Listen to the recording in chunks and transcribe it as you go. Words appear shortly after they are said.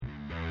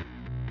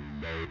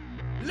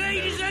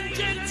Ladies and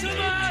gentlemen,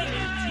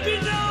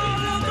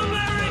 Binal of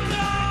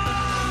America!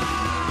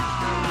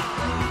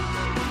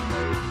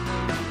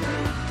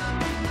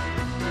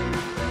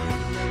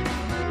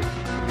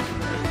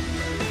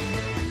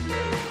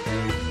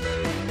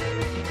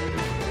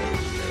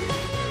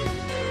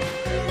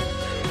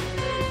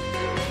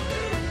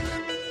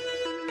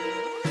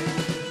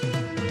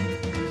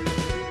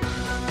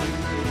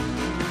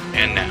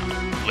 And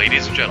now,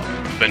 ladies and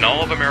gentlemen,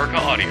 Binal of America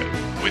Audio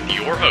with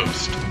your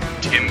host,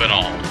 Tim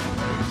Binal.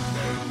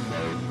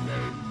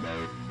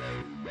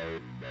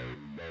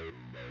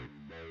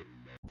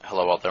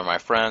 Hello out there, my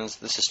friends.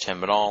 This is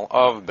Tim Binal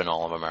of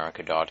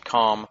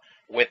BinalofAmerica.com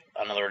with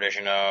another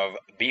edition of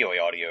BOA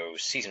Audio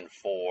Season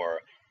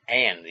 4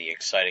 and the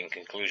exciting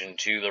conclusion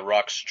to the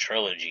Rux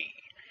trilogy.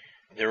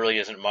 There really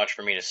isn't much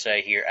for me to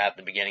say here at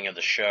the beginning of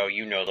the show.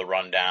 You know the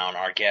rundown.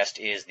 Our guest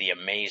is the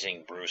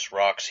amazing Bruce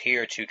Rux,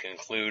 here to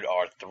conclude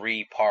our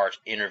 3-part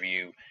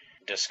interview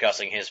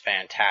discussing his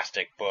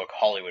fantastic book,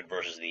 Hollywood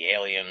vs. the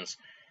Aliens.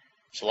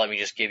 So let me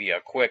just give you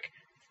a quick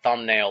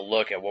thumbnail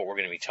look at what we're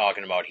going to be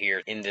talking about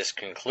here in this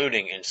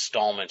concluding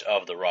installment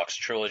of the Rux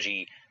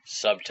trilogy,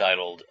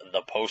 subtitled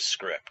The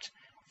Postscript.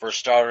 For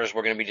starters,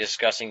 we're going to be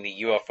discussing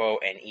the UFO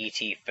and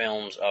ET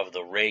films of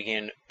the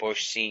Reagan,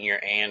 Bush Sr.,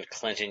 and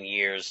Clinton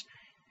years,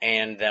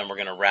 and then we're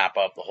going to wrap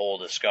up the whole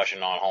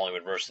discussion on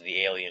Hollywood vs.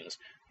 the Aliens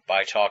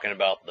by talking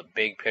about the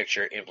big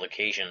picture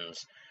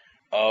implications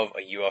of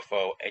a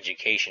UFO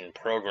education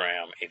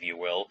program, if you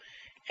will,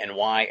 and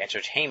why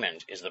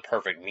entertainment is the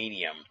perfect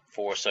medium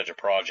for such a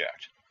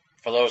project.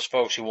 For those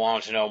folks who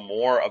want to know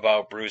more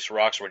about Bruce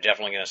Rux, we're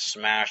definitely going to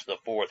smash the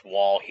fourth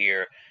wall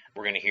here.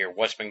 We're going to hear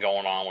what's been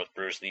going on with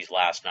Bruce these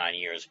last 9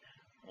 years,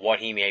 what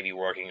he may be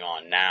working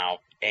on now,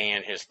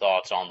 and his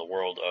thoughts on the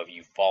world of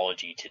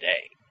ufology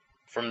today.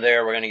 From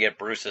there, we're going to get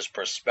Bruce's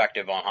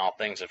perspective on how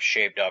things have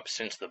shaped up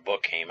since the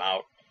book came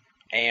out,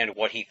 and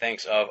what he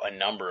thinks of a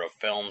number of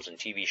films and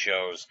TV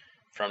shows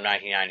from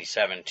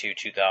 1997 to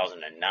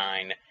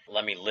 2009.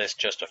 Let me list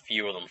just a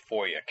few of them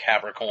for you.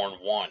 Capricorn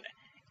 1,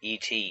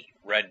 E.T.,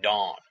 Red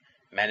Dawn,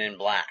 Men in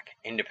Black,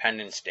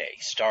 Independence Day,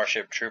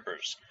 Starship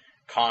Troopers,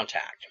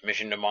 Contact,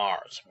 Mission to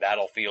Mars,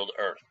 Battlefield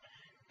Earth,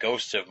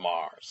 Ghosts of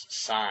Mars,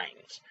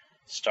 Signs,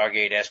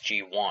 Stargate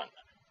SG-1,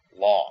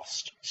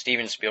 Lost,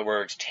 Steven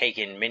Spielberg's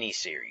Taken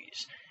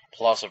miniseries,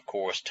 plus, of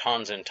course,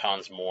 tons and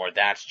tons more.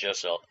 That's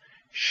just a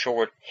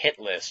short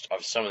hit list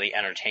of some of the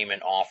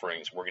entertainment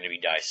offerings we're going to be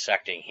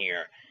dissecting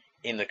here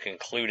in the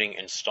concluding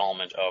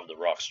installment of the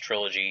Rux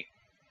trilogy.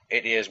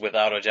 It is,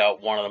 without a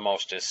doubt, one of the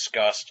most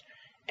discussed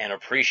and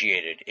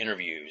appreciated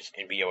interviews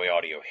in BOA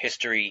audio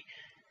history.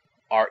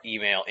 Our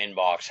email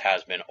inbox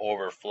has been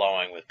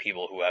overflowing with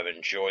people who have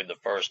enjoyed the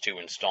first 2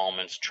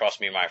 installments. Trust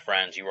me, my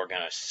friends, you are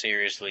going to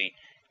seriously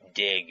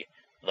dig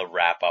the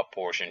wrap-up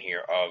portion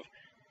here of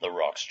the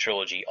Rux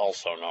trilogy,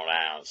 also known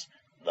as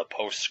the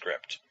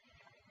Postscript.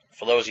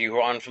 For those of you who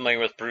are unfamiliar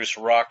with Bruce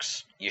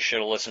Rux, you should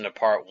have listened to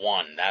part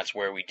 1. That's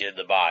where we did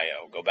the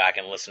bio. Go back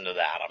and listen to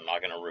that. I'm not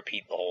going to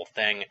repeat the whole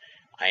thing.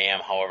 I am,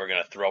 however,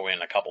 going to throw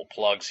in a couple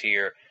plugs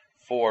here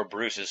for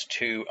Bruce's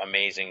 2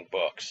 amazing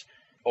books.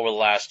 Over the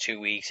last 2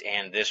 weeks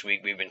and this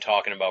week, we've been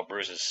talking about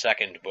Bruce's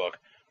second book,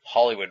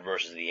 Hollywood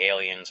vs. the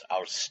Aliens.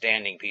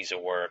 Outstanding piece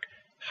of work.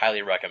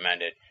 Highly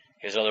recommend it.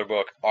 His other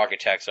book,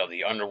 Architects of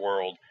the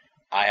Underworld,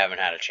 I haven't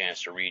had a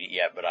chance to read it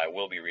yet, but I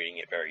will be reading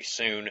it very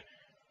soon.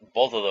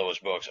 Both of those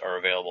books are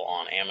available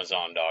on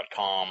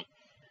Amazon.com.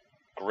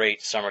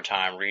 Great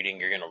summertime reading.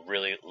 You're going to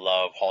really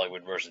love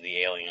Hollywood vs.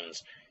 the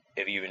Aliens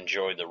if you've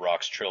enjoyed the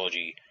Rux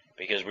trilogy,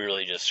 because we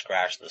really just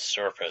scratched the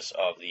surface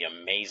of the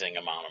amazing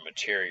amount of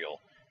material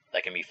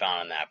that can be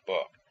found in that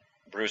book.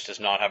 Bruce does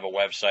not have a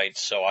website,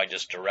 so I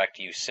just direct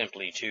you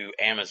simply to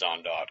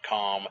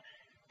Amazon.com.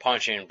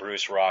 Punch in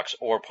Bruce Rux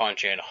or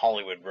punch in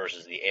Hollywood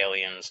vs. the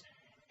Aliens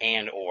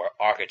and or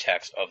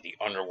Architects of the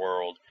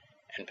Underworld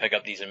and pick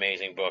up these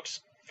amazing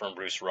books from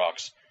Bruce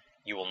Rux.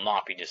 You will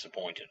not be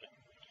disappointed.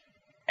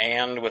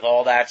 And with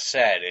all that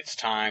said, it's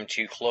time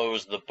to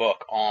close the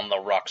book on the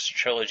Rux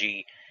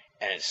trilogy,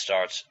 and it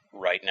starts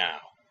right now.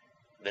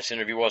 This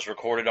interview was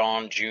recorded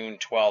on June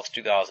 12th,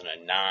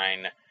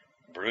 2009.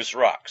 Bruce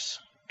Rux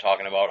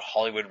talking about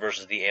Hollywood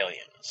vs. the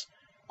Aliens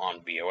on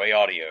BOA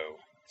Audio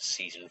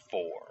Season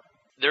 4.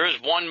 There is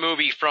one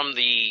movie from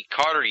the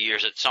Carter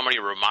years that somebody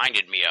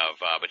reminded me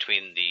of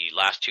between the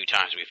last 2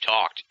 times we've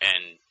talked,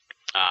 and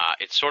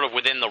it's sort of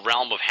within the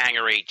realm of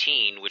Hangar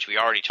 18, which we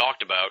already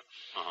talked about,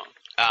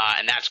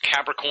 and that's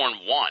Capricorn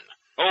 1.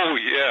 Oh,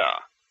 yeah.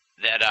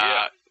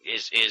 That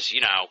is,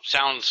 you know,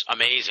 sounds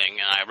amazing,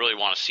 and I really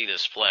want to see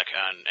this flick,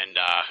 and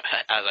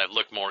as I've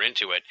looked more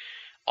into it,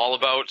 all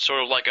about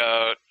sort of like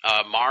a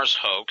Mars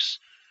hoax,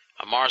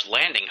 a Mars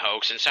landing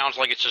hoax, and sounds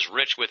like it's just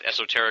rich with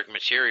esoteric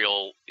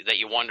material that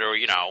you wonder,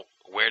 you know,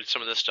 where did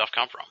some of this stuff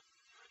come from?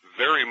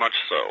 Very much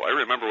so. I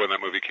remember when that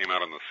movie came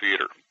out in the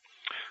theater.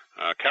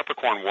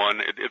 Capricorn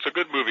 1, it's a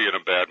good movie and a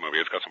bad movie.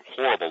 It's got some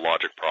horrible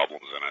logic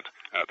problems in it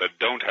that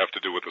don't have to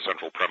do with the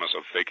central premise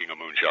of faking a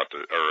moonshot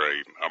or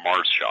a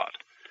Mars shot.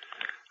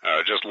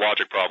 Just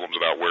logic problems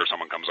about where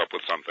someone comes up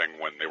with something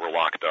when they were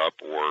locked up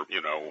or,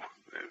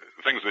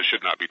 things that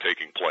should not be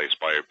taking place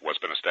by what's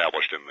been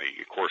established in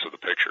the course of the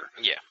picture.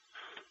 Yeah.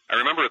 I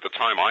remember at the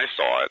time I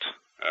saw it,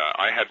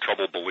 I had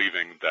trouble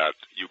believing that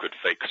you could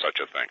fake such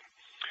a thing.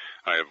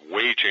 I have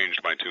way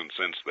changed my tune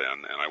since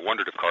then, and I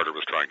wondered if Carter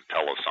was trying to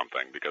tell us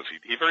something, because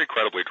he very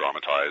credibly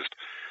dramatized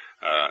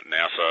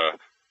NASA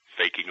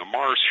faking a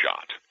Mars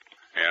shot.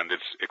 And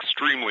it's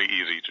extremely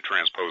easy to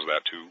transpose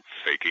that to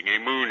faking a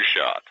moon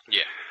shot.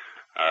 Yeah.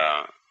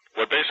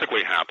 What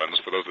basically happens,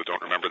 for those that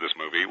don't remember this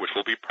movie, which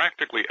will be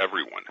practically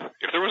everyone,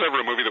 if there was ever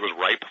a movie that was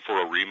ripe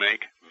for a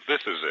remake,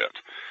 this is it.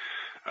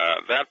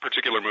 That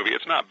particular movie,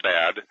 it's not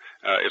bad.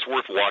 It's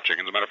worth watching.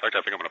 As a matter of fact,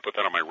 I think I'm going to put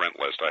that on my rent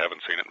list. I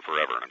haven't seen it in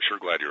forever, and I'm sure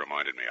glad you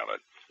reminded me of it.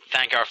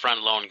 Thank our friend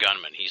Lone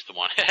Gunman. He's the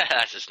one.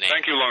 That's his name.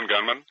 Thank you, Lone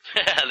Gunman.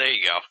 There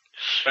you go.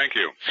 Thank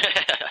you.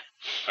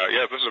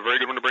 Yeah, this is a very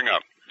good one to bring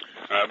up.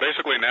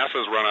 Basically,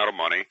 NASA's run out of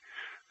money.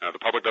 The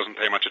public doesn't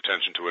pay much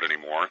attention to it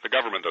anymore. The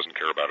government doesn't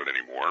care about it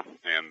anymore,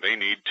 and they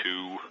need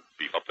to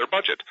beef up their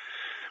budget.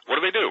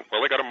 What do?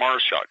 Well, they got a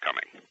Mars shot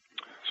coming.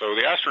 So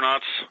the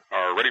astronauts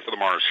are ready for the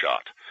Mars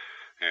shot,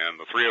 and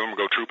the three of them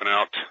go trooping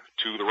out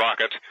to the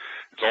rocket.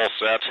 It's all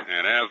set,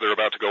 and as they're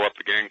about to go up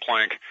the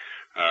gangplank,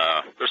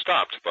 they're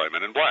stopped by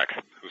men in black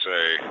who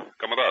say,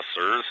 "Come with us,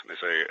 sirs." And they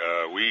say,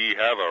 "We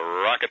have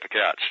a rocket to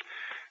catch.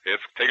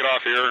 Take it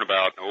off here in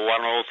about,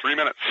 3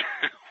 minutes.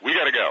 We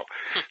got to go."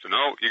 So,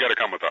 no, you got to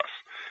come with us.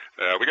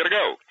 We got to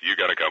go. You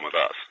got to come with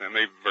us. And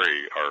they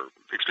are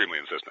extremely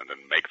insistent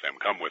and make them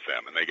come with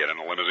them. And they get in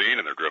a limousine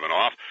and they're driven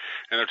off,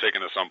 and they're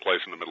taken to some place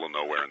in the middle of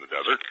nowhere in the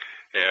desert.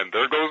 And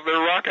there goes their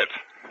rocket.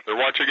 They're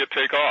watching it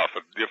take off.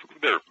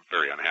 They're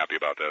very unhappy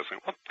about this. And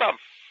what the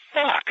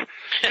fuck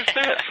is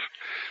this?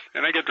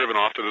 And they get driven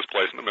off to this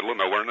place in the middle of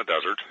nowhere in the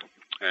desert,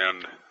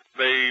 and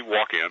they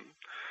walk in,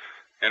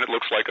 and it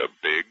looks like a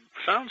big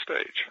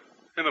soundstage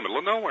in the middle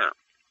of nowhere.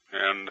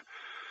 And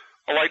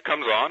a light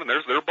comes on, and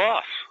there's their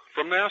boss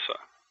from NASA,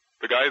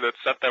 the guy that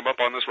set them up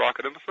on this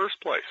rocket in the first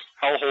place.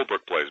 Hal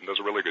Holbrook plays and does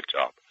a really good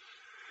job.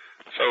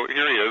 So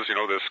here he is,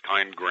 this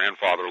kind,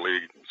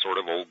 grandfatherly sort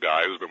of old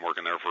guy who's been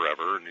working there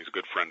forever, and he's a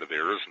good friend of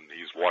theirs, and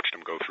he's watched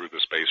him go through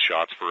the space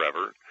shots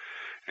forever.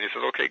 And he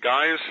says, "Okay,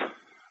 guys,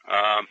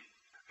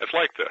 it's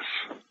like this.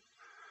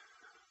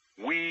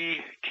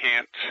 We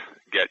can't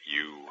get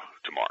you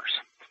to Mars.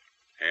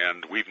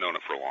 And we've known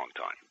it for a long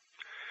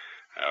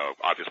time.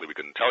 Obviously, we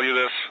couldn't tell you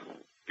this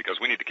because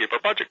we need to keep our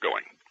budget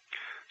going.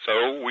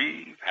 So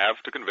we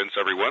have to convince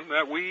everyone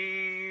that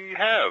we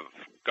have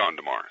gone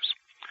to Mars.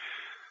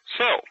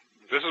 So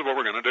this is what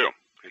we're going to do."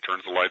 He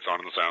turns the lights on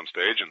in the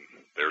soundstage, and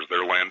there's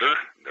their lander.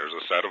 There's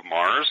a set of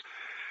Mars,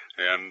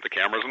 and the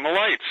cameras and the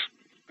lights.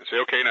 They say,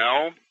 "Okay,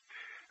 now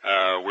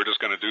we're just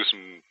going to do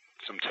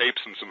some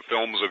tapes and some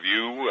films of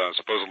you,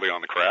 supposedly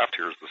on the craft.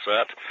 Here's the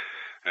set.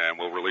 And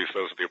we'll release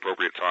those at the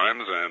appropriate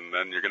times, and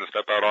then you're going to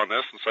step out on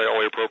this and say all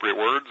the appropriate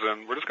words,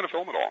 and we're just going to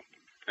film it all."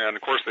 And,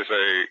 of course, they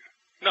say,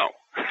 "No.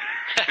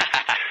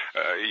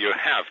 You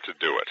have to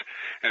do it."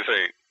 And they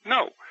say,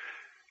 "No.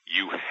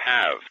 You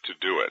have to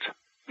do it."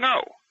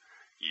 "No.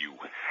 You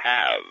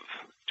have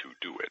to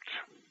do it."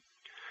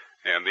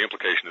 And the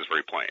implication is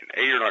very plain.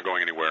 A, you're not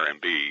going anywhere, and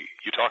B,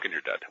 you talk and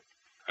you're dead.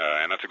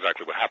 And that's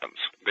exactly what happens.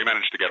 They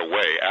managed to get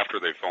away after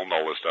they filmed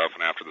all this stuff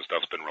and after the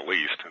stuff's been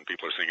released and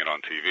people are seeing it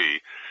on TV.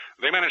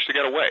 They managed to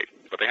get away,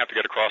 but they have to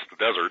get across the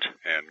desert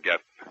and get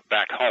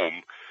back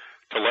home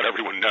to let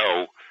everyone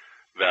know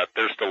that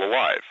they're still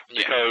alive.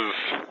 Yeah. Because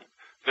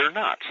they're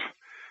not.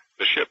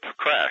 The ship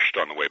crashed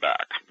on the way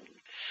back.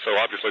 So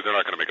obviously they're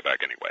not going to make it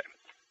back anyway.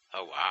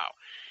 Oh, wow.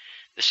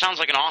 This sounds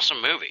like an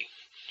awesome movie.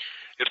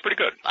 It's pretty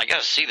good. I got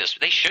to see this.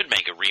 They should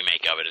make a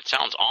remake of it. It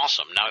sounds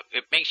awesome. Now,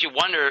 it makes you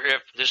wonder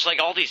if there's like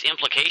all these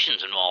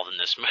implications involved in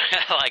this.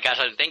 Like, as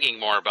I'm thinking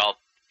more about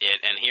it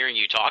and hearing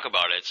you talk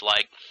about it, it's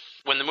like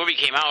when the movie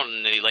came out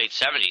in the late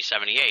 70s,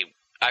 78,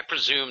 I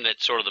presume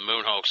that sort of the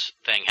moon hoax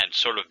thing had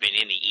sort of been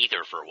in the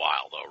ether for a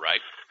while, though,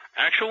 right?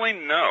 Actually,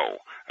 no.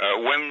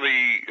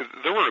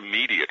 There were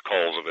immediate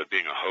calls of it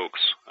being a hoax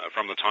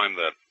from the time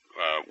that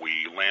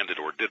we landed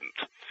or didn't.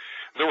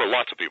 There were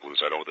lots of people who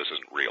said, "Oh, this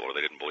isn't real," or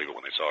they didn't believe it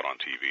when they saw it on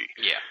TV.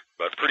 Yeah.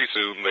 But pretty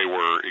soon they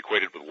were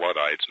equated with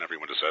Luddites, and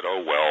everyone just said, "Oh,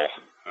 well,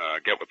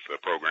 get with the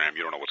program.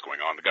 You don't know what's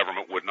going on. The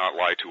government would not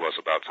lie to us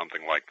about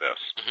something like this."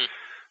 Mm-hmm.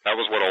 That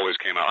was what always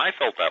came out. I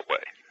felt that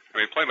way. I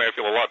mean, plainly, I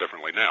feel a lot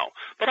differently now,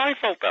 but I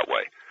felt that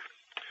way.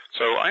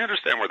 So I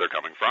understand where they're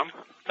coming from.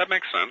 That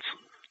makes sense.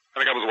 I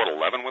think I was,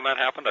 11 when that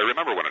happened? I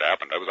remember when it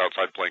happened. I was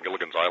outside playing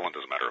Gilligan's Island,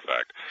 as a matter of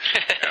fact.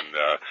 And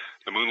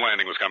the moon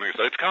landing was coming. I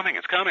said, "It's coming,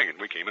 it's coming."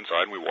 And we came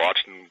inside and we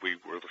watched and we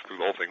were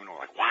through the whole thing and we were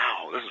like,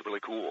 "Wow, this is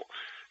really cool."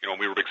 And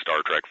we were big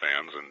Star Trek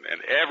fans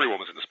and everyone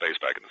was into space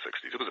back in the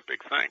 60s. It was a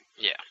big thing.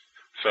 Yeah.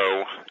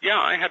 So,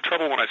 yeah, I had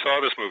trouble when I saw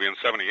this movie in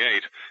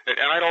 78, and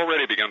I'd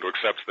already begun to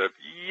accept that,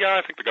 yeah,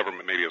 I think the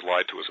government maybe has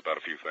lied to us about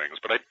a few things,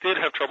 but I did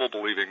have trouble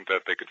believing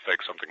that they could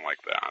fake something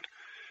like that.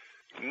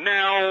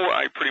 Now,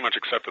 I pretty much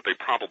accept that they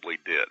probably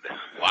did.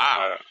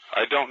 Wow.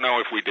 I don't know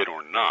if we did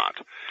or not.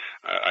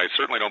 I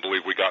certainly don't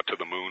believe we got to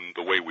the moon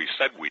the way we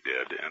said we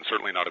did, and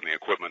certainly not in the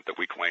equipment that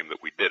we claim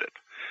that we did it.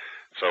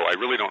 So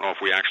really don't know if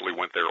we actually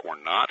went there or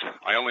not.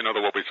 I only know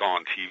that what we saw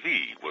on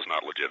TV was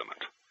not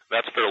legitimate.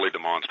 That's fairly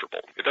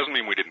demonstrable. It doesn't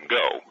mean we didn't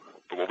go,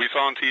 but what we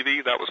saw on TV,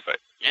 that was fake.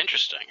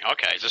 Interesting.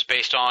 Okay. Is this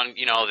based on,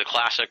 the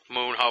classic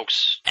moon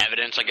hoax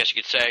evidence, I guess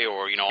you could say,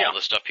 or, all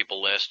the stuff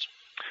people list?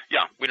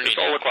 Yeah, we don't it's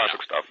need all to, the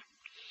classic stuff.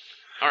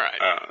 All right.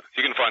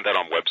 You can find that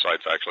on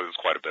websites, actually. There's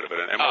quite a bit of it,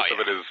 and most of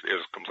it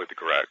is completely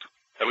correct,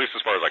 at least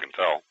as far as I can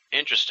tell.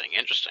 Interesting.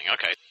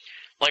 Okay.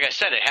 Like I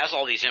said, it has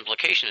all these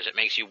implications. It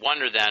makes you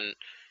wonder then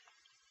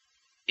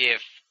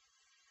if,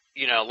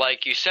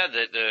 like you said,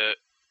 that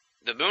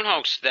the moon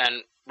hoax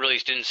then really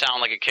didn't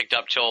sound like it kicked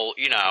up till,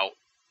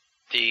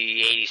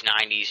 the 80s,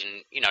 90s,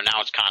 and,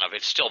 now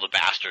it's still the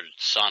bastard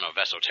son of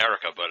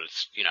esoterica, but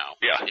it's,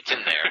 it's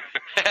in there.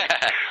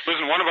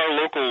 Listen, one of our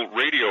local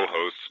radio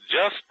hosts,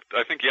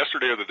 I think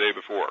yesterday or the day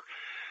before,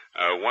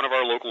 one of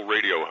our local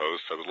radio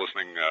hosts, I was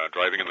listening,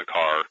 driving in the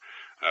car,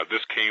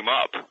 this came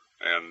up,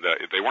 and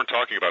they weren't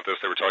talking about this,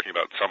 they were talking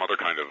about some other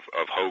kind of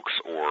hoax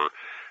or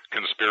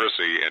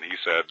conspiracy, and he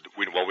said,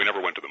 we never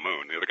went to the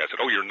moon. The other guy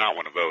said, oh, you're not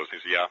one of those. He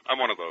said, yeah, I'm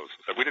one of those.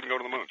 He said, we didn't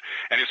go to the moon.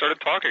 And he started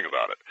talking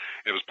about it.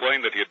 It was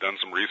plain that he had done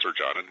some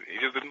research on it, and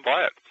he just didn't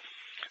buy it.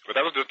 But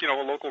that was just, a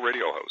local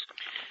radio host.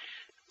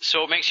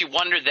 So it makes you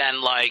wonder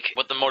then,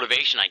 what the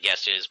motivation, I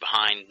guess, is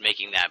behind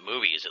making that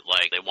movie. Is it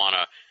like they want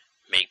to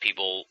make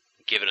people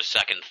give it a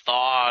second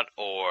thought,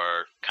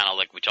 or kind of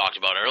like we talked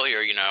about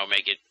earlier,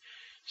 make it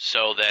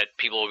so that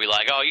people will be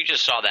like, oh, you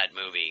just saw that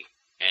movie,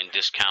 and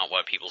discount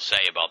what people say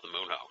about the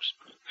moon hoax?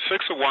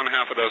 6 of one,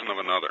 half a dozen of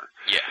another.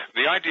 Yeah.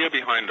 The idea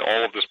behind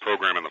all of this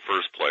program in the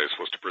first place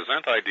was to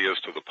present ideas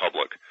to the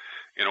public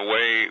in a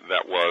way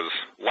that was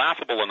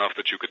laughable enough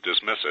that you could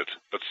dismiss it,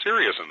 but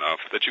serious enough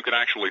that you could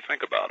actually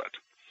think about it.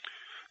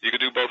 You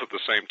could do both at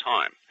the same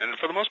time. And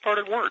for the most part,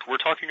 it worked.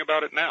 We're talking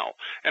about it now.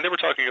 And they were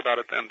talking about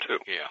it then, too.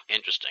 Yeah,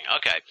 interesting.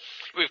 Okay.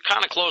 We've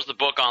kind of closed the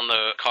book on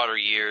the Carter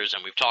years,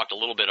 and we've talked a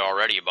little bit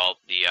already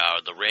about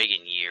the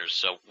Reagan years,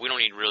 so we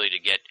don't need really to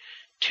get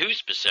too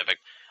specific.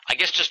 I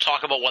guess just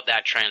talk about what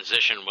that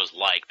transition was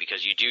like,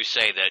 because you do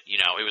say that,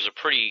 it was a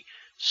pretty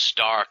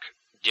stark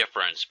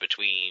difference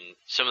between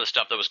some of the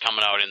stuff that was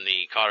coming out in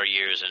the Carter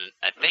years, and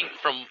I think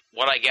from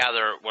what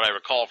I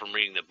recall from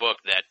reading the book,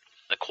 that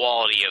the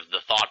quality of the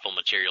thoughtful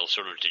material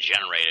sort of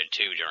degenerated,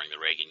 too, during the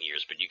Reagan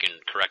years, but you can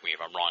correct me if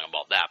I'm wrong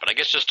about that. But I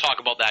guess just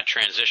talk about that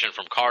transition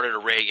from Carter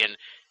to Reagan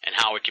and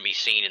how it can be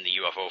seen in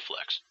the UFO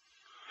flicks.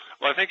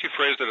 Well, I think you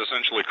phrased it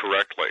essentially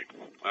correctly.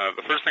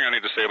 The first thing I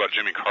need to say about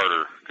Jimmy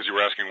Carter, because you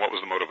were asking what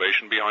was the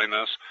motivation behind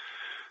this,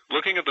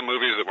 looking at the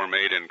movies that were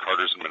made in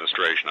Carter's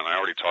administration, and I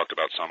already talked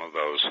about some of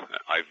those,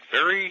 I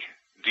very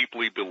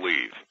deeply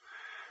believe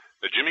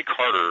that Jimmy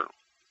Carter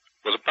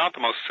was about the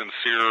most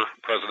sincere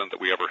president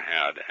that we ever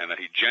had, and that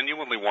he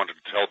genuinely wanted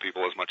to tell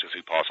people as much as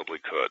he possibly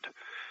could.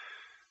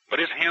 But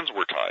his hands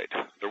were tied.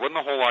 There wasn't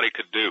a whole lot he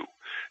could do.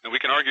 And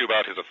we can argue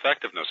about his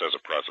effectiveness as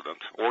a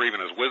president, or even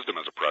his wisdom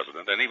as a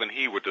president, and even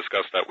he would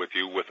discuss that with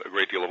you with a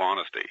great deal of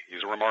honesty.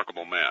 He's a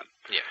remarkable man.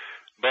 Yeah.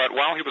 But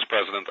while he was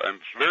president,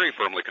 I'm very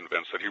firmly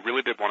convinced that he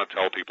really did want to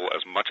tell people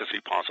as much as he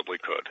possibly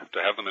could,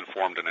 to have them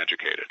informed and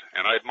educated.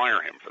 And I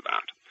admire him for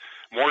that.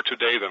 More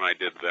today than I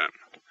did then.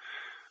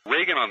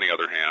 Reagan, on the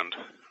other hand,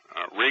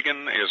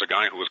 Reagan is a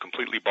guy who was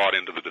completely bought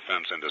into the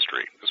defense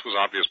industry. This was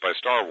obvious by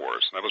Star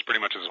Wars. That was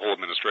pretty much his whole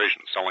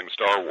administration, selling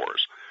Star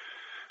Wars.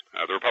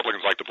 The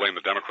Republicans like to blame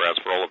the Democrats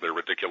for all of their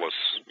ridiculous,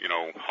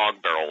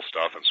 hog barrel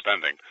stuff and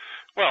spending.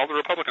 Well, the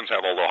Republicans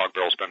have all the hog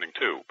barrel spending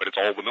too, but it's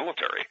all the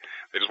military.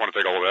 They just want to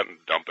take all of that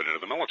and dump it into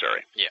the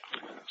military. Yeah.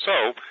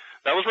 So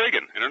that was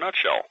Reagan in a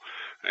nutshell.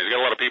 And he's got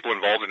a lot of people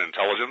involved in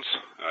intelligence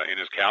in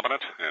his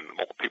cabinet, and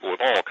people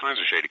with all kinds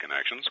of shady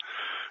connections.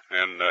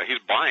 And he's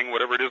buying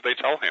whatever it is they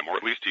tell him, or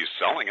at least he's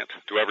selling it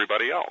to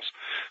everybody else.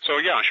 So,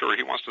 yeah, sure,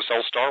 he wants to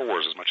sell Star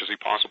Wars as much as he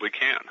possibly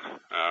can.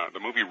 The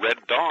movie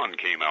Red Dawn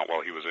came out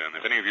while he was in.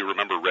 If any of you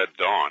remember Red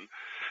Dawn,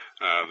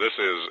 this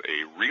is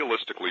a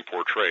realistically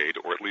portrayed,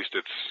 or at least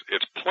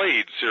it's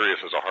played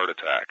serious as a heart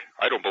attack.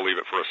 I don't believe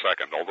it for a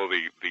second, although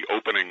the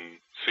opening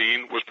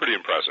scene was pretty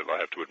impressive, I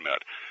have to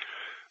admit.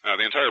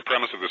 The entire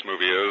premise of this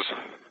movie is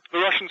the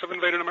Russians have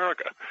invaded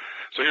America.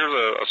 So here's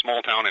a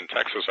small town in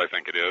Texas, I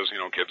think it is.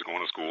 Kids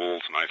going to school.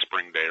 It's a nice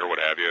spring day or what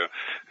have you.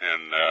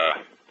 And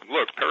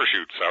look,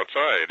 parachutes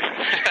outside.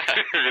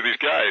 Here are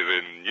these guys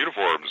in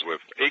uniforms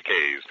with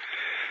AKs.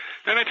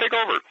 And they take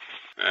over.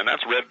 And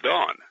that's Red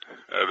Dawn.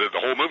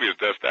 The whole movie is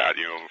just that,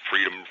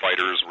 freedom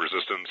fighters,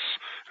 resistance,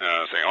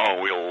 saying,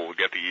 oh, we'll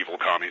get the evil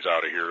commies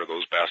out of here.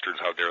 Those bastards,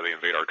 how dare they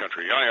invade our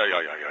country? Yeah.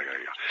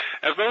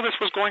 As though this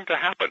was going to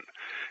happen.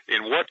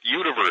 In what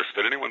universe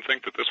did anyone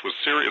think that this was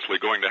seriously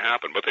going to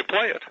happen? But they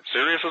play it.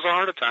 Serious as a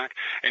heart attack.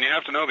 And you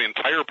have to know the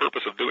entire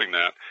purpose of doing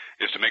that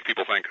is to make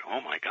people think,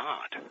 oh, my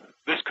God,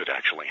 this could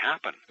actually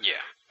happen.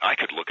 Yeah. I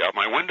could look out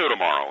my window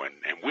tomorrow and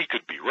we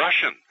could be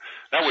Russian.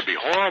 That would be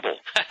horrible.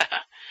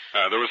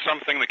 There was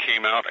something that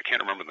came out, I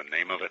can't remember the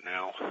name of it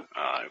now.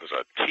 It was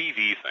a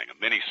TV thing,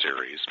 a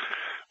mini-series,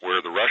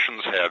 where the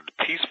Russians had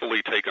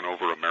peacefully taken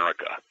over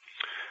America.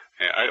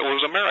 It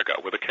was America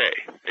with a K,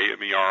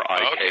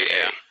 Amerika. Okay,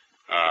 yeah.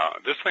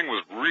 This thing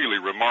was really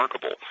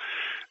remarkable.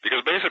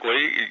 Because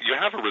basically, you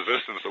have a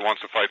resistance that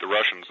wants to fight the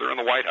Russians. They're in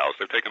the White House.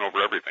 They've taken over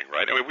everything,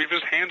 right? I mean, we've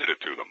just handed it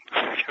to them.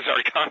 Because our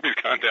economy's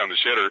gone down the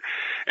shitter,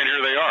 and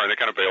here they are. They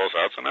kind of bail us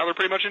out, so now they're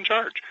pretty much in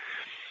charge.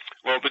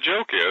 Well, the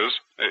joke is,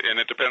 and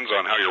it depends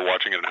on how you're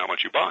watching it and how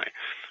much you buy,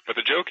 but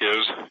the joke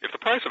is, if the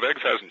price of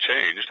eggs hasn't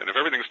changed, and if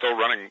everything's still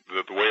running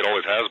the way it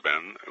always has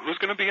been, who's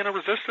going to be in a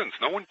resistance?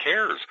 No one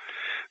cares.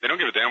 They don't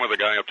give a damn whether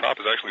the guy up top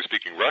is actually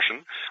speaking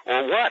Russian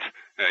or what.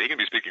 He can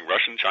be speaking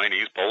Russian,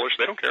 Chinese, Polish.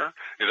 They don't care.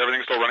 Is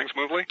everything still running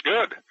smoothly?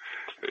 Good.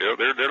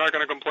 They're not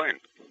going to complain.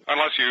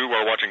 Unless you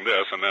are watching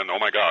this, and then, oh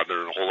my God,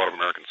 there's a whole lot of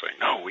Americans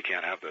saying, no, we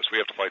can't have this. We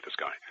have to fight this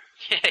guy.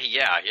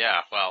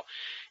 Yeah. Well,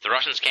 if the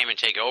Russians came and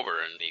take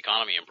over and the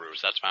economy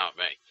improves, that's fine with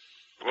me.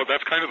 Well,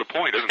 that's kind of the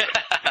point, isn't it?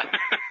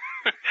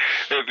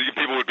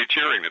 People would be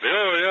cheering it.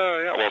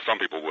 Oh, yeah. Well, some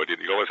people would.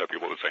 You always have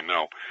people that say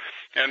no.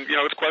 And,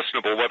 it's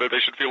questionable whether they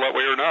should feel that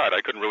way or not.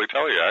 I couldn't really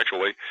tell you,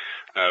 actually.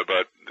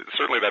 But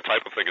certainly that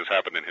type of thing has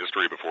happened in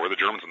history before. The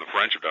Germans and the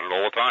French have done it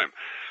all the time.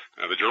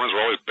 The Germans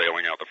were always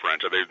bailing out the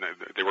French.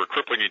 They were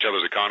crippling each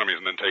other's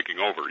economies and then taking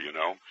over,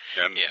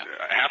 And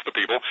half the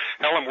people,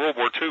 hell, in World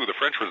War II, the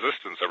French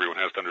resistance, everyone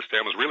has to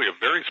understand, was really a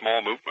very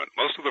small movement.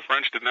 Most of the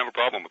French didn't have a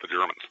problem with the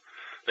Germans.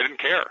 They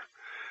didn't care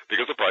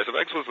because the price of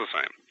eggs was the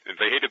same. And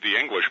they hated the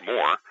English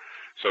more,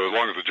 so as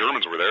long as the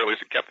Germans were there, at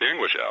least it kept the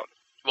English out.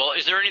 Well,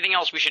 is there anything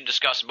else we should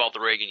discuss about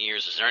the Reagan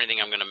years? Is there anything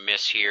I'm going to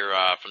miss here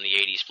from the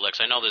 80s flicks?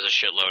 I know there's a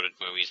shitload of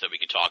movies that we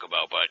could talk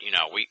about, but,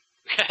 we...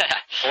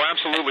 Oh,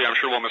 absolutely. I'm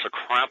sure we'll miss a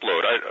crap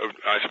load.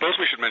 I suppose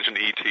we should mention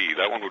E.T.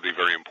 That one would be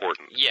very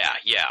important. Yeah.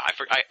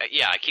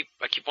 I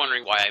keep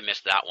wondering why I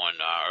missed that one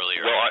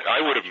earlier. Well,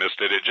 I would have missed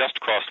it. It just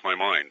crossed my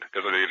mind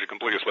because it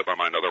completely slipped my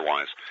mind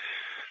otherwise.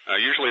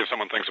 Usually if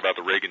someone thinks about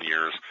the Reagan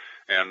years,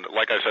 and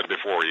like I said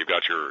before, you've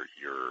got your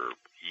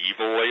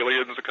evil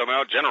aliens that come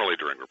out, generally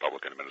during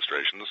Republican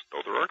administrations, though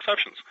there are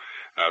exceptions,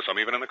 some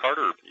even in the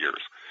Carter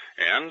years.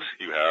 And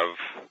you have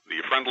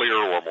the friendlier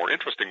or more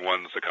interesting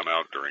ones that come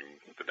out during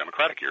the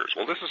Democratic years.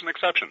 Well, this is an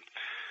exception.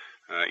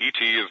 E.T.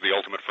 is the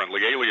ultimate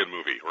friendly alien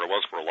movie, or it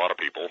was for a lot of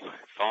people.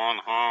 Phone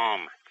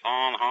home.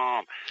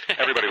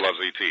 Everybody loves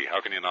E.T.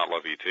 How can you not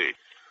love E.T.?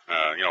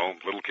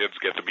 Little kids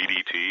get to meet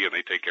E.T. and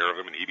they take care of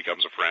him and he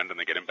becomes a friend and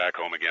they get him back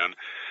home again.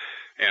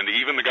 And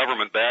even the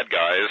government bad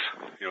guys,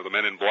 the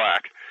men in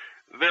black,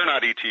 they're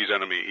not E.T.'s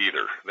enemy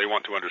either. They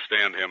want to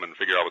understand him and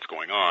figure out what's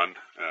going on,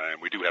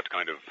 and we do have to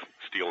kind of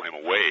steal him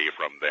away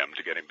from them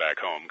to get him back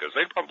home, because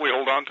they'd probably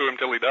hold on to him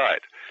till he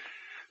died.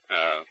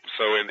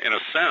 So in a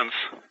sense,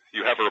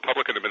 you have a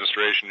Republican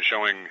administration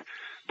showing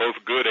both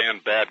good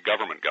and bad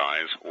government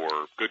guys,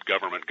 or good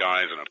government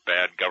guys in a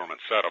bad government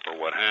setup, or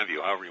what have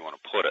you, however you want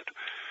to put it.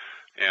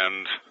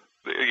 And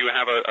you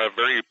have a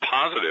very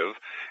positive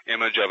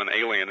image of an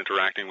alien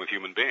interacting with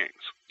human beings.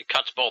 It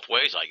cuts both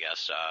ways, I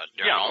guess.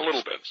 A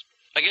little bit.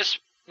 I guess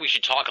we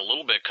should talk a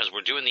little bit, because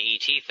we're doing the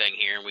E.T. thing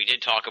here, and we did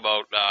talk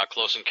about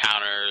Close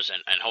Encounters,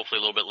 and hopefully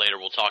a little bit later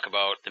we'll talk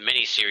about the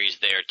miniseries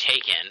there,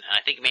 Taken. And I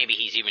think maybe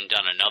he's even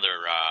done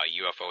another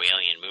UFO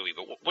alien movie.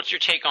 But what's your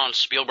take on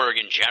Spielberg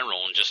in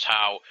general, and just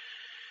how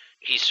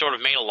he's sort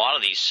of made a lot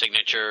of these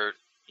signature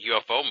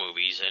UFO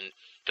movies, and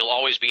there'll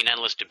always be an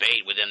endless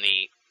debate within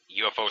the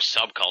UFO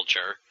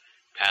subculture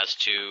as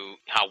to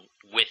how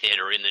with it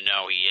or in the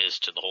know he is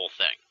to the whole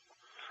thing.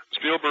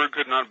 Spielberg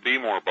could not be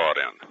more bought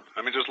in.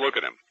 I mean, just look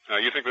at him.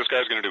 You think this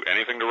guy's going to do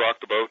anything to rock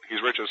the boat?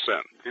 He's rich as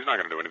sin. He's not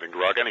going to do anything to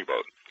rock any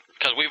boat.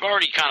 Because we've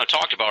already kind of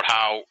talked about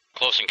how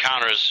Close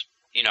Encounters,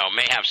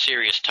 may have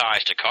serious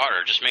ties to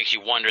Carter. It just makes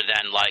you wonder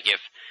then, if...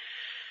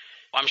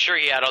 I'm sure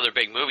he had other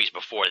big movies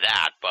before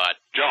that, but...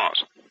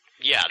 Jaws.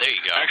 Yeah, there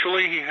you go.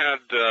 Actually, he had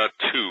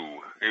two.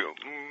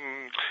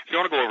 If you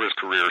want to go over his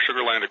career,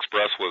 Sugarland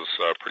Express was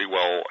pretty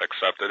well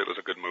accepted. It was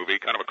a good movie,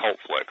 kind of a cult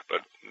flick,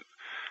 but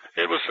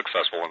it was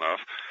successful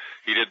enough.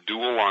 He did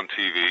Duel on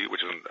TV,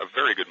 which is a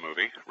very good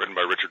movie, written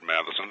by Richard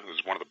Matheson,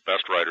 who's one of the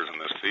best writers in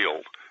this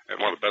field,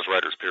 and one of the best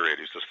writers, period.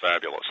 He's just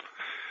fabulous.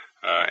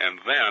 And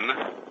then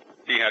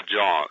he had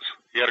Jaws.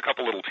 He had a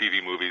couple little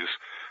TV movies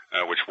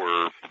which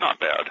were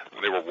not bad.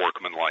 They were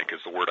workmanlike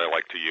is the word I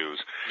like to use.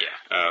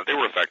 Yeah. They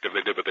were effective.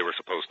 They did what they were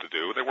supposed to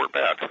do. They weren't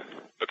bad.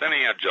 But then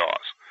he had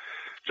Jaws.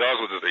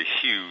 Jaws was just a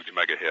huge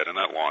mega hit, and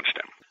that launched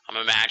him.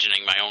 I'm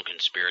imagining my own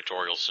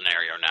conspiratorial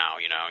scenario now.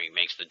 He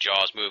makes the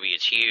Jaws movie.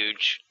 It's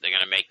huge. They're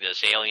going to make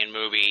this alien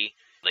movie.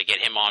 They get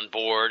him on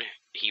board.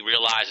 He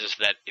realizes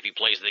that if he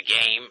plays the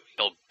game,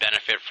 he'll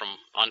benefit from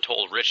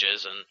untold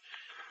riches, and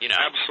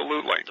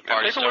absolutely. The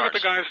party take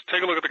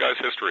a look at the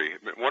guy's history.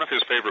 One of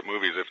his favorite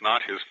movies, if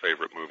not his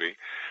favorite movie,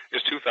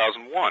 is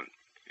 2001.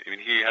 I mean,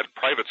 he had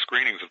private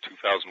screenings of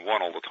 2001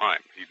 all the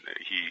time.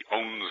 He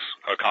owns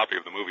a copy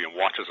of the movie and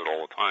watches it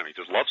all the time. He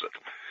just loves it.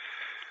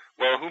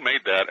 Well, who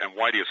made that, and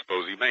why do you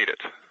suppose he made it?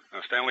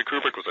 Stanley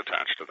Kubrick was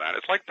attached to that.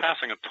 It's like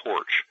passing a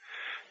torch.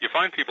 You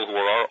find people who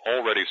are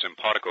already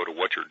simpatico to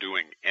what you're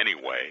doing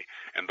anyway,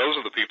 and those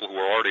are the people who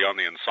are already on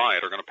the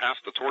inside are going to pass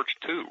the torch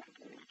too.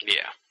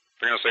 Yeah.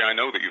 They're going to say, I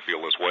know that you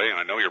feel this way, and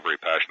I know you're very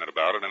passionate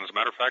about it, and as a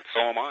matter of fact,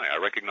 so am I.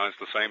 I recognize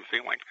the same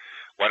feeling.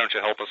 Why don't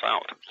you help us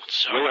out?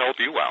 We'll help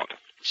you out.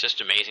 It's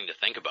just amazing to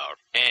think about.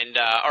 And,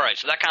 all right,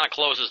 so that kind of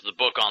closes the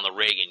book on the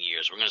Reagan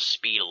years. We're going to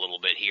speed a little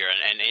bit here.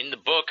 And in the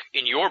book,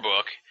 in your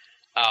book,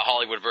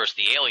 Hollywood vs.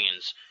 the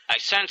Aliens, I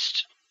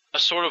sensed a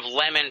sort of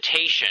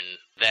lamentation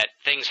that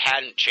things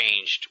hadn't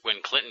changed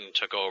when Clinton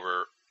took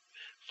over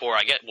for,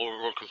 I get,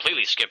 we're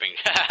completely skipping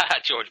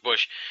George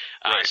Bush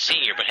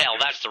Sr., but hell,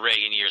 that's the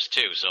Reagan years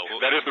too. So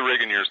that is the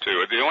Reagan years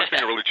too. The only thing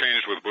that really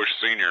changed with Bush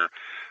Sr.,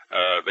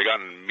 they got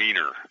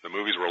meaner. The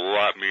movies were a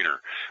lot meaner.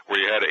 Where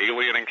you had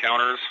alien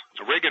encounters,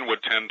 Reagan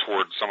would tend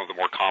towards some of the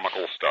more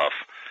comical stuff.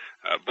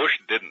 Bush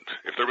didn't.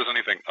 If there was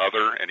anything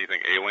other, anything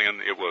alien,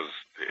 it was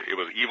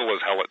evil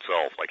as hell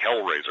itself, like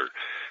Hellraiser.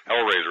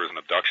 Hellraiser is an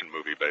abduction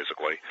movie,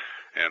 basically,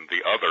 and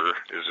the other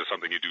is just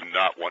something you do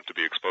not want to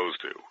be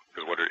exposed to.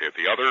 Because if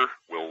the other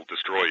will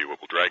destroy you, it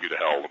will drag you to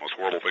hell. The most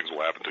horrible things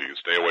will happen to you.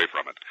 Stay away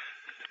from it.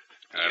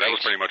 That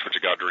was pretty much what you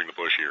got during the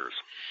Bush years.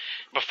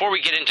 Before we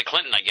get into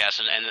Clinton, I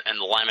guess, and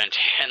the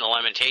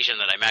lamentation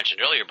that I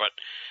mentioned earlier, but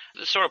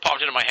this sort of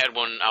popped into my head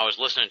when I was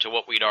listening to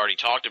what we'd already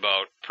talked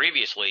about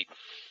previously.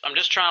 I'm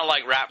just trying to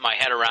like wrap my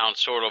head around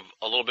sort of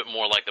a little bit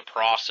more like the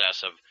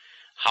process of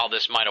how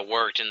this might have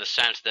worked, in the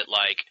sense that,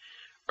 like,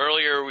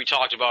 earlier we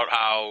talked about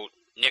how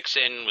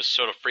Nixon was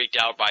sort of freaked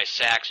out by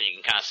sex, and you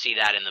can kind of see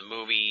that in the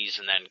movies,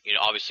 and then, you know,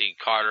 obviously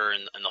Carter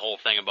and the whole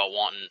thing about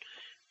wanting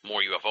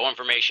more UFO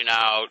information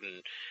out,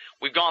 and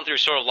we've gone through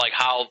sort of like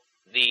how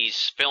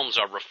these films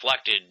are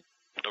reflected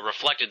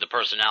the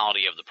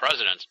personality of the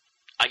presidents.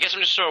 I guess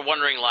I'm just sort of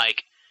wondering,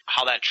 like,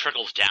 how that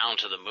trickles down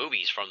to the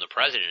movies from the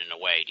president in a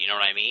way. Do you know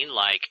what I mean?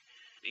 Like,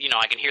 you know,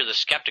 I can hear the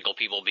skeptical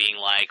people being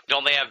like,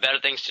 don't they have better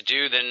things to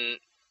do than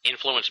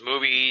influence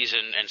movies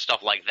and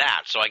stuff like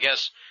that? So I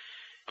guess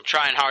I'm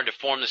trying hard to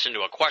form this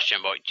into a question,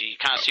 but do you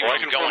kind of see where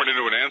I'm going? I can form it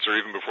into an answer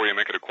even before you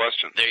make it a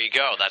question. There you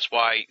go. That's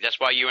why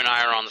you and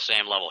I are on the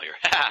same level here.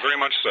 Very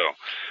much so.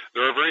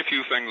 There are very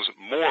few things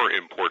more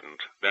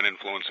important than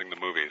influencing the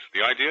movies.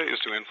 The idea is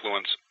to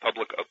influence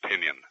public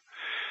opinion.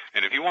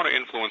 And if you want to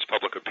influence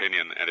public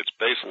opinion at its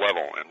base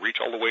level and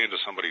reach all the way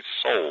into somebody's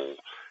soul,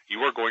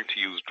 you are going to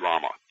use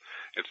drama.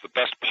 It's the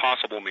best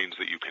possible means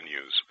that you can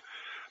use.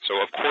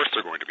 So, of course,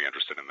 they're going to be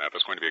interested in that.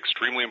 That's going to be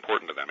extremely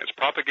important to them. It's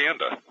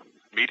propaganda.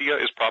 Media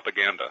is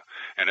propaganda,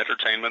 and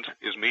entertainment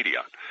is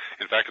media.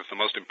 In fact, it's the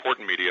most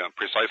important media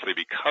precisely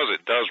because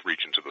it does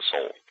reach into the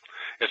soul.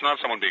 It's not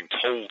someone being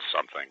told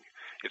something.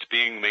 It's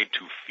being made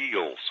to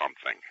feel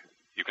something.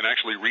 You can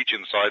actually reach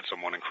inside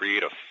someone and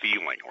create a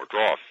feeling or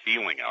draw a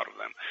feeling out of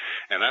them.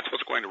 And that's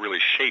what's going to really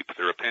shape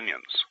their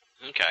opinions.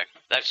 Okay.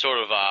 That sort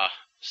of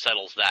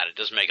settles that. It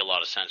does make a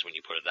lot of sense when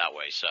you put it that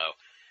way. So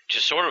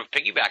just sort of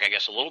piggyback, I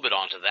guess, a little bit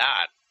onto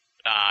that.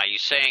 You're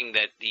saying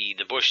that the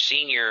Bush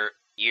Sr.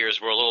 years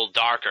were a little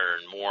darker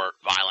and more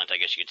violent, I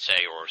guess you could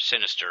say, or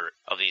sinister,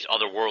 of these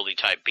otherworldly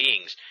type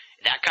beings.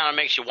 That kind of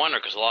makes you wonder,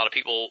 because a lot of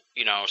people,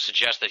 you know,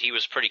 suggest that he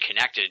was pretty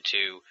connected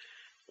to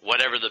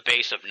whatever the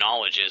base of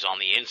knowledge is on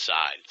the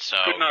inside. So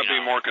could not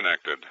be more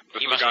connected.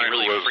 He must be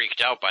really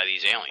freaked out by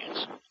these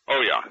aliens.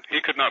 Oh, yeah.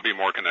 He could not be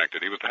more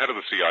connected. He was the head of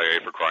the CIA,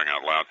 for crying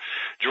out loud.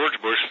 George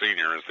Bush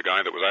Sr. is the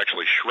guy that was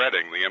actually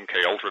shredding the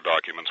MK Ultra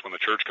documents when the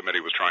Church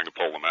Committee was trying to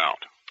pull them out.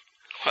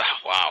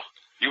 Wow.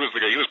 He was the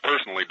guy. He was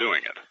personally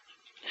doing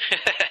it.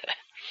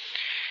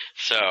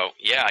 So,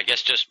 yeah, I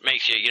guess just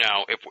makes you, you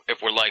know,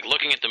 if we're like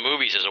looking at the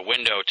movies as a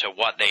window to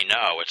what they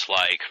know, it's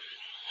like,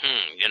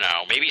 you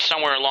know, maybe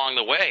somewhere along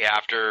the way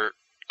after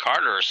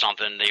Carter or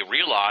something, they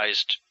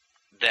realized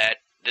that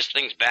this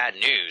thing's bad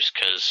news,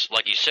 because,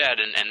 like you said,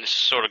 and this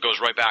sort of goes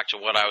right back to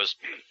what I was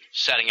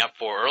setting up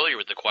for earlier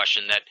with the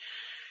question, that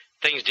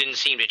things didn't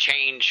seem to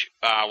change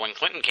when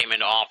Clinton came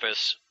into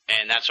office,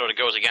 and that sort of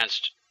goes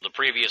against the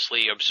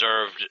previously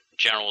observed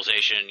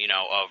generalization, you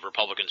know, of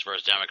Republicans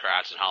versus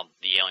Democrats and how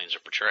the aliens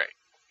are portrayed.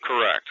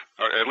 Correct.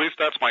 Or at least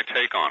that's my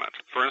take on it.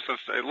 For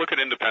instance, look at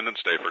Independence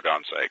Day, for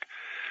God's sake.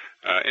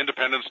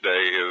 Independence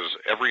Day is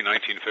every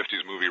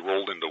 1950s movie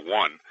rolled into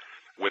one,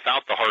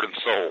 without the heart and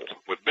soul,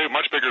 with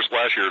much bigger,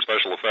 splashier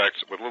special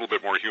effects, with a little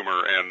bit more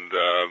humor, and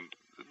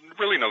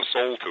really no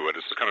soul to it.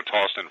 It's just kind of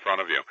tossed in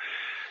front of you.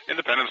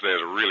 Independence Day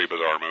is a really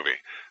bizarre movie,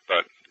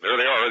 but there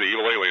they are, the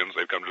evil aliens.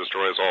 They've come to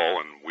destroy us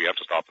all, and we have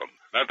to stop them.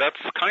 That's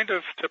kind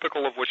of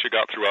typical of what you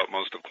got throughout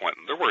most of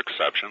Clinton. There were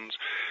exceptions.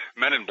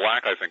 Men in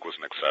Black, I think, was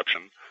an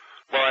exception.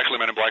 Well, actually,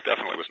 Men in Black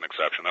definitely was an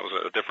exception. That was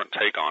a different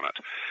take on it.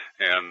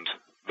 And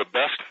the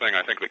best thing,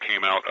 I think, that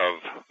came out of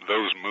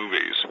those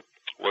movies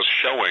was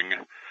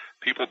showing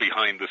people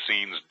behind the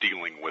scenes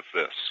dealing with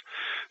this.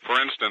 For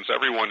instance,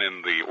 everyone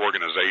in the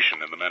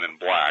organization, in the Men in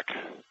Black,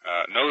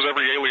 knows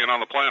every alien on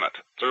the planet.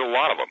 There are a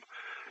lot of them.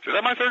 Is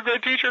that my third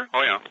grade teacher?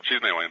 Oh, yeah, she's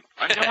an alien.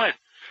 I know it.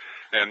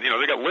 And, you know,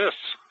 they got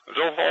lists. There's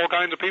all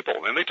kinds of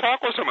people. And they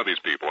talk with some of these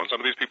people, and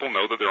some of these people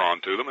know that they're on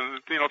to them,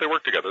 and, you know, they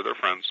work together. They're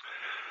friends.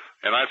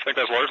 And I think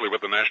that's largely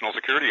what the National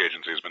Security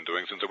Agency has been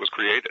doing since it was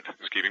created,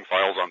 is keeping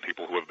files on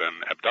people who have been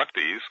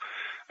abductees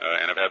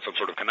and have had some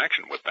sort of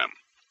connection with them.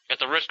 At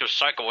the risk of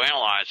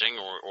psychoanalyzing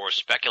or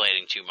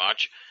speculating too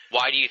much,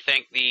 why do you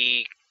think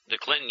the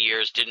Clinton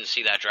years didn't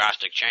see that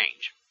drastic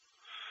change?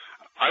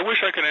 I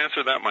wish I could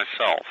answer that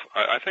myself.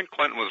 I think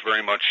Clinton was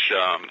very much,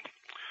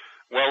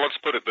 well, let's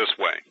put it this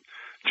way.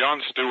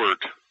 Jon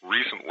Stewart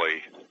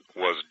recently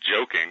was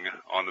joking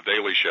on The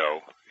Daily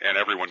Show, and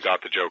everyone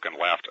got the joke and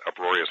laughed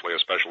uproariously,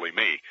 especially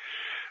me,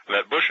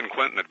 that Bush and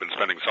Clinton had been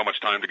spending so much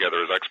time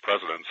together as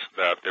ex-presidents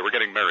that they were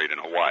getting married in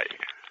Hawaii.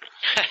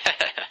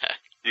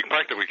 You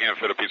practically can't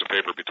fit a piece of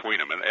paper between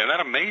them, and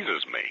that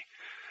amazes me.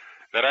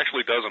 That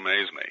actually does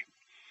amaze me.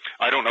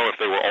 I don't know if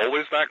they were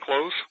always that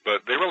close,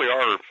 but they really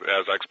are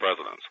as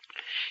ex-presidents.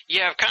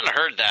 Yeah, I've kind of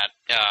heard that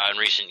in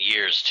recent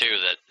years,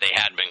 too, that they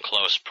had been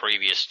close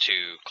previous to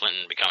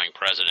Clinton becoming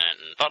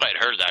president, and thought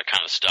I'd heard that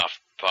kind of stuff,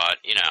 but,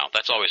 you know,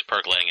 that's always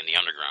percolating in the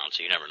underground,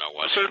 so you never know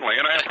what. Certainly,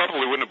 and I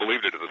probably wouldn't have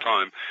believed it at the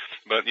time,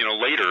 but, you know,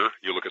 later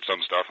you look at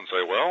some stuff and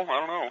say, well, I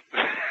don't know.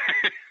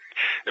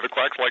 If it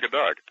quacks like a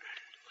duck.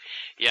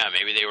 Yeah,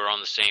 maybe they were on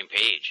the same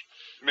page.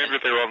 Maybe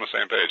if they were on the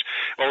same page.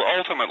 Well,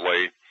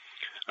 ultimately,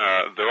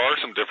 there are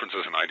some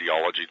differences in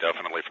ideology,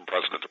 definitely, from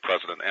president to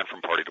president and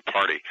from party to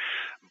party.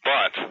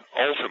 But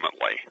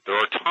ultimately, there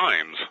are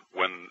times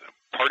when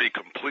party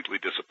completely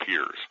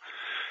disappears.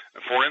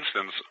 For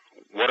instance,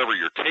 whatever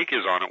your take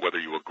is on it, whether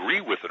you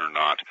agree with it or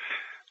not,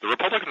 the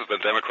Republicans and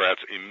the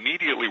Democrats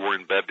immediately were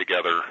in bed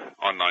together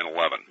on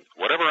 9/11.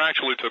 Whatever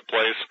actually took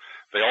place,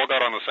 they all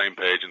got on the same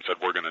page and said,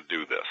 we're going to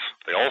do this.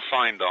 They all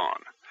signed on.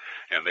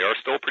 And they are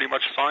still pretty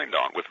much signed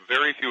on, with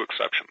very few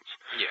exceptions.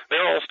 Yeah.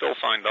 They're all still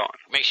signed on.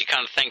 Makes you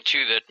kind of think,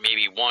 too, that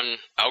maybe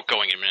one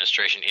outgoing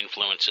administration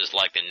influences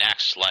like the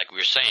next. Like we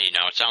were saying, you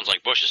know, it sounds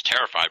like Bush is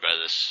terrified by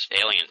this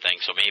alien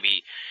thing, so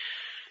maybe...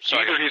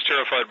 Either he's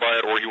terrified by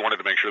it, or he wanted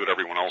to make sure that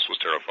everyone else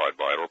was terrified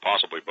by it, or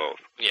possibly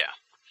both. Yeah.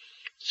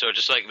 So it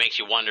just like makes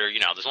you wonder, you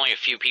know, there's only a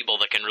few people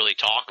that can really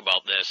talk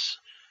about this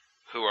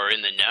who are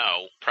in the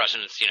know.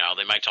 Presidents, you know,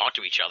 they might talk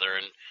to each other,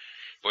 and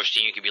Bush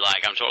Sr. could be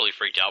like, I'm totally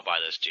freaked out by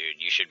this, dude.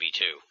 You should be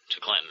too, to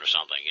Clinton or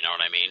something. You know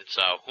what I mean?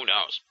 So who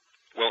knows?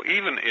 Well,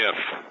 even if,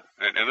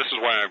 and this is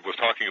why I was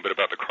talking a bit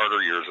about the Carter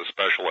years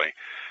especially,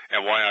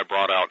 and why I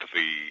brought out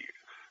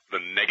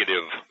the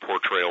negative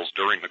portrayals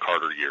during the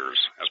Carter years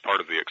as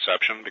part of the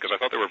exception, because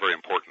I thought they were very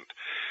important.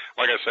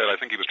 Like I said, I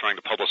think he was trying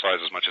to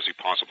publicize as much as he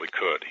possibly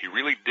could. He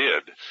really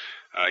did.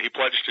 He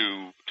pledged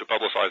to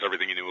publicize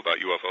everything he knew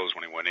about UFOs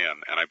when he went in,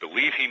 and I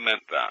believe he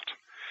meant that.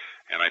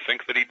 And I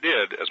think that he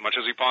did as much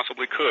as he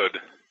possibly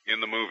could in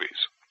the movies,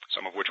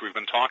 some of which we've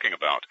been talking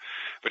about.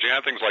 But you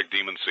have things like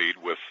Demon Seed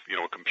with, you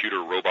know, a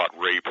computer robot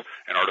rape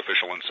and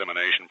artificial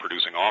insemination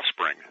producing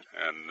offspring,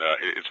 and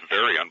it's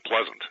very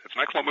unpleasant. It's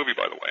an excellent movie,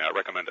 by the way. I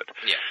recommend it.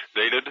 Yeah.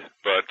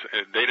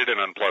 Dated and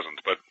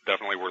unpleasant, but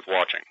definitely worth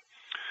watching.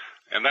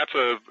 And that's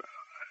a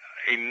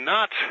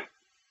not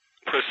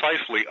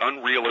precisely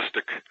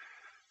unrealistic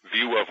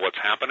view of what's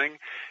happening.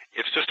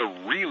 It's just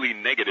a really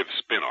negative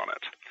spin on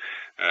it.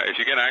 If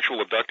you get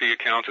actual abductee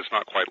accounts, it's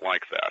not quite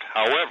like that.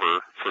 However,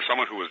 for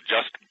someone who was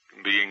just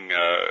being,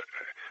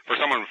 for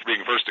someone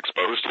being first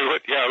exposed to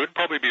it, yeah, it would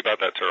probably be about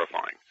that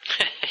terrifying.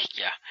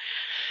 Yeah.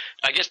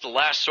 I guess the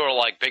last sort of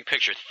like big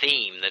picture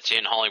theme that's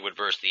in Hollywood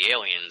versus the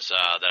Aliens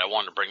that I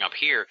wanted to bring up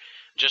here,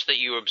 just that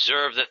you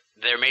observe that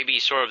there may be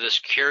sort of this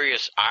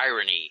curious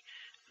irony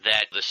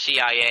that the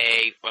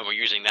CIA, when we're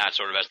using that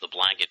sort of as the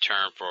blanket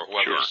term for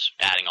whoever's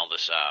adding all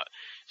this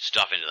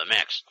stuff into the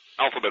mix.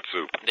 Alphabet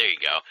soup. There you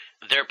go.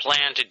 Their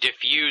plan to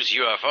diffuse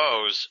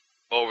UFOs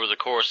over the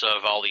course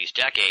of all these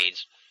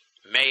decades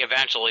may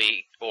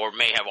eventually, or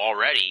may have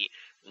already,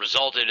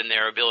 resulted in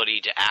their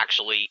ability to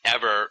actually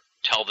ever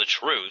tell the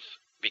truth,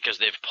 because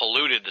they've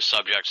polluted the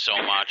subject so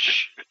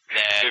much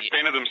that... They've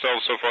painted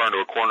themselves so far into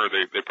a corner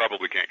they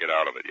probably can't get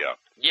out of it, yeah.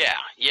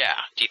 Yeah.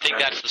 Do you think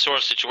that's the sort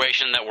of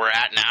situation that we're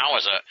at now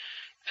as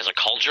a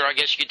culture, I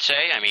guess you could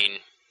say? I mean,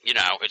 you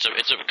know, it's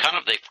a kind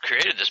of, they've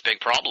created this big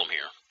problem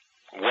here.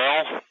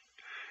 Well,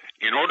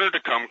 in order to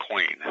come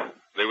clean,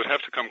 they would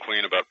have to come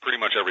clean about pretty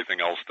much everything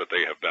else that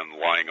they have been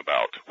lying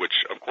about,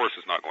 which, of course,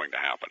 is not going to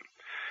happen.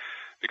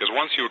 Because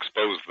once you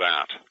expose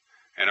that,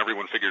 and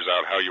everyone figures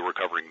out how you're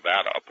recovering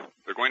that up,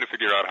 they're going to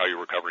figure out how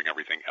you're recovering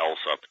everything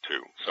else up,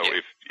 too. So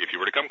if you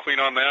were to come clean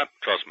on that,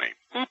 trust me,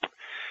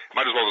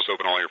 might as well just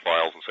open all your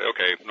files and say,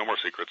 okay, no more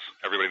secrets.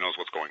 Everybody knows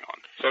what's going on.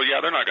 So,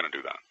 yeah, they're not going to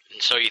do that.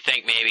 So you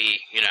think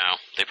maybe, you know,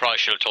 they probably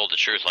should have told the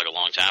truth like a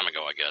long time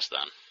ago, I guess,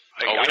 then.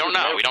 We don't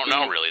know. We don't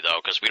know, really,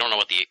 though, because we don't know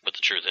what the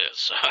truth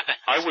is.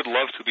 I would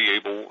love to be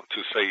able to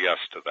say yes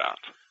to that.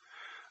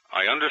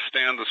 I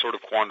understand the sort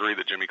of quandary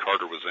that Jimmy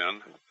Carter was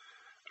in.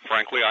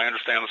 Frankly, I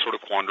understand the sort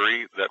of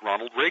quandary that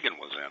Ronald Reagan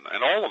was in,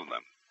 and all of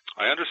them.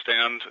 I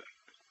understand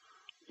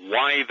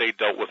why they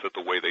dealt with it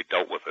the way they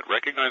dealt with it,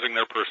 recognizing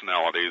their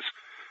personalities,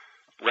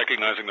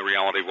 recognizing the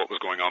reality of what was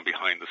going on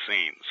behind the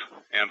scenes,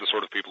 and the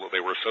sort of people that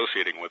they were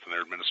associating with in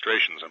their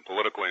administrations and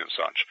politically and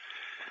such.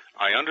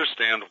 I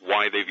understand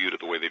why they viewed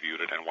it the way they viewed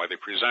it and why they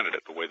presented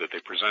it the way that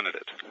they presented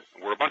it.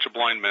 We're a bunch of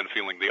blind men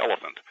feeling the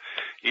elephant.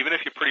 Even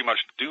if you pretty much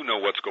do know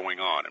what's going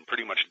on and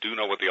pretty much do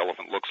know what the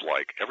elephant looks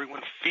like,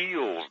 everyone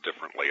feels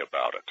differently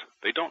about it.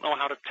 They don't know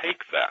how to take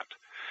that.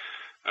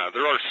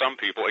 There are some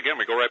people, again,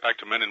 we go right back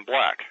to Men in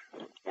Black,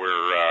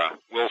 where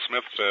Will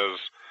Smith says,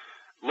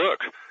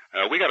 look,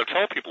 We got to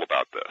tell people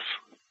about this.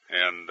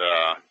 And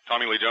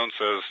Tommy Lee Jones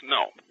says,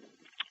 no.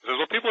 He says,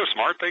 well, people are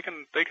smart. They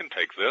can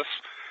take this.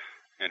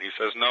 And he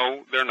says,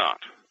 no, they're not.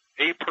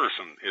 A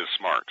person is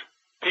smart.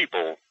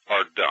 People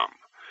are dumb.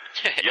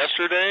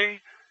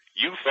 Yesterday,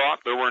 you thought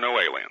there were no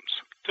aliens.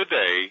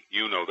 Today,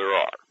 you know there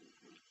are.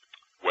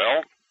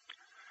 Well,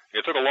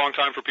 it took a long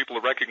time for people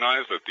to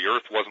recognize that the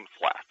Earth wasn't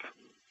flat.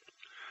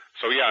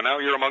 So, yeah, now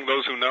you're among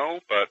those who know,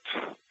 but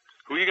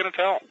who are you going to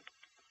tell?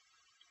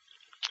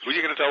 Who are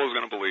you going to tell who's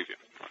going to believe you?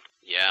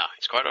 Yeah,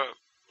 it's quite a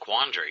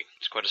quandary.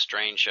 It's quite a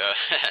strange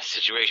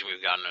situation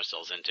we've gotten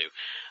ourselves into.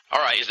 All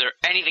right, is there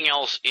anything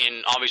else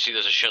in, obviously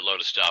there's a shitload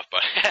of stuff,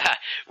 but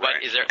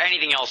Right. Is there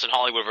anything else in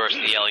Hollywood versus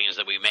the Aliens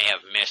that we may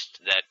have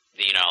missed that,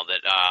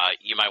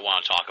 you might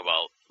want to talk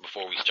about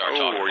before we start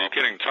talking are about? you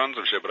kidding? Tons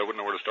of shit, but I wouldn't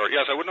know where to start.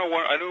 Yes, I would know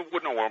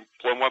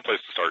one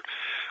place to start.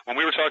 When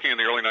we were talking in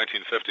the early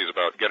 1950s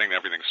about getting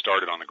everything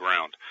started on the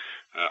ground,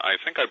 I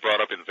think I brought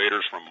up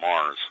Invaders from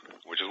Mars,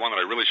 which is one that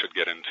I really should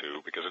get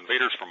into, because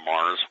Invaders from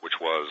Mars, which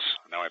was,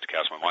 now I have to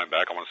cast my mind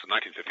back, I want to say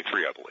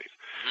 1953, I believe.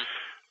 Mm-hmm.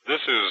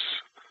 This is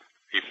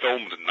a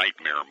filmed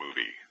nightmare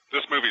movie.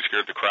 This movie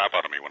scared the crap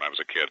out of me when I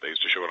was a kid. They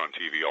used to show it on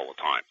TV all the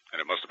time,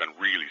 and it must have been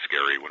really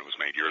scary when it was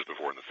made years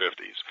before in the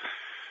 50s.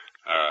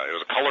 It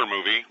was a color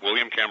movie.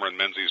 William Cameron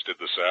Menzies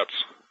did the sets.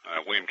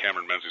 William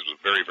Cameron Menzies was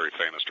a very, very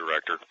famous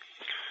director.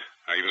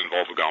 He was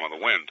involved with Gone with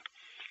the Wind.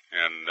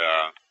 And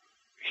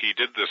he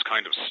did this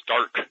kind of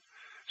stark,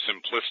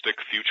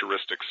 simplistic,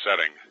 futuristic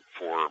setting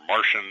for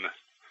Martian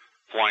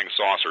flying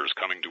saucers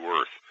coming to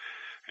Earth.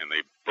 And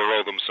they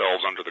burrow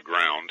themselves under the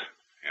ground,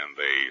 and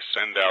they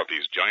send out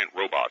these giant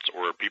robots,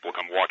 or people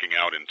come walking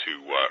out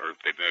into, or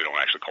they don't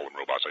actually call them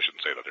robots, I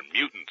shouldn't say that, they're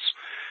mutants.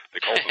 They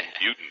call them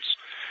mutants.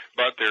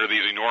 But they're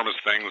these enormous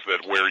things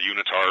that wear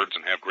unitards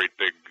and have great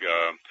big,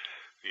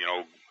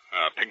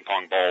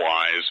 ping-pong ball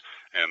eyes,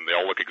 and they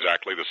all look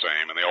exactly the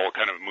same, and they all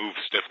kind of move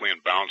stiffly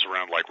and bounce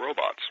around like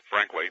robots,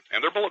 frankly.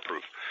 And they're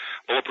bulletproof.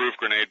 Bulletproof,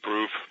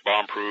 grenade-proof,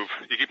 bomb-proof.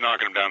 You keep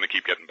knocking them down, they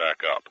keep getting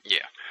back up.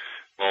 Yeah.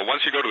 Well,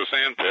 once you go to the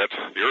sand pit,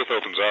 the Earth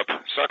opens up,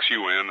 sucks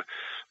you in.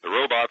 The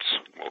robots,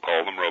 we'll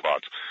call them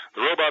robots,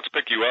 the robots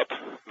pick you up,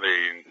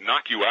 they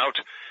knock you out,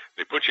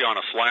 they put you on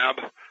a slab,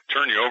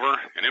 turn you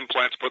over, and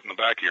implants put in the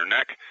back of your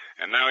neck,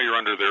 and now you're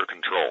under their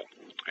control.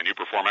 And you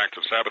perform acts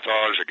of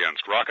sabotage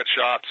against rocket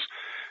shots,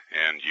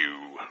 and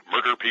you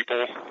murder people,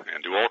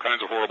 and do all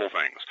kinds of horrible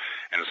things.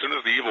 And as soon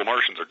as the evil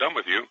Martians are done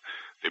with you,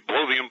 they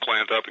blow the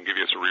implant up and give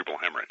you a cerebral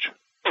hemorrhage.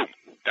 Boom,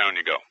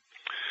 down you go.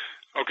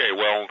 Okay,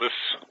 well, this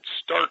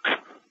stark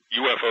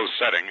UFO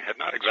setting had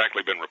not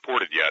exactly been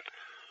reported yet.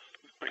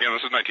 Again,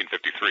 this is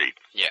 1953.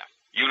 Yeah.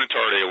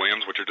 Unitard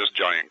aliens, which are just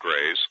giant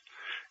grays,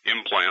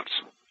 implants,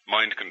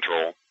 mind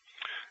control.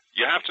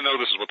 You have to know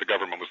this is what the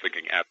government was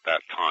thinking at that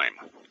time.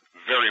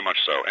 Very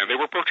much so. And they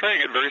were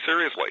portraying it very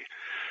seriously.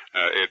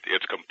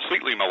 It's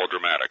completely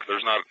melodramatic.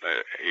 There's not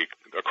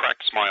a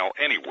cracked smile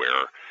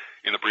anywhere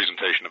in the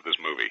presentation of this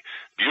movie.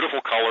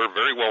 Beautiful color,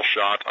 very well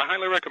shot. I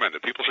highly recommend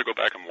it. People should go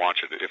back and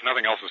watch it. If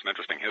nothing else, it's an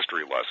interesting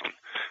history lesson,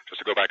 just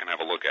to go back and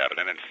have a look at it.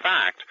 And in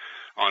fact,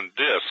 on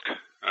disc,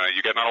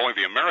 you get not only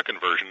the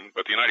American version,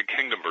 but the United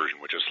Kingdom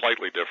version, which is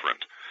slightly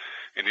different.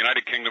 In the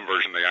United Kingdom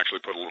version, they actually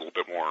put a little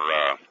bit more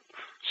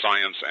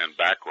science and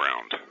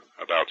background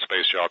about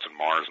space shots and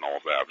Mars and all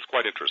of that. It was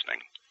quite interesting.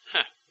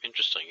 Huh,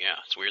 interesting,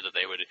 yeah. It's weird that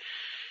they would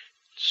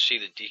you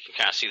can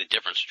kind of see the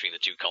difference between the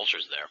two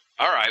cultures there.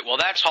 All right, well,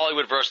 that's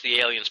Hollywood versus the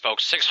Aliens,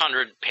 folks.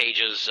 600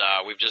 pages.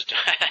 We've just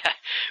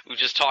we've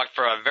just talked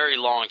for a very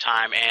long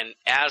time, and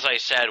as I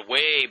said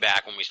way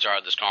back when we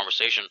started this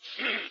conversation,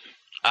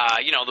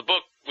 the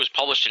book was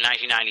published in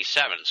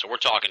 1997, so we're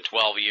talking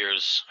 12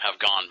 years have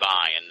gone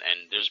by,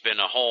 and there's been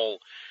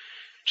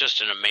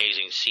just an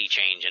amazing sea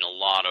change in a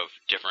lot of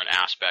different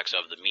aspects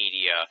of the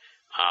media.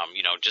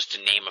 Just to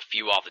name a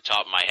few off the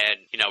top of my head,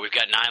 we've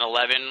got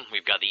 9/11,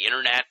 we've got the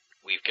internet,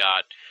 we've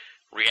got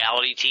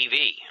reality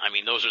TV. I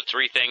mean, those are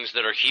three things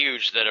that are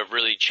huge that have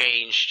really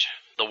changed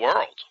the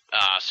world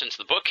since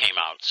the book came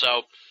out.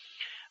 So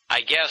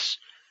I guess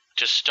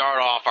to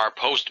start off our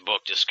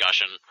post-book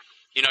discussion,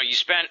 you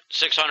spent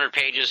 600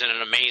 pages and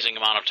an amazing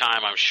amount of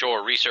time, I'm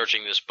sure,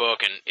 researching this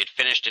book, and it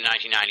finished in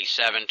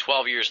 1997,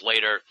 12 years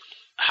later.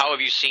 How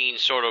have you seen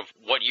sort of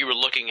what you were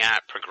looking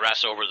at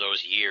progress over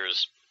those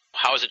years?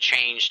 How has it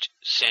changed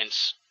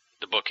since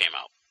the book came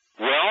out?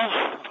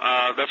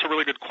 Well, that's a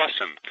really good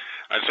question.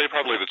 I'd say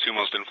probably the two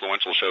most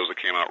influential shows that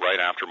came out right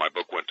after my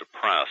book went to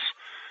press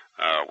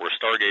were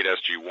Stargate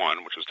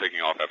SG-1, which was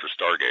taking off after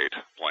Stargate,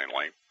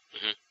 plainly.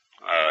 Mm-hmm.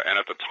 And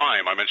at the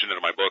time, I mentioned it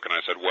in my book, and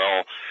I said,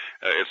 well,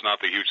 it's not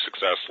the huge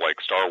success like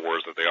Star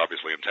Wars that they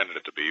obviously intended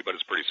it to be, but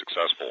it's pretty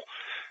successful.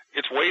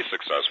 It's way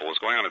successful. It's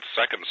going on its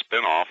second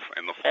spin-off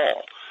in the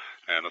fall.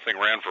 And the thing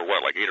ran for, 8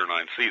 or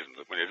 9 seasons?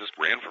 I mean, it just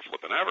ran for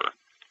flippin' ever.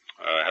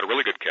 Had a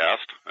really good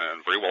cast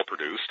and very well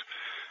produced.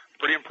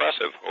 Pretty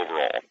impressive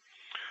overall.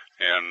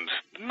 And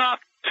not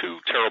too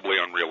terribly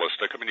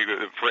unrealistic. I mean,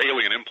 for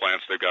alien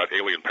implants, they've got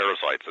alien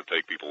parasites that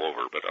take people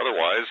over. But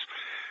otherwise,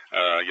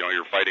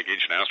 You're fighting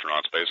ancient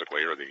astronauts,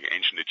 basically, or the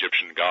ancient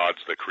Egyptian gods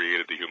that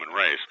created the human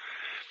race.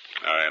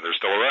 And they're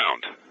still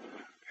around.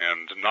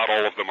 And not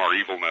all of them are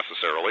evil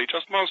necessarily,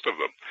 just most of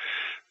them.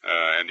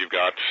 And you've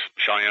got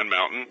Cheyenne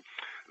Mountain.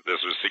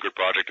 There's a secret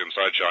project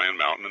inside Cheyenne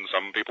Mountain, and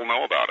some people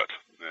know about it.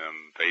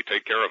 And they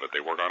take care of it.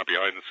 They work on it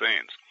behind the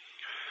scenes.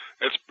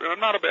 It's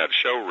not a bad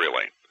show,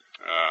 really.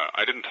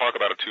 I didn't talk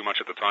about it too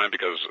much at the time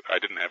because I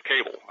didn't have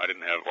cable. I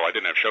didn't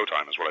have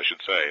Showtime is what I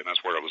should say, and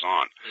that's where it was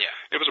on. Yeah.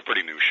 It was a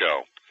pretty new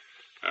show.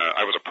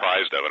 I was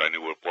apprised of it. I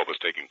knew what was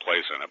taking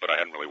place in it, but I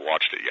hadn't really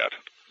watched it yet.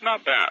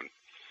 Not bad.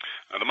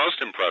 The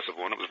most impressive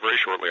one, it was very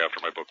shortly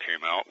after my book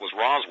came out, was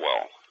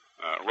Roswell.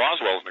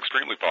 Roswell is an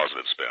extremely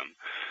positive spin,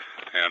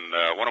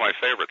 and one of my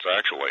favorites,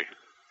 actually.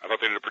 I thought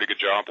they did a pretty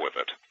good job with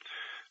it.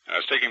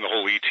 It's taking the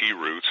whole ET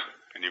route,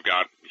 and you've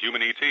got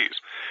human ETs.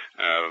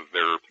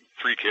 They're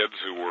 3 kids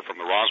who were from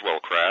the Roswell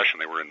crash,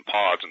 and they were in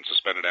pods and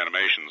suspended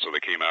animation, so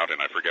they came out in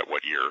I forget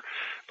what year,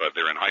 but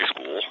they're in high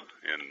school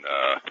in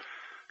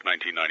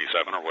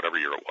 1997 or whatever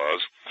year it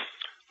was.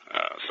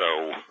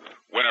 So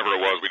whenever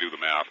it was, we do the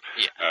math.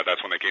 Yeah.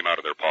 That's when they came out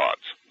of their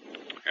pods.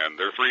 And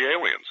they're 3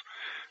 aliens.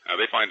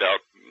 They find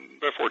out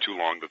before too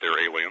long that they're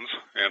aliens,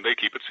 and they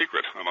keep it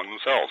secret among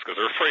themselves because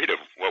they're afraid of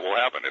what will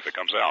happen if it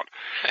comes out.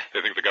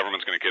 They think the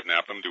government's going to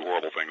kidnap them, do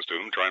horrible things to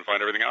them, try and find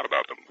everything out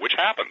about them, which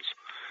happens.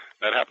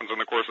 That happens in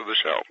the course of the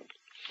show.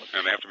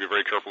 And they have to be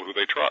very careful who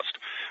they trust.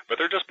 But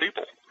they're just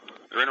people.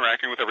 They're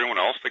interacting with everyone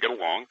else. They get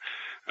along.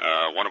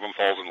 One of them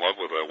falls in love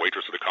with a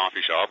waitress at a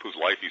coffee shop whose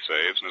life he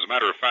saves. And as a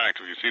matter of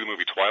fact, if you see the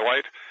movie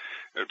Twilight,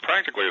 it's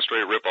practically a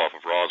straight rip-off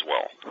of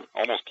Roswell.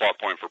 Almost plot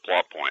point for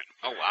plot point.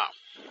 Oh, wow.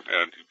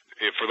 And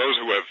for those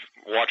who have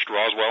watched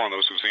Roswell and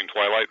those who've seen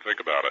Twilight,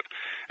 think about it.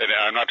 And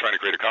I'm not trying to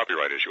create a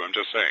copyright issue. I'm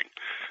just saying.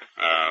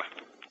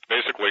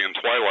 Basically, in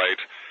Twilight,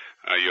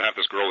 you have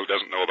this girl who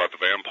doesn't know about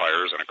the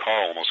vampires, and a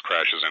car almost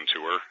crashes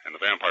into her, and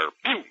the vampire,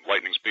 boom,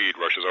 lightning speed,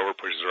 rushes over,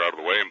 pushes her out of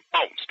the way, and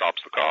boom,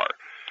 stops the car.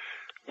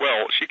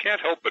 Well, she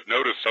can't help but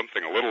notice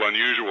something a little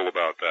unusual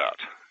about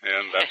that,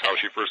 and that's how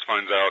she first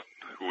finds out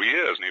who he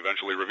is, and he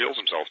eventually reveals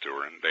himself to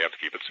her, and they have to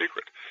keep it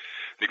secret.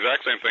 The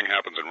exact same thing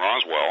happens in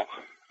Roswell,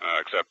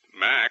 except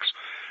Max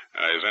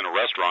is in a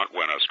restaurant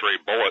when a stray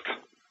bullet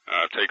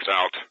takes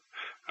out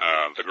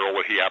the girl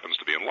that he happens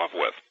to be in love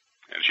with.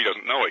 And she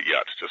doesn't know it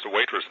yet, just a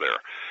waitress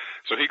there.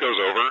 So he goes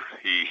over,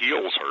 he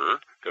heals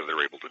her, because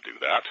they're able to do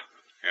that,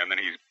 and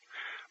then he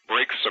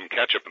breaks some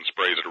ketchup and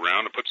sprays it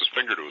around and puts his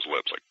finger to his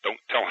lips, like,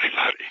 don't tell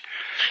anybody.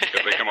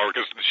 If they come over,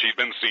 because she'd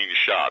been seen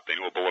shot. They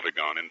knew a bullet had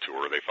gone into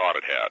her. They thought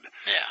it had.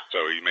 Yeah.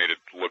 So he made it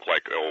look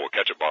like, oh, a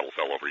ketchup bottle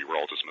fell over. You were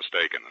all just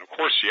mistaken. And, of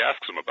course, she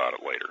asks him about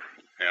it later.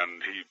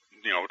 And he,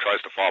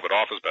 tries to fob it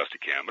off as best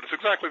he can. But it's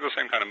exactly the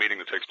same kind of meeting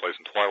that takes place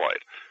in Twilight.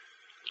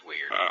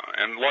 Weird.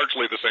 And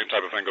largely the same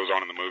type of thing goes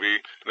on in the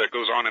movie that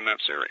goes on in that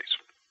series.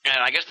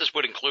 And I guess this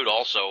would include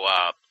also,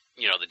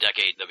 the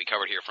decade that we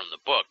covered here from the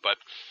book. But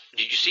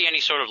did you see any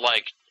sort of,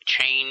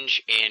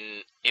 change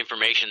in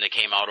information that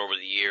came out over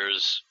the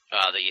years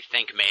that you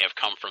think may have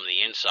come from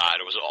the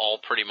inside? Or was it all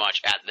pretty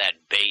much at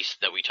that base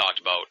that we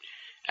talked about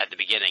at the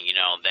beginning,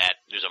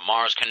 that there's a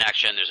Mars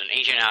connection, there's an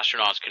ancient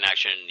astronauts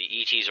connection, the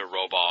ETs are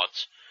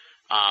robots?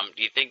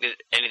 Do you think that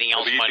anything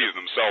else the ETs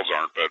themselves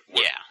aren't, but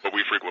what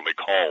we frequently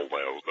call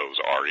those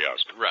are,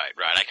 yes. Right.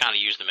 I kind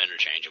of use them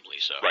interchangeably,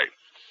 so. Right.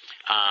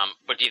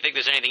 But do you think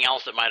there's anything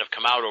else that might have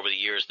come out over the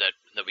years that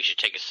we should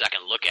take a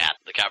second look at?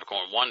 The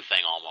Capricorn 1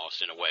 thing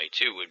almost, in a way,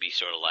 too, would be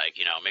sort of like,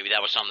 maybe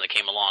that was something that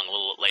came along a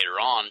little later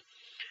on,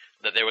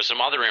 that there was some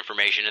other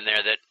information in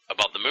there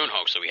about the moon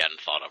hoax that we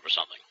hadn't thought of or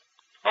something.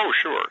 Oh,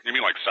 sure. You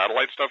mean like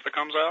satellite stuff that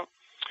comes out?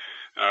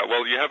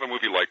 Well, you have a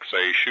movie like,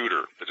 say,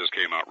 Shooter that just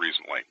came out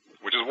recently,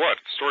 which is what?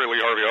 Story of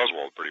Lee Harvey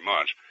Oswald, pretty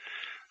much.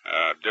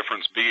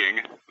 Difference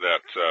being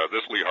that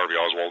this Lee Harvey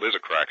Oswald is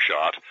a crack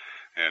shot,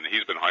 and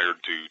he's been hired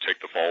to take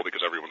the fall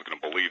because everyone's going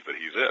to believe that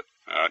he's it.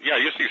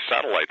 You see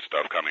satellite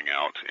stuff coming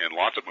out in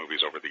lots of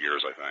movies over the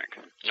years, I think.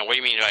 Now, what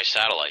do you mean by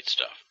satellite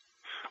stuff?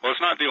 Well,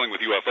 it's not dealing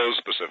with UFOs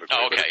specifically.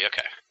 Oh,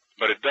 okay.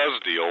 But it does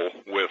deal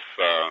with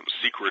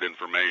secret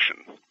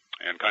information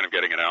and kind of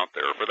getting it out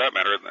there. For that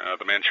matter,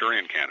 the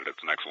Manchurian Candidate's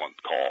an excellent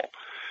call.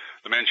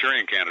 The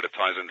Manchurian Candidate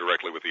ties in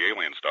directly with the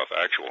alien stuff,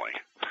 actually.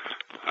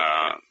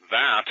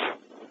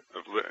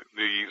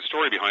 The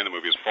story behind the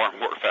movie is far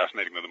more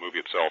fascinating than the movie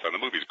itself, and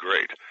the movie's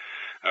great.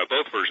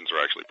 Both versions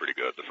are actually pretty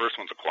good. The first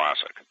one's a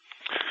classic.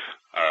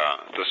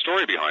 The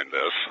story behind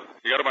this,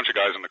 you got a bunch of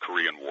guys in the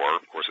Korean War.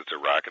 Of course, it's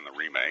Iraq in the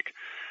remake.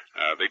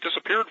 They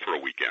disappeared for a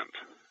weekend.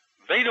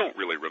 They don't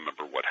really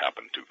remember what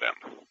happened to them.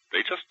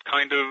 They just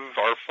kind of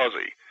are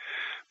fuzzy.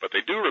 But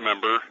they do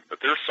remember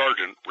that their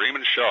sergeant,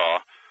 Raymond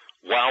Shaw,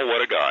 wow,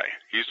 what a guy.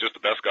 He's just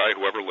the best guy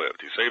who ever lived.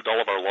 He saved all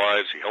of our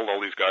lives. He held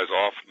all these guys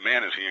off.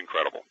 Man, is he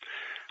incredible.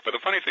 But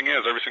the funny thing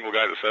is, every single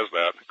guy that says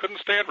that couldn't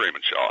stand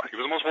Raymond Shaw. He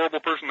was the most horrible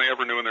person they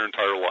ever knew in their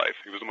entire life.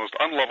 He was the most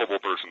unlovable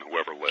person who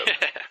ever lived.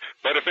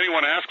 But if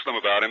anyone asks them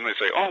about him, they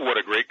say, oh, what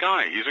a great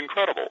guy. He's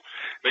incredible.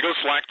 They go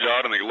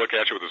slack-jawed and they look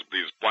at you with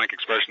these blank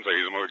expressions, say,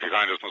 he's the most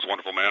kindest, most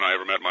wonderful man I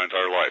ever met in my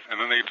entire life. And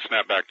then they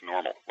snap back to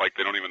normal, like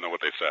they don't even know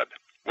what they said.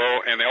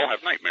 Well, and they all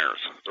have nightmares.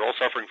 They're all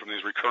suffering from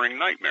these recurring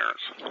nightmares.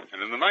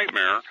 And in the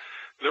nightmare,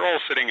 they're all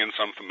sitting in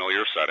some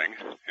familiar setting,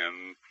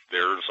 and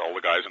there's all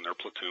the guys in their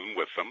platoon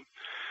with them.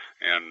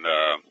 And,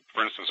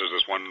 for instance, there's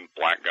this one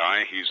black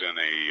guy. He's in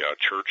a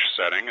church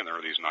setting, and there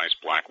are these nice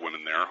black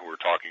women there who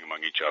are talking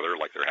among each other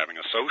like they're having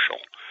a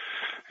social.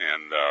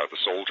 And the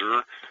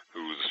soldier,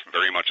 who's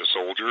very much a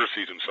soldier,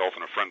 sees himself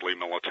in a friendly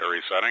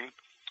military setting.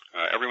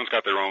 Everyone's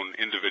got their own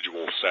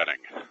individual setting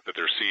that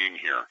they're seeing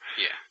here.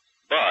 Yeah.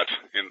 But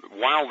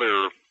while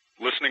they're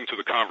listening to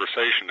the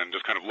conversation and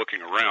just kind of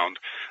looking around,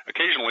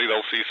 occasionally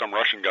they'll see some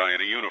Russian guy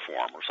in a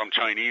uniform or some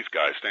Chinese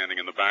guy standing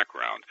in the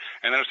background,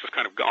 and then it's just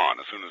kind of gone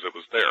as soon as it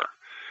was there.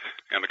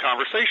 And the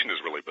conversation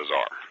is really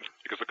bizarre,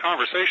 because the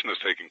conversation that's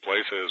taking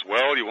place is,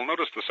 well, you will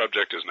notice the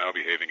subject is now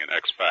behaving in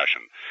X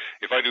fashion.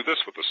 If I do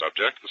this with the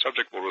subject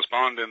will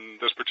respond in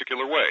this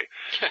particular way.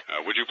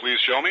 Would you please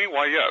show me?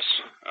 Why, yes.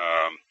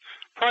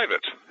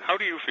 Private,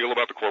 how do you feel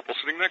about the corporal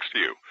sitting next to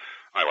you?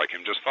 I like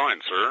him just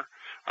fine, sir.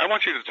 I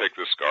want you to take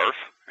this scarf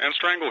and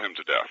strangle him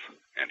to death.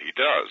 And he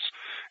does.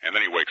 And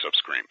then he wakes up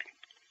screaming.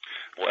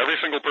 Well, every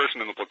single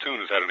person in the platoon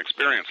has had an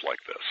experience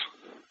like this.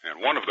 And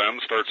one of them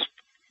starts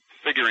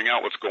figuring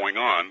out what's going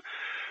on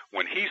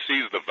when he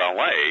sees the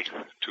valet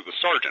to the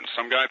sergeant,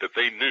 some guy that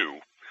they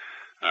knew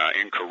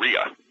in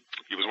Korea.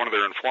 He was one of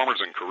their informers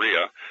in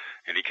Korea,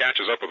 and he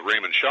catches up with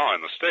Raymond Shaw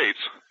in the States,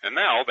 and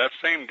now that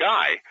same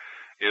guy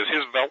is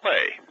his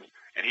valet.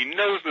 And he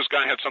knows this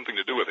guy had something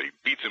to do with it. He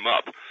beats him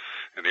up.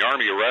 And the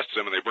Army arrests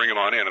him, and they bring him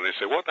on in, and they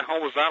say, what the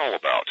hell was that all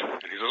about?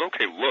 And he says,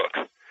 okay, look,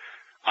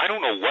 I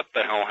don't know what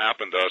the hell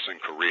happened to us in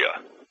Korea,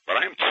 but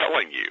I am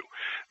telling you,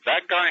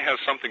 that guy has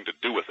something to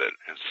do with it,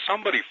 and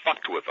somebody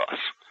fucked with us.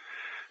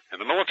 And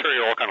the military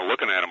are all kind of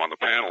looking at him on the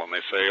panel, and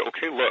they say,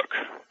 okay, look,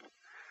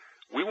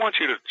 we want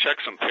you to check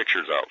some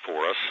pictures out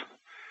for us,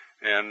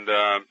 and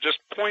just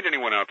point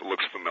anyone out that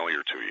looks familiar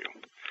to you.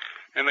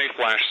 And they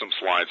flash some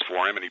slides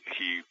for him, and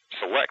he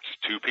selects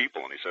two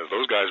people, and he says,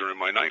 those guys are in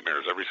my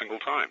nightmares every single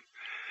time.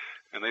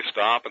 And they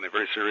stop, and they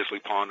very seriously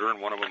ponder,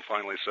 and one of them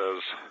finally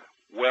says,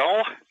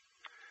 well,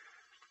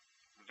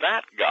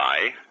 that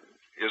guy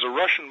is a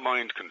Russian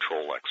mind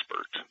control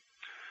expert,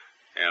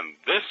 and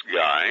this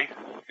guy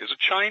is a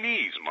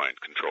Chinese mind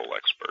control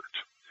expert,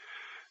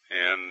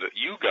 and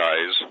you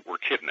guys were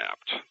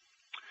kidnapped,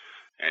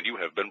 and you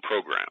have been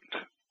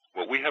programmed.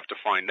 What we have to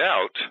find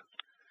out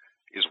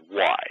is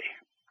why.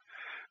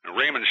 Now,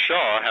 Raymond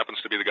Shaw happens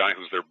to be the guy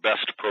who's their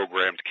best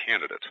programmed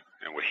candidate,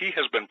 and what he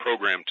has been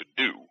programmed to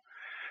do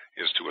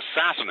is to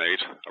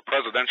assassinate a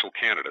presidential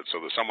candidate so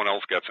that someone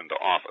else gets into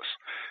office.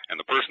 And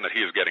the person that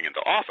he is getting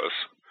into office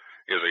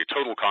is a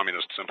total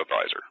communist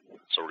sympathizer.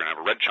 So we're going to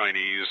have a red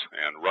Chinese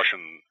and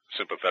Russian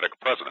sympathetic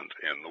president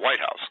in the White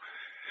House.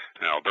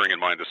 Now, bearing in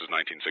mind this is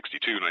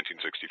 1962,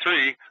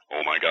 1963,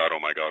 oh my God,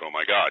 oh my God, oh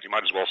my God. You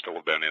might as well still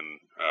have been in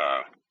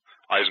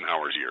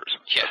Eisenhower's years.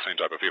 Yeah. That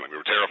same type of feeling. We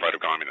were terrified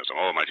of communism.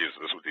 Oh my Jesus,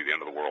 this would be the end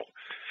of the world.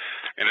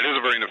 And it is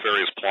a very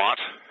nefarious plot,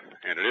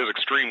 and it is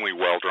extremely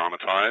well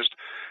dramatized,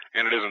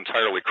 and it is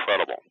entirely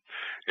credible.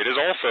 It is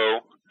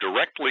also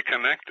directly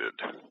connected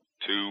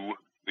to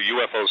the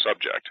UFO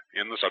subject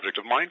in the subject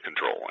of mind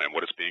control and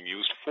what it's being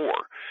used for.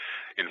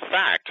 In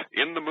fact,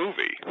 in the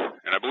movie,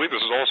 and I believe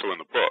this is also in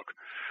the book,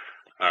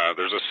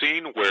 there's a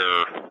scene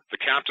where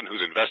the captain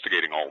who's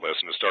investigating all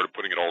this and has started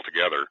putting it all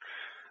together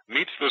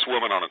meets this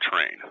woman on a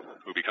train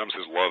who becomes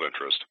his love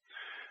interest.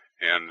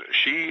 And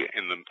she,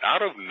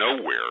 out of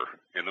nowhere,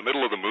 in the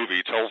middle of the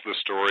movie, tells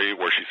this story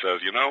where she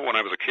says, you know, when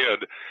I was a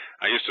kid,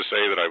 I used to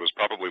say that I was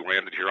probably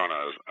landed here on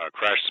a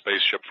crashed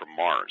spaceship from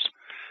Mars.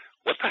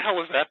 What the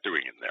hell is that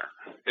doing in there?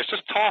 It's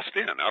just tossed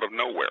in out of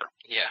nowhere.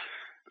 Yeah.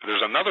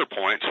 There's another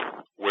point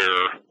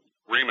where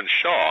Raymond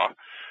Shaw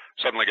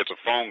suddenly gets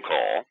a phone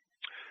call,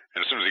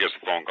 and as soon as he gets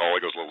the phone call,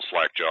 he goes a little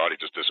slack-jawed. He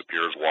just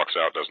disappears, walks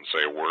out, doesn't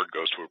say a word,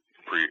 goes to a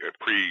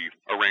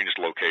pre-arranged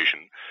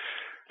location.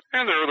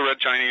 And there are the red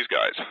Chinese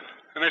guys.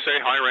 And they say,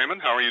 hi,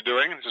 Raymond, how are you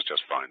doing? And he says,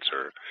 just fine,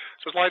 sir. He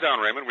says, lie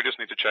down, Raymond, we just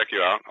need to check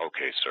you out.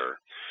 Okay, sir.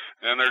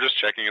 And they're just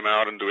checking him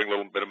out and doing a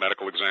little bit of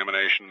medical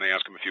examination. They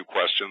ask him a few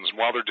questions. And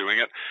while they're doing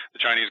it, the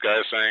Chinese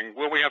guy is saying,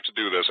 well, we have to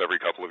do this every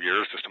couple of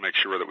years just to make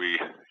sure that we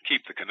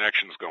keep the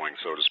connections going,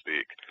 so to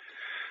speak.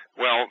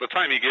 Well, the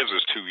time he gives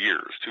is 2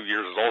 years. 2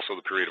 years is also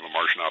the period of a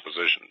Martian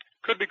opposition.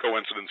 Could be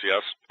coincidence,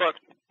 yes, but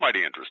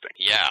mighty interesting.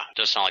 Yeah, it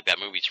does sound like that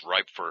movie's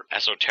ripe for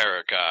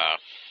esoteric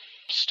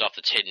stuff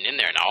that's hidden in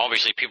there. Now,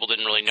 obviously, people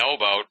didn't really know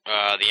about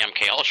the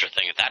MK Ultra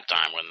thing at that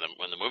time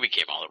when the movie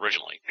came out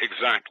originally.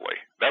 Exactly.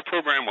 That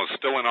program was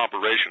still in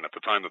operation at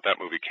the time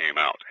that movie came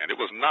out, and it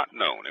was not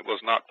known. It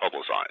was not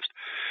publicized.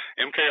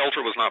 MK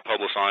Ultra was not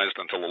publicized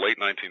until the late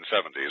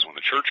 1970s when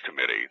the Church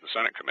Committee, the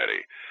Senate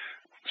Committee,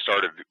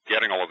 started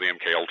getting all of the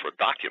MK Ultra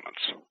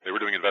documents. They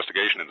were doing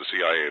investigation into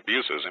CIA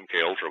abuses.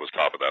 MK Ultra was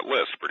top of that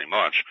list, pretty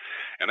much.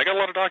 And they got a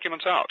lot of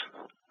documents out.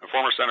 A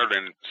former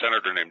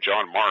senator named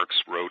John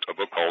Marks wrote a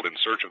book called In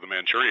Search of the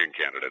Manchurian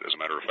Candidate, as a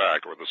matter of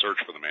fact, or The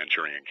Search for the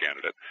Manchurian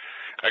Candidate.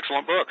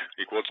 Excellent book.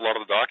 He quotes a lot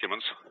of the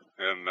documents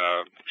and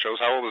shows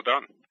how it was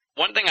done.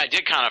 One thing I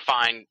did kind of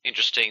find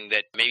interesting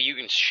that maybe you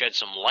can shed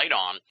some light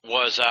on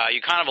was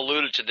you kind of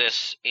alluded to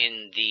this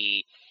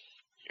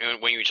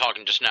when you were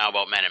talking just now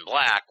about Men in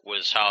Black,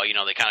 was how,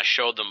 they kind of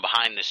showed them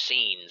behind the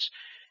scenes.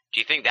 Do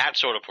you think that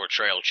sort of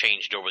portrayal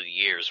changed over the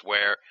years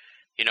where,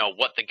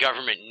 what the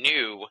government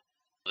knew,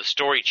 the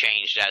story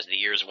changed as the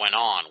years went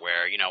on,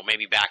 where,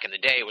 maybe back in the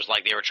day it was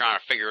like they were trying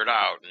to figure it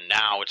out, and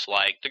now it's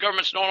like the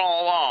government's known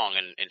all along,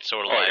 and it's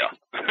sort of yeah.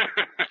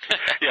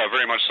 Yeah,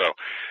 very much so.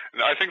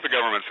 I think the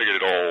government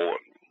figured it all.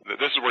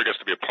 This is where it gets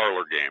to be a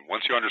parlor game.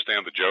 Once you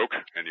understand the joke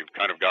and you've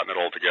kind of gotten it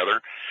all together,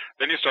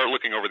 then you start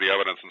looking over the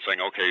evidence and saying,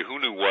 okay, who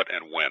knew what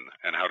and when,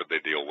 and how did they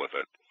deal with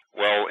it?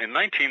 Well, in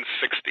 1960,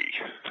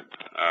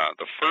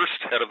 the first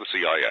head of the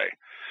CIA,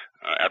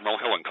 Admiral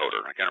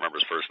Hillenkoetter, I can't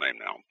remember his first name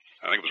now.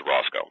 I think it was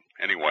Roscoe.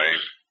 Anyway,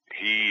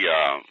 he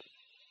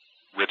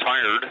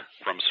retired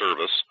from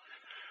service,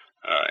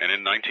 and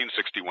in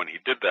 1960, when he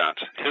did that,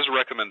 his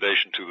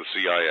recommendation to the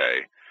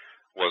CIA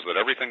was that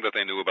everything that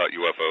they knew about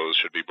UFOs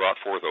should be brought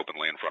forth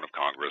openly in front of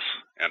Congress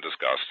and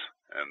discussed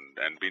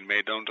and be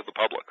made known to the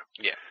public.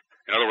 Yeah.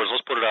 In other words,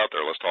 let's put it out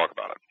there. Let's talk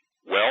about it.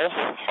 Well,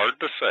 hard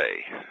to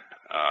say.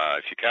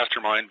 If you cast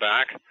your mind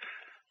back,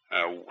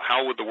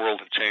 how would the world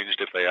have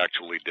changed if they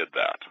actually did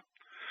that?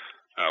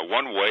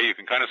 One way, you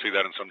can kind of see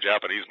that in some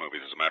Japanese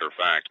movies, as a matter of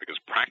fact, because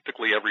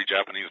practically every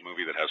Japanese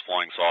movie that has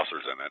flying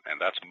saucers in it, and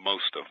that's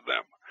most of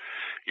them,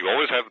 you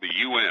always have the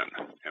UN,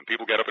 and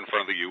people get up in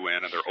front of the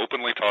UN, and they're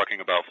openly talking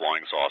about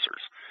flying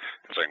saucers,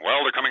 and saying,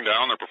 well, they're coming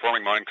down, they're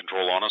performing mind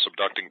control on us,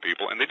 abducting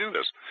people, and they do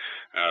this.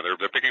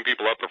 They're picking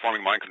people up,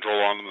 performing mind control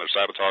on them, they're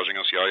sabotaging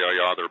us,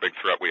 they're a big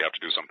threat, we have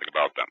to do something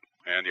about them.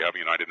 And you have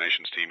a United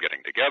Nations team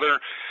getting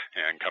together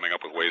and coming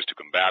up with ways to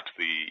combat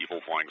the evil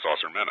flying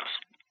saucer menace.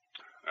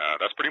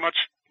 That's pretty much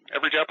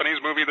every Japanese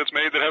movie that's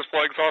made that has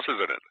flying saucers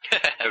in it.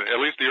 At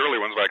least the early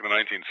ones back in the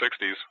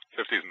 1960s,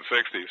 50s and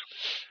 60s,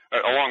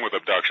 along with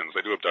abductions.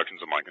 They do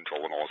abductions and mind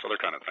control and all this other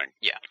kind of thing.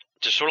 Yeah.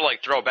 To sort of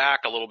like throw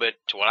back a little bit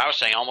to what I was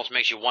saying, almost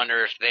makes you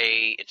wonder if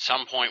they, at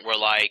some point, were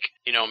like,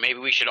 maybe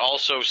we should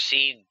also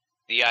seed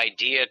the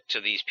idea to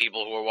these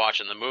people who are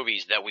watching the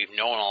movies that we've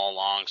known all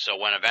along, so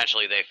when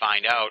eventually they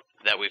find out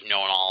that we've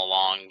known all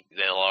along,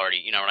 they'll already,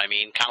 you know what I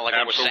mean? Kind of like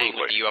what we're saying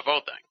with the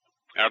UFO thing.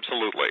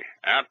 Absolutely.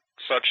 At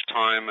such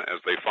time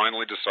as they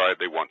finally decide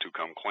they want to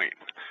come clean.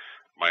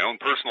 My own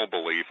personal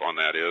belief on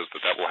that is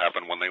that will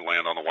happen when they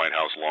land on the White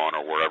House lawn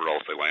or wherever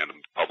else they land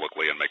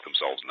publicly and make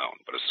themselves known.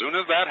 But as soon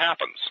as that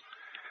happens,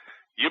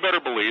 you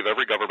better believe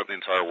every government in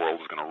the entire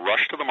world is going to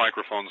rush to the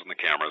microphones and the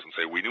cameras and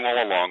say, we knew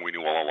all along, we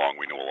knew all along,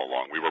 we knew all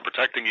along. We were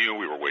protecting you,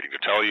 we were waiting to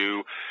tell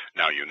you,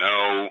 now you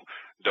know,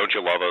 don't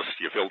you love us,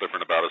 you feel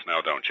different about us now,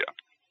 don't you?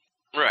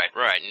 Right.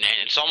 And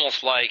it's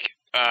almost like,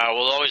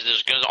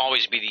 there's going to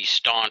always be these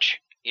staunch,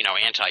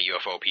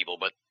 anti-UFO people,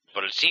 but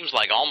it seems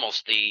like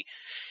almost the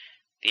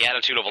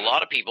attitude of a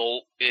lot of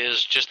people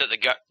is just that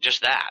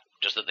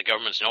the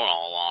government's known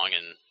all along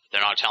and they're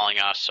not telling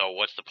us, so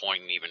what's the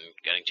point in even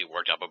getting too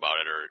worked up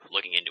about it or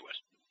looking into it?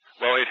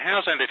 Well, it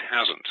has and it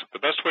hasn't. The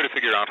best way to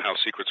figure out how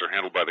secrets are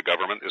handled by the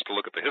government is to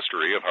look at the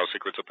history of how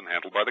secrets have been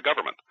handled by the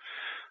government.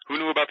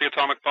 Who knew about the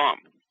atomic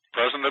bomb?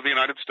 President of the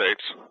United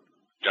States,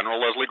 General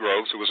Leslie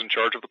Groves, who was in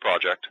charge of the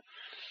project,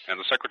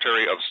 and the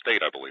Secretary of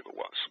State, I believe it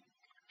was.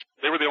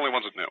 They were the only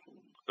ones that knew.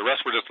 The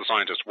rest were just the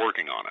scientists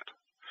working on it.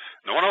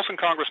 No one else in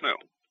Congress knew.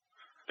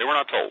 They were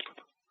not told.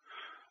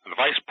 And the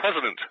Vice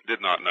President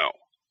did not know.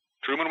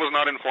 Truman was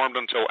not informed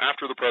until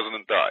after the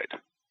president died.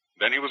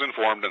 Then he was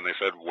informed, and they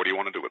said, what do you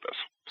want to do with this?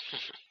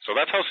 So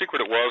that's how secret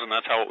it was, and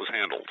that's how it was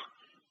handled.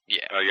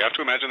 Yeah. You have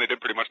to imagine they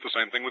did pretty much the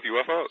same thing with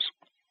UFOs.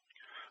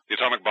 The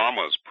atomic bomb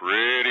was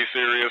pretty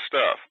serious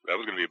stuff. That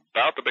was going to be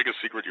about the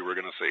biggest secret you were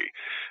going to see.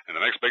 And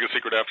the next biggest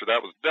secret after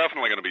that was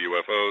definitely going to be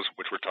UFOs,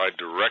 which were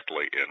tied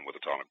directly in with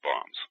atomic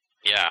bombs.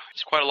 Yeah,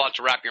 it's quite a lot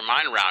to wrap your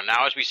mind around.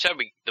 Now, as we said,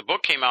 the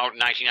book came out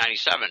in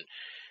 1997.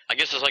 I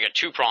guess it's like a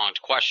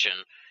two-pronged question.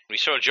 We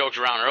sort of joked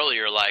around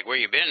earlier, like, where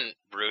you been,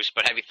 Bruce,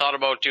 but have you thought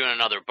about doing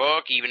another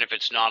book, even if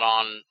it's not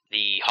on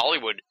the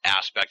Hollywood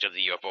aspect of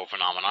the UFO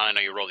phenomenon? I know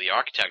you wrote the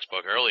Architect's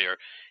book earlier.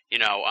 Do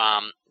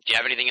you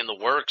have anything in the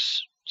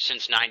works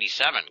since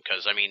 97?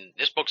 Because,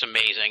 this book's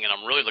amazing, and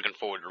I'm really looking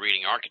forward to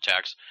reading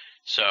Architects.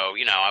 So,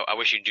 I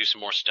wish you'd do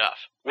some more stuff.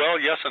 Well,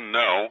 yes and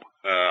no.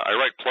 I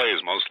write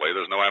plays mostly.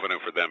 There's no avenue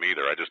for them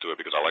either. I just do it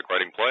because I like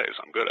writing plays.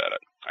 I'm good at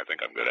it. I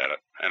think I'm good at it.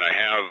 And I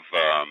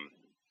have...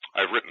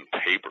 I've written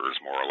papers,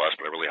 more or less,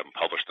 but I really haven't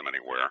published them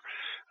anywhere.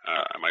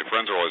 My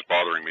friends are always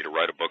bothering me to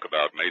write a book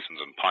about Masons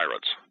and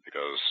pirates,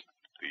 because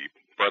the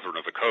Brethren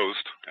of the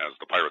Coast, as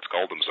the pirates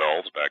called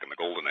themselves back in the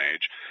Golden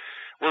Age,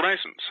 were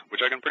Masons,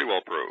 which I can pretty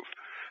well prove.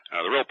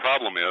 The real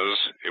problem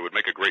is it would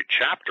make a great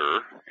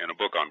chapter in a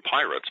book on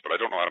pirates, but I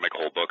don't know how to make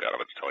a whole book out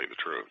of it, to tell you the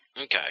truth.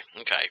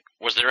 Okay.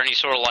 Was there any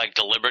sort of,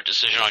 deliberate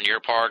decision on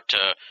your part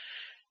to...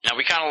 Now,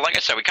 we kind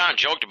of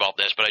joked about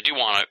this, but I do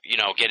want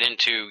to, get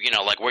into,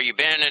 where you've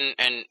been,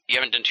 and you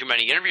haven't done too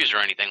many interviews or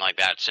anything like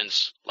that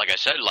since, like I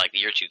said, the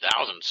year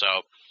 2000, so.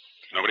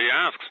 Nobody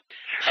asks.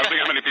 I don't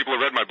think how many people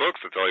have read my books,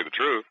 to tell you the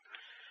truth.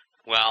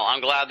 Well,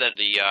 I'm glad that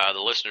the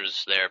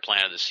listeners there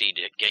planted the seed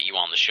to get you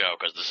on the show,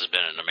 because this has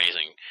been an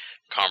amazing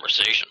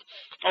conversation.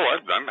 Oh,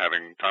 I'm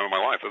having time of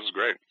my life. This is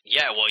great.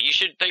 Yeah, well, you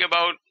should think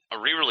about a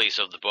re-release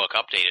of the book,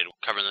 updated,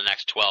 covering the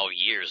next 12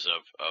 years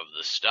of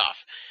the stuff.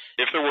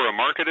 If there were a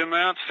market in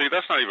that, see,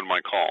 that's not even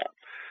my call.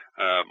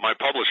 My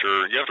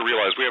publisher, you have to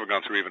realize we haven't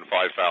gone through even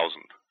 5,000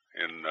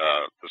 in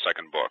the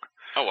second book.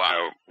 Oh,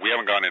 wow. We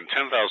haven't gone in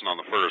 10,000 on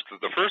the first.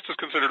 The first is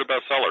considered a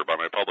bestseller by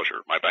my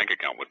publisher. My bank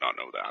account would not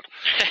know that.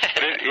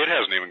 But it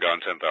hasn't even gone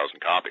 10,000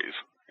 copies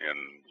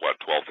in,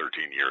 12,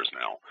 13 years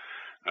now.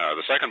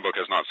 The second book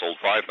has not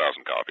sold 5,000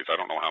 copies. I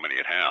don't know how many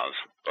it has,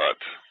 but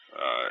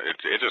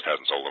it just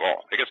hasn't sold at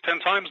all. It gets 10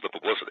 times the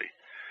publicity,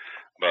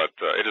 but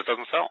it just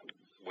doesn't sell.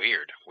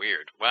 Weird.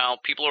 Well,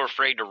 people are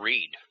afraid to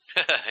read,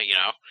 you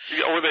know?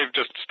 Or they've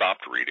just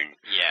stopped reading.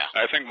 Yeah.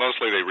 I think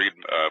mostly they read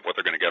what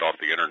they're going to get off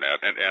the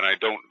Internet, and I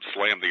don't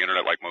slam the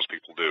Internet like most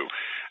people do.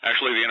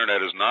 Actually, the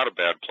Internet is not a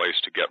bad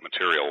place to get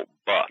material,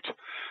 but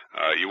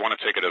you want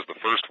to take it as the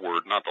first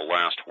word, not the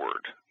last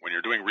word. When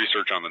you're doing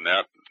research on the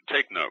net,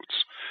 take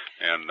notes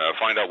and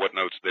find out what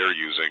notes they're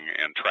using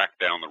and track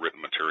down the written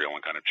material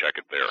and kind of check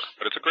it there.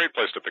 But it's a great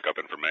place to pick up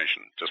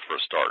information, just for a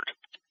start.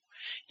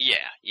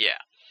 Yeah.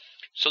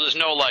 So there's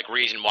no,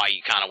 reason why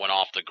you kind of went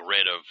off the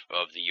grid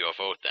of the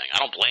UFO thing. I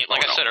don't blame,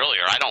 I said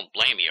earlier, I don't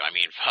blame you. I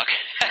mean, fuck.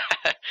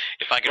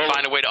 If I could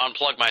find a way to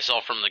unplug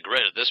myself from the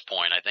grid at this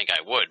point, I think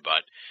I would,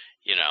 but,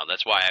 you know,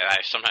 that's why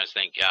I sometimes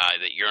think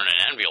that you're in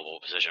an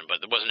enviable position, but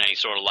there wasn't any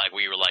sort of,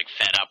 where you were,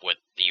 fed up with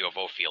the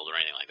UFO field or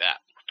anything like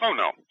that. Oh,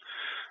 no.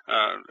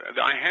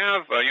 I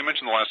have, you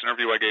mentioned the last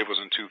interview I gave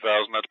was in 2000.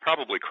 That's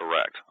probably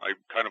correct. I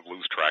kind of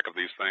lose track of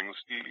these things.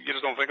 You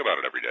just don't think about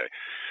it every day.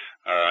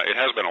 It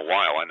has been a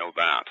while, I know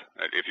that.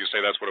 If you say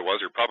that's what it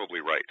was, you're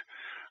probably right.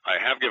 I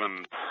have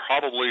given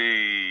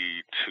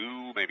probably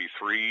 2, maybe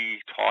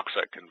 3 talks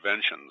at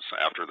conventions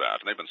after that,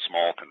 and they've been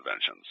small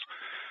conventions.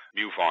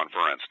 MUFON,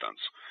 for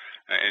instance.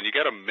 And you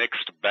get a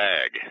mixed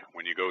bag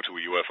when you go to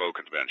a UFO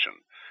convention.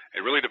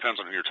 It really depends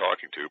on who you're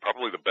talking to.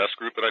 Probably the best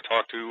group that I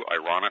talked to,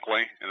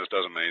 ironically, and this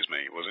does amaze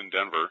me, was in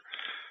Denver,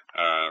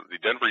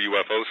 the Denver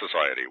UFO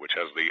Society, which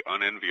has the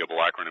unenviable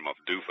acronym of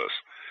DOOFUS.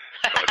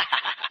 But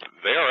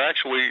they are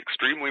actually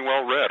extremely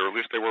well read, or at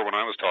least they were when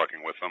I was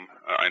talking with them.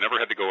 I never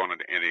had to go on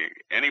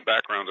any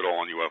background at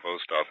all on UFO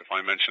stuff. If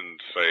I mentioned,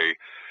 say,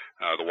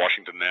 the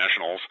Washington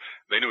Nationals,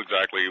 they knew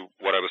exactly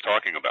what I was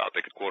talking about.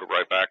 They could quote it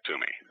right back to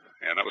me.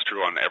 And that was true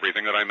on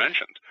everything that I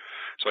mentioned.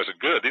 So I said,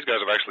 good, these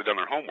guys have actually done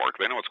their homework.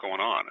 They know what's going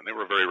on. And they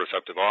were a very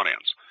receptive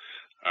audience.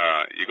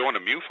 You go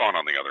into MUFON,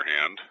 on the other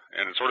hand,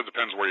 and it sort of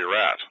depends where you're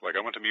at. I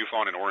went to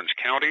MUFON in Orange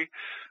County,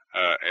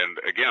 and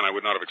again, I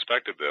would not have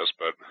expected this,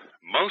 but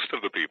most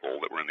of the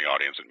people that were in the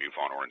audience in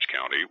MUFON, Orange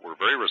County, were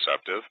very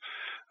receptive,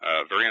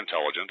 very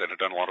intelligent, and had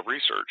done a lot of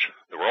research.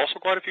 There were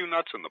also quite a few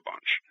nuts in the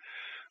bunch.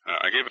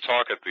 I gave a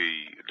talk at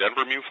the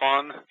Denver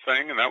MUFON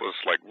thing, and that was,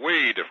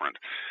 way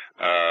different.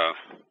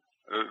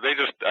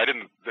 I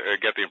didn't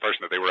get the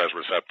impression that they were as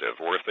receptive,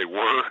 or if they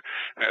were,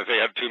 they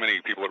had too many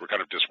people that were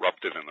kind of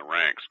disruptive in the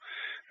ranks.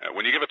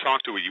 When you give a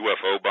talk to a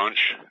UFO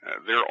bunch,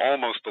 they're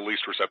almost the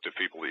least receptive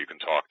people that you can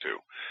talk to.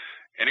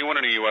 Anyone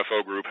in a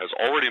UFO group has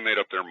already made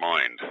up their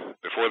mind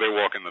before they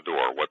walk in the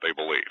door what they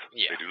believe.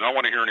 Yeah. They do not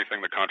want to hear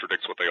anything that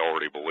contradicts what they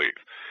already believe.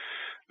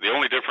 The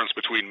only difference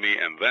between me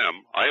and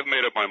them, I have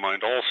made up my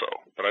mind also,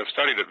 but I've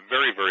studied it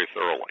very, very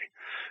thoroughly.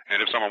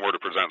 And if someone were to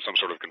present some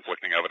sort of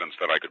conflicting evidence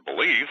that I could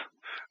believe,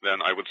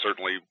 then I would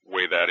certainly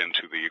weigh that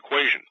into the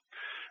equation.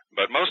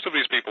 But most of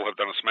these people have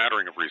done a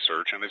smattering of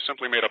research, and they've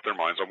simply made up their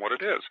minds on what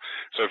it is.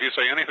 So if you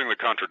say anything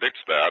that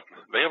contradicts that,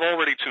 they have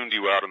already tuned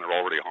you out and they're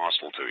already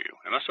hostile to you.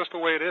 And that's just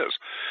the way it is.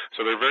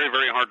 So they're very,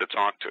 very hard to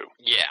talk to.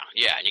 Yeah.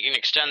 And you can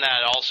extend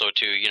that also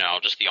to,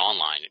 just the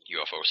online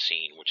UFO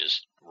scene, which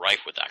is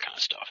rife with that kind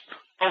of stuff.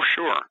 Oh,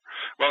 sure.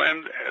 Well,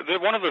 and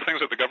one of the things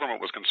that the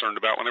government was concerned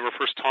about when they were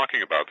first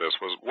talking about this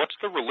was, what's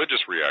the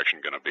religious reaction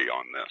going to be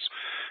on this?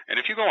 And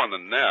if you go on the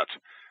net,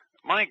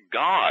 my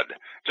God,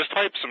 just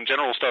type some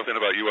general stuff in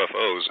about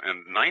UFOs,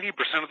 and 90%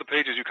 of the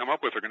pages you come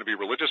up with are going to be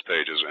religious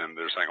pages, and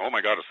they're saying, oh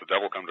my God, it's the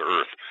devil come to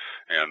earth,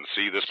 and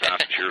see, this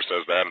passage here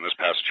says that, and this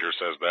passage here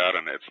says that,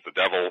 and it's the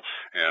devil,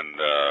 and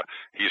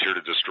he's here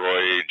to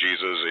destroy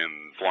Jesus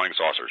in flying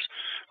saucers.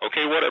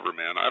 Okay, whatever,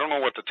 man. I don't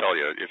know what to tell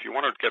you. If you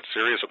want to get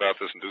serious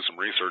about this and do some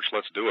research,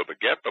 let's do it,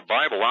 but get the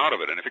Bible out of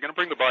it, and if you're going to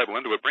bring the Bible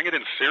into it, bring it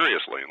in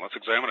seriously, and let's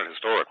examine it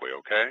historically,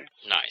 okay?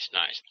 Nice.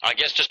 I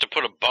guess just to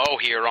put a bow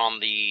here on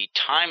the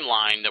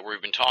timeline that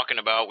we've been talking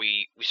about,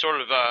 we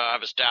sort of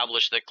have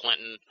established that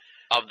Clinton,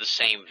 of the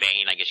same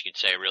vein, I guess you could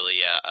say, really,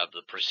 of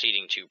the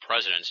preceding 2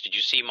 presidents. Did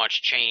you see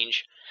much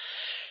change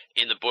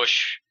in the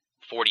Bush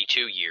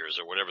 42 years,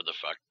 or whatever the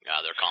fuck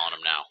they're calling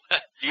him now?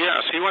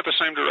 Yes, he went the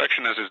same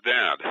direction as his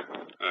dad,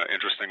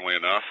 interestingly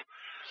enough.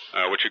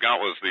 What you got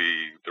was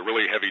the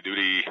really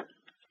heavy-duty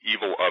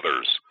evil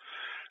others.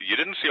 You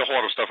didn't see a whole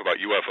lot of stuff about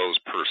UFOs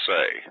per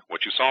se.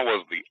 What you saw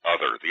was the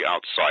other, the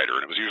outsider,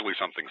 and it was usually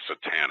something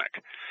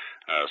satanic,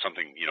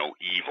 something,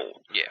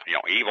 evil. Yeah.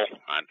 Evil,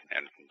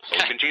 and so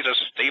can Jesus,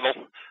 it's evil.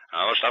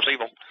 This stuff's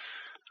evil.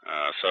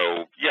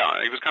 So,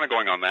 yeah, he was kind of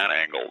going on that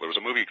angle. There was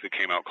a movie that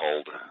came out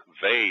called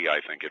They,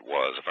 I think it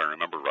was, if I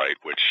remember right,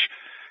 which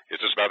is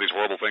just about these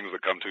horrible things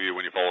that come to you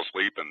when you fall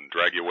asleep and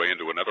drag you away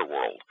into another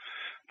world.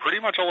 Pretty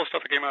much all the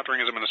stuff that came out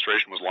during his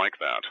administration was like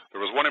that.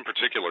 There was one in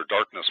particular,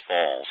 Darkness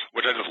Falls,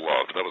 which I just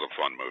loved. That was a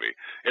fun movie.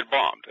 It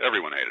bombed.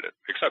 Everyone hated it,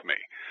 except me.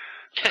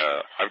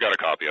 I've got a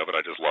copy of it.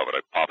 I just love it.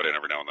 I pop it in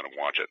every now and then and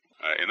watch it.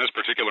 In this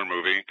particular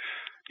movie,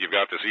 you've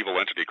got this evil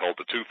entity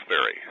called the Tooth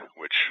Fairy,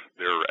 which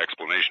their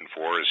explanation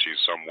for is she's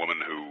some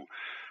woman who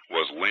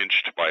was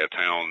lynched by a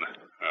town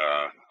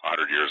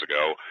 100 years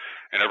ago,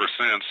 and ever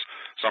since,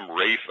 some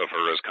wraith of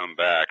her has come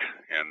back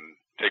and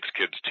takes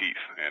kids' teeth.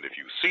 And if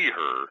you see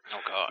her,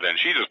 then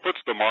she just puts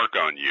the mark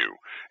on you,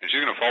 and she's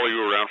going to follow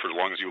you around for as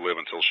long as you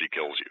live until she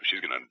kills you. She's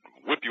going to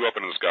whip you up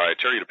into the sky,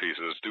 tear you to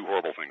pieces, do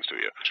horrible things to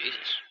you.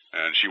 Jesus.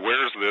 And she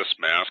wears this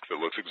mask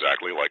that looks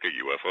exactly like a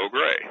UFO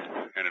gray.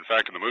 And in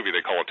fact, in the movie,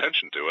 they call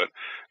attention to it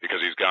because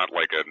he's got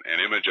like an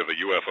image of a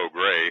UFO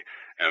gray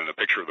and a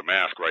picture of the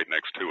mask right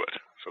next to it.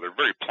 So they're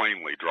very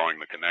plainly drawing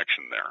the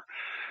connection there.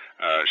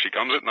 She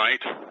comes at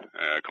night,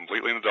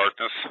 completely in the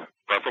darkness,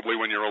 preferably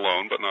when you're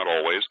alone, but not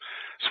always,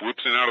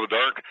 swoops in out of the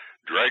dark,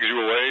 drags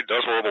you away,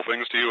 does horrible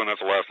things to you, and that's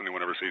the last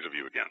anyone ever sees of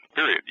you again.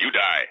 Period. You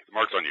die. The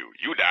mark's on you.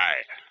 You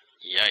die.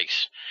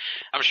 Yikes.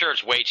 I'm sure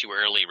it's way too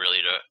early, really,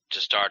 to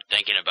start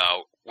thinking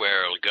about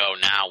where it'll go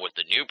now with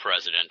the new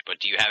president, but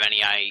do you have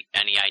any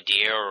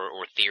idea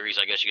or theories,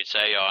 I guess you could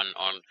say,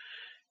 on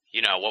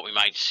what we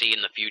might see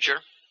in the future?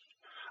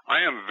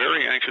 I am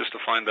very anxious to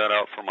find that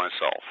out for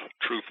myself,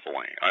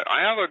 truthfully. I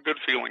have a good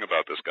feeling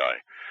about this guy.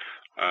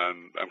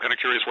 I'm kind of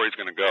curious where he's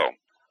going to go.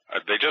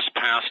 They just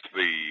passed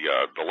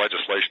the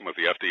legislation with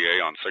the FDA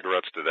on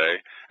cigarettes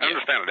today. I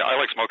understand it. I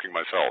like smoking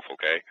myself,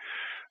 okay?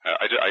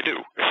 I do.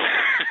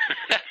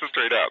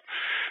 Straight up.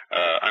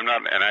 I'm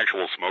not an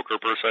actual smoker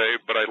per se,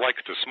 but I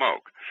like to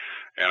smoke.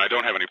 And I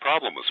don't have any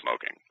problem with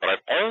smoking. But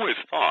I've always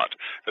thought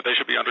that they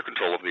should be under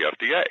control of the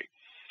FDA.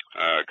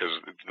 Because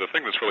the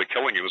thing that's really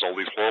killing you is all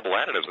these horrible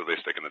additives that they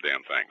stick in the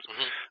damn things.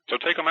 Mm-hmm. So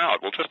take them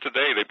out. Well, just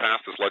today they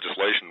passed this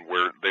legislation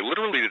where they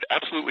literally did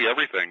absolutely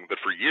everything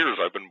that for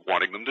years I've been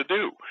wanting them to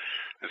do.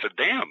 I said,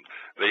 damn,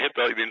 they hit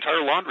the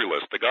entire laundry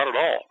list. They got it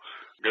all.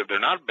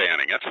 They're not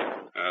banning it.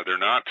 They're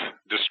not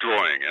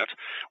destroying it.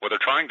 What they're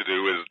trying to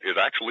do is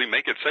actually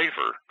make it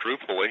safer,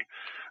 truthfully.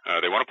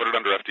 They want to put it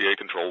under FDA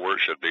control where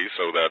it should be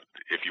so that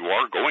if you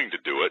are going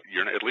to do it,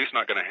 you're at least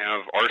not going to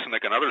have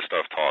arsenic and other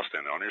stuff tossed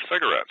in on your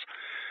cigarettes.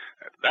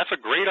 That's a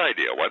great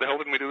idea. Why the hell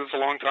didn't we do this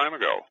a long time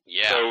ago?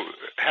 Yeah. So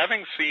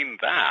having seen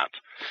that,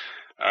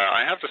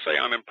 I have to say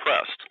I'm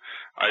impressed.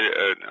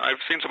 I've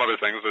seen some other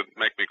things that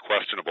make me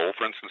questionable.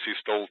 For instance, he's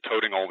still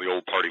toting all the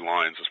old party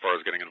lines as far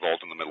as getting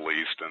involved in the Middle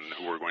East and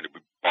who we're going to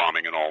be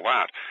bombing and all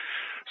that.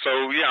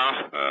 So,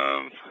 yeah,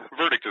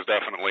 verdict is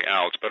definitely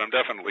out, but I'm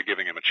definitely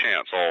giving him a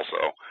chance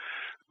also.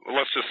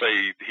 Let's just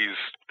say he's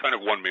kind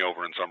of won me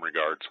over in some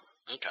regards.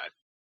 Okay.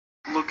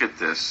 Look at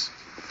this.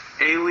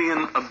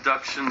 Alien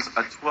Abductions,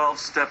 a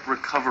 12-step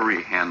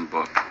recovery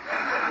handbook.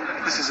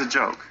 This is a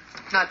joke.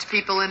 Not to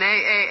people in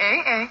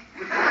AAAA.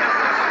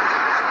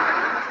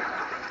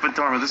 But,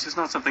 Dharma, this is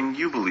not something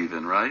you believe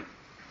in, right?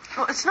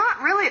 Well, it's not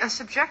really a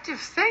subjective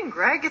thing,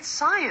 Greg. It's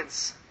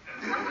science.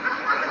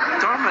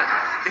 Dharma,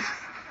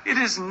 it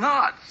is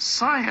not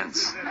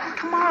science.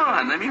 Come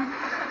on. I mean,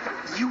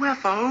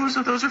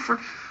 UFOs, those are for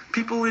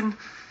people in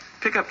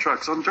pickup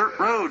trucks on dirt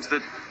roads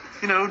that,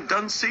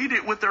 done seen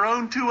it with their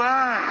own two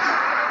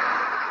eyes.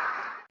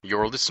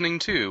 You're listening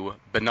to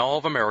Banal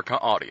of America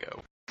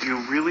Audio. Do you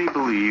really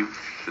believe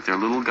that there are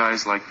little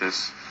guys like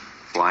this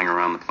flying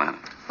around the planet?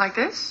 Like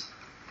this?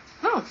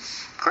 No,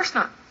 of course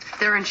not.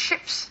 They're in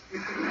ships.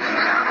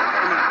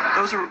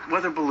 Those are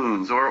weather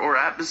balloons or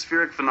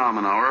atmospheric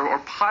phenomena or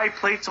pie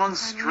plates on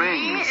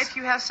strings. If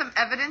you have some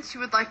evidence you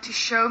would like to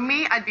show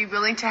me, I'd be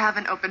willing to have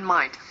an open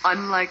mind,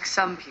 unlike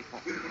some people.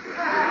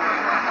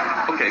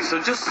 Okay,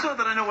 so just so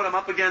that I know what I'm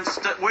up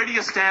against, where do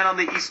you stand on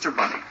the Easter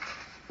Bunny?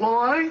 Well,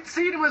 I ain't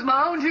seen it with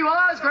my own two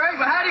eyes, Greg,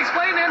 but how do you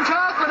explain them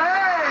chocolate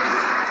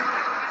eggs?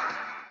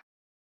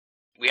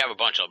 We have a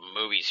bunch of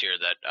movies here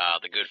that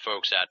the good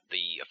folks at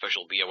the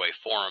official BOA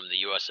forum,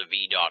 the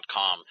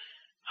USAV.com,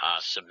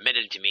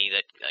 submitted to me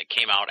that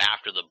came out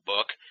after the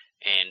book,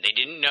 and they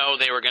didn't know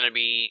they were going to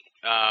be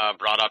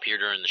brought up here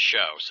during the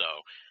show, so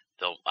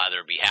they'll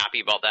either be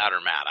happy about that or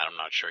mad. I'm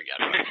not sure yet.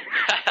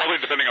 Probably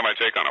depending on my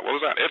take on it. What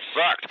was that? It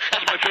sucked.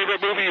 It's my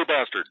favorite movie, you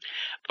bastard.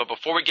 But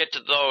before we get to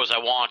those, I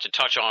want to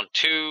touch on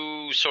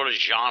two sort of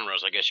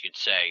genres, I guess you could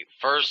say.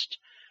 First,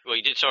 well,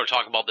 you did sort of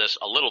talk about this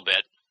a little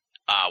bit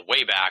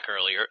way back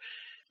earlier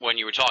when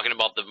you were talking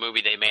about the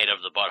movie they made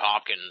of the Bud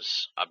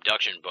Hopkins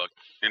abduction book.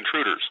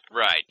 Intruders.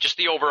 Right. Just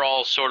the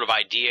overall sort of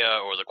idea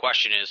or the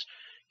question is,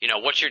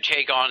 what's your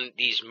take on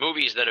these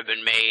movies that have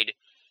been made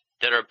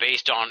that are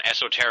based on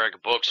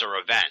esoteric books or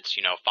events?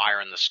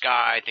 Fire in the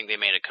Sky, I think they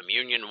made a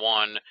Communion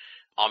one.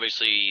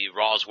 Obviously,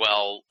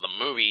 Roswell, the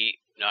movie,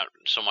 not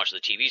so much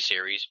the TV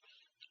series.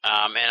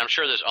 And I'm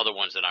sure there's other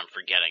ones that I'm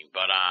forgetting.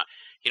 But,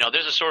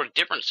 there's a sort of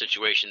different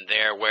situation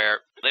there where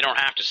they don't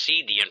have to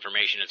see the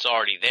information. It's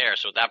already there.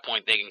 So at that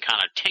point, they can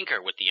kind of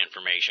tinker with the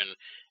information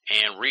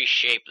and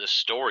reshape the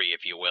story,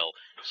 if you will.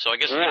 So I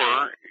guess... and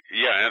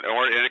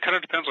it kind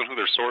of depends on who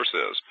their source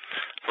is.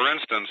 For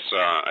instance,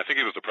 I think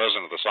he was the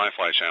president of the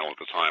Sci-Fi Channel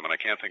at the time, and I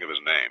can't think of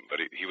his name,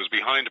 but he was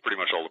behind pretty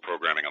much all the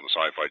programming on the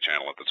Sci-Fi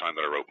Channel at the time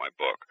that I wrote my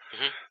book,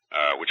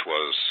 which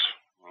was,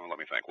 let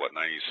me think, 96,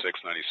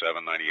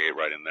 97, 98,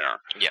 right in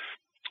there. Yeah.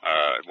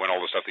 When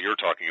all the stuff that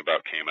you're talking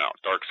about came out.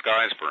 Dark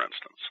Skies, for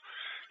instance.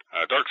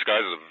 Dark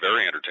Skies is a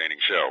very entertaining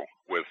show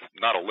with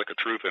not a lick of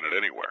truth in it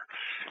anywhere.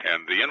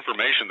 And the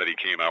information that he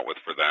came out with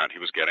for that,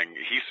 he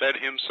said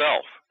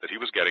himself that he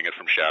was getting it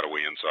from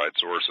shadowy inside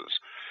sources,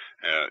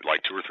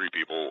 like 2 or 3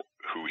 people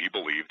who he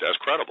believed as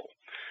credible.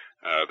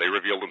 They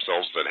revealed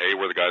themselves and said, hey,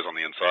 we're the guys on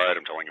the inside,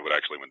 I'm telling you what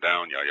actually went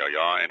down,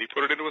 and he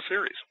put it into a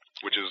series,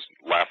 which is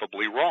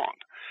laughably wrong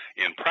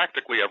in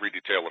practically every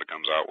detail that it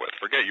comes out with.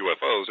 Forget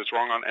UFOs, it's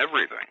wrong on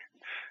everything.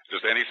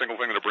 Just any single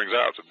thing that it brings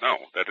out said, no,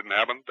 that didn't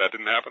happen, that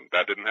didn't happen,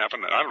 that didn't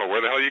happen. I don't know where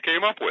the hell you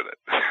came up with it.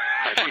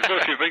 I don't know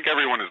if you think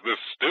everyone is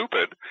this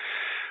stupid,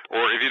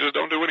 or if you just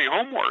don't do any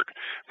homework,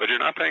 but you're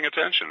not paying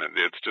attention.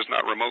 It's just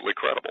not remotely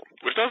credible,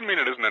 which doesn't mean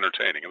it isn't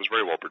entertaining. It was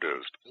very well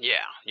produced.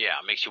 Yeah.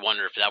 It makes you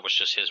wonder if that was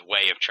just his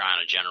way of trying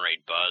to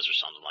generate buzz or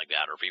something like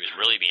that, or if he was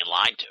really being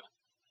lied to.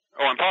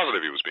 Oh, I'm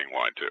positive he was being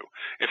lied to.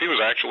 If he was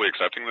actually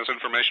accepting this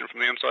information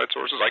from the inside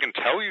sources, I can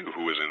tell you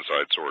who his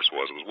inside source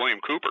was. It was William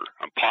Cooper.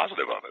 I'm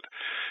positive of it,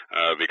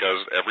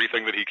 because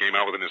everything that he came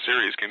out with in his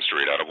series came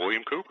straight out of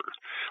William Cooper.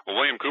 Well,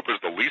 William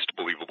Cooper's the least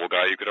believable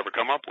guy you could ever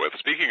come up with.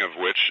 Speaking of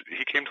which,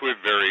 he came to a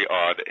very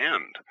odd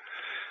end.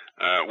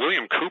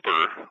 William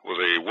Cooper was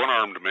a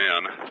one-armed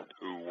man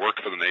who worked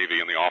for the Navy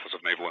in the Office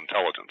of Naval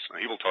Intelligence. Now,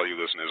 he will tell you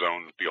this in his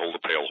own Behold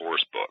a Pale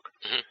Horse book.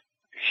 Mm-hmm.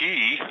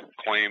 He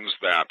claims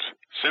that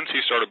since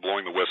he started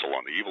blowing the whistle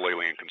on the evil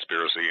alien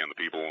conspiracy and the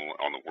people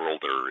on the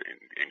world that are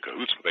in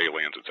cahoots with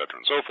aliens, etc.,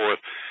 and so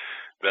forth,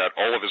 that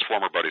all of his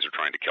former buddies are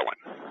trying to kill him.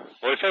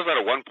 Well, he says that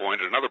at one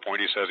point. At another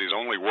point, he says he's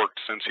only worked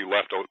since he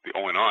left the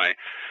ONI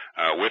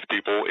with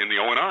people in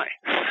the ONI,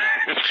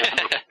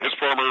 his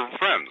former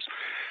friends.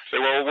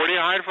 Say, well, where do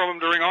you hide from him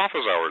during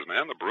office hours,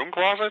 man? The broom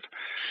closet?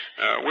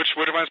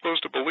 What am I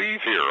supposed to believe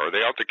here? Are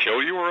they out to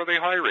kill you, or are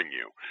they hiring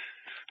you?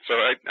 So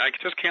I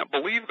just can't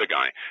believe the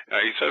guy.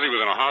 He says he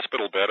was in a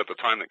hospital bed at the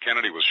time that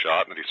Kennedy was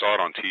shot, and that he saw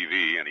it on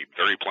TV, and he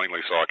very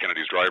plainly saw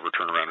Kennedy's driver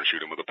turn around and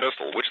shoot him with a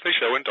pistol, which they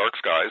show in Dark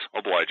Skies,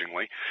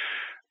 obligingly.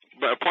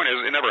 But the point is,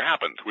 it never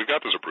happened. We've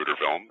got the Zapruder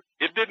film.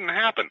 It didn't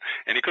happen.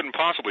 And he couldn't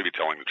possibly be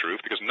telling the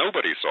truth because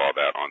nobody saw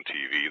that on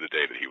TV the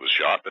day that he was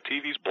shot. The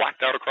TV's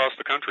blacked out across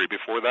the country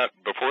before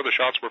the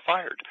shots were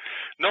fired.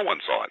 No one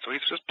saw it, so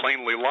he's just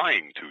plainly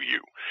lying to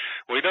you.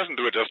 Well, he doesn't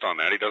do it just on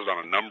that. He does it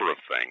on a number of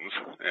things.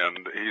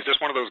 And he's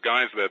just one of those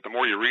guys that the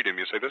more you read him,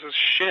 you say, this is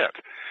shit.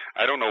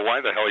 I don't know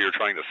why the hell you're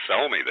trying to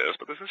sell me this,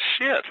 but this is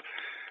shit.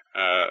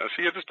 So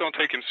you just don't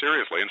take him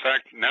seriously. In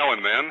fact, now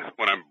and then,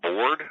 when I'm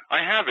bored,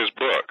 I have his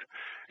book.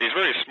 He's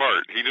very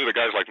smart. He knew that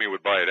guys like me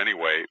would buy it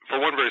anyway, for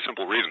one very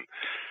simple reason.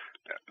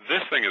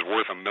 This thing is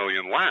worth a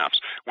million laughs.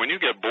 When you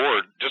get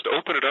bored, just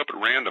open it up at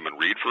random and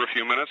read for a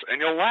few minutes, and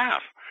you'll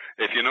laugh,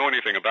 if you know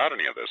anything about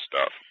any of this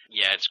stuff.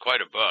 Yeah, it's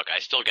quite a book. I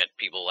still get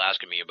people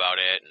asking me about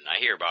it, and I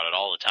hear about it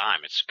all the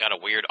time. It's got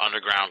a weird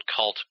underground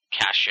cult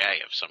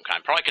cachet of some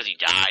kind, probably because he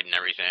died and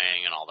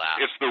everything and all that.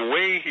 It's the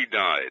way he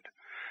died.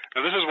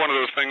 Now, this is one of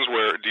those things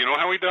where, do you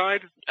know how he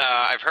died?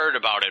 I've heard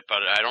about it,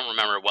 but I don't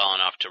remember it well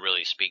enough to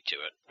really speak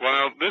to it.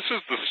 Well, this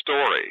is the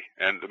story.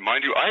 And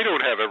mind you, I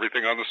don't have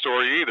everything on the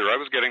story either. I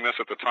was getting this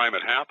at the time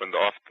it happened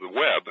off the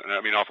web,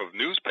 off of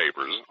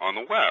newspapers on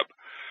the web.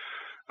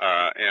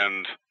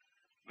 And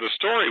the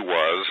story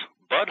was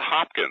Bud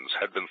Hopkins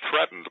had been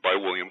threatened by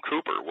William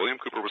Cooper. William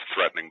Cooper was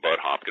threatening Bud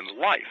Hopkins'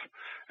 life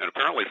and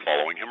apparently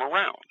following him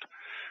around.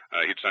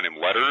 He'd send him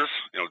letters,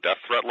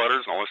 death threat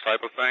letters and all this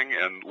type of thing,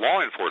 and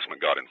law enforcement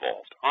got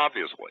involved,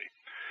 obviously.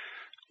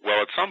 Well,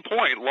 at some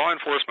point, law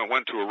enforcement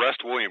went to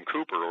arrest William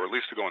Cooper, or at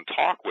least to go and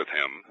talk with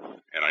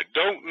him, and I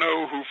don't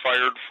know who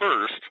fired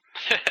first,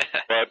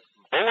 but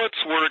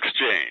bullets were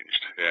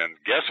exchanged, and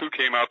guess who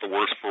came out the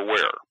worse for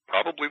wear?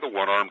 Probably the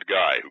one-armed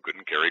guy who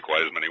couldn't carry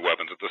quite as many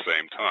weapons at the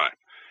same time.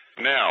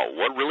 Now,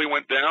 what really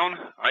went down,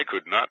 I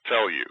could not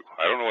tell you.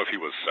 I don't know if he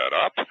was set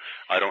up.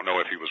 I don't know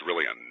if he was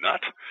really a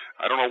nut.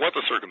 I don't know what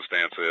the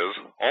circumstance is.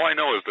 All I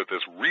know is that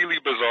this really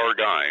bizarre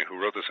guy who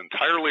wrote this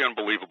entirely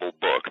unbelievable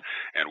book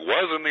and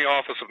was in the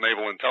Office of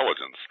Naval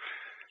Intelligence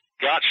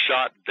got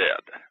shot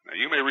dead. Now,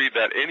 you may read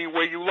that any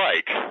way you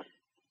like,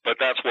 but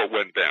that's what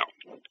went down.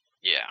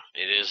 Yeah,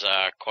 it is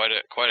quite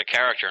a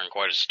character and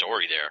quite a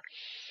story there.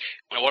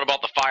 Now, what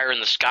about the Fire in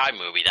the Sky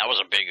movie? That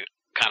was a big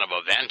kind of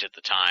event at the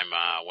time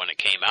when it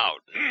came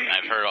out.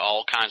 I've heard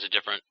all kinds of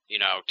different,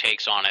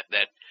 takes on it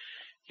that,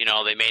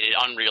 they made it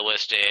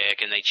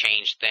unrealistic and they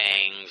changed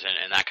things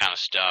and that kind of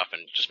stuff,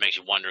 and it just makes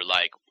you wonder,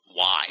 like,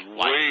 why?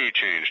 Way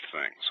changed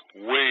things.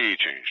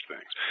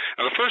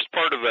 Now, the first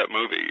part of that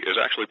movie is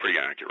actually pretty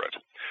accurate.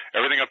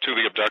 Everything up to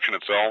the abduction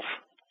itself,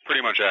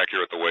 pretty much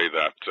accurate the way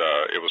that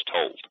it was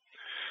told.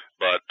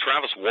 but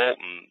Travis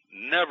Walton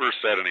never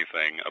said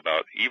anything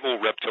about evil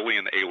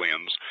reptilian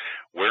aliens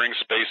wearing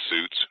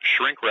spacesuits,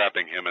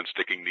 shrink-wrapping him and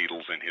sticking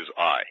needles in his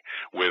eye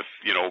with,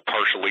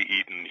 partially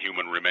eaten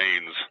human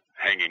remains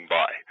hanging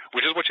by,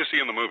 which is what you see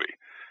in the movie.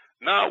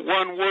 Not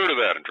one word of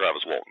that in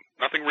Travis Walton.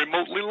 Nothing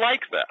remotely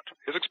like that.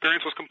 His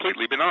experience was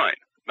completely benign.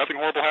 Nothing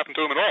horrible happened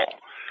to him at all.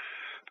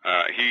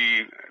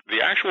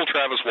 The actual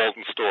Travis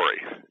Walton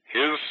story,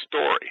 his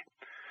story,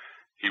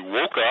 he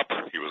woke up,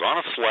 he was on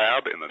a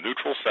slab in the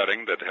neutral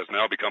setting that has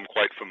now become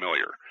quite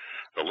familiar.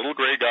 The little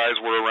gray guys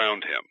were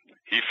around him.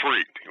 He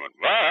freaked. He went,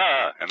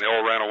 ah, and they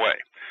all ran away.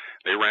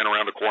 They ran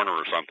around a corner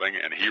or something,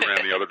 and he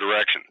ran the other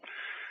direction.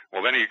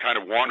 Well, then he kind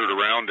of wandered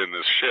around in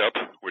this ship,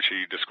 which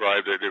he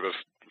described it was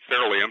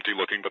fairly empty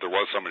looking, but there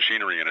was some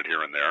machinery in it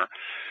here and there.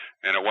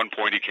 And at one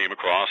point he came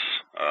across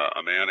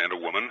a man and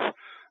a woman.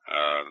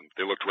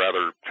 They looked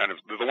rather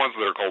the ones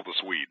that are called the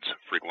Swedes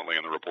frequently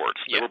in the reports.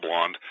 Yep. They were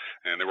blonde,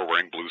 and they were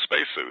wearing blue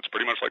spacesuits,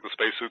 pretty much like the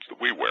spacesuits that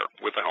we wear,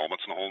 with the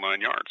helmets and the whole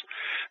 9 yards.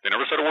 They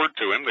never said a word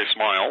to him. They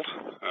smiled.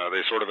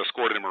 They sort of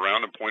escorted him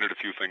around and pointed a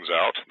few things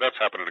out. That's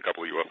happened in a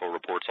couple of UFO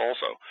reports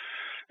also.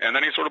 And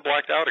then he sort of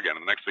blacked out again.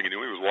 And the next thing he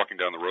knew, he was walking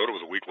down the road. It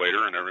was a week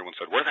later, and everyone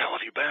said, where the hell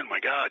have you been?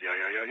 My God,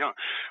 yeah.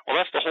 Well,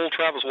 that's the whole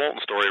Travis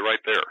Walton story right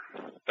there.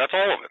 That's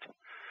all of it.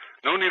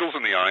 No needles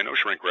in the eye, no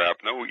shrink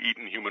wrap, no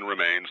eaten human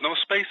remains, no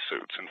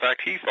spacesuits. In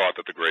fact, he thought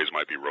that the Greys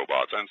might be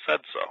robots and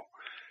said so.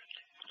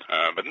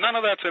 But none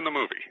of that's in the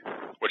movie.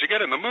 What you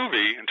get in the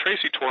movie, and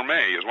Tracy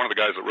Torme is one of the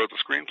guys that wrote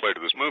the screenplay to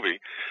this movie.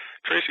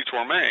 Tracy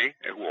Torme,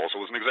 who also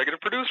was an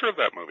executive producer of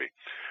that movie,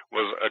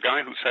 was a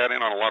guy who sat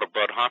in on a lot of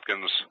Bud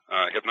Hopkins'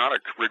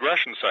 hypnotic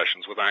regression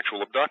sessions with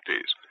actual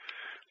abductees.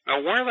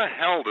 Now, where the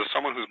hell does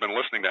someone who's been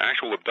listening to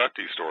actual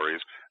abductee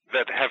stories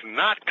that have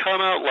not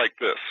come out like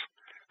this,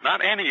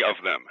 not any of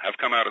them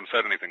have come out and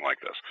said anything like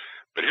this.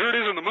 But here it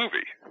is in the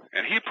movie,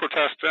 and he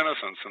protests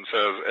innocence and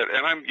says,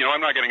 and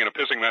I'm not getting in a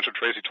pissing match with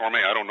Tracy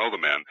Torme. I don't know the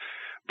man,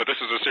 but this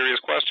is a serious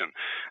question.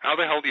 How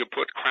the hell do you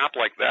put crap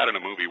like that in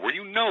a movie where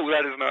you know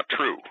that is not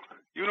true?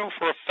 You know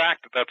for a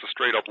fact that that's a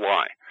straight-up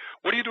lie.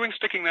 What are you doing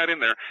sticking that in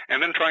there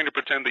and then trying to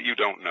pretend that you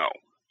don't know?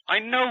 I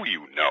know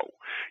you know.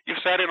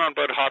 You've sat in on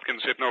Bud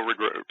Hopkins'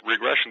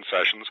 hypno-regression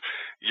sessions.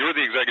 You're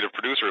the executive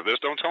producer of this.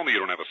 Don't tell me you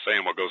don't have a say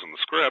in what goes in the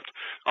script.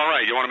 All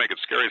right, you want to make it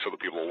scary so that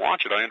people will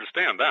watch it. I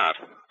understand that.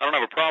 I don't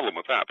have a problem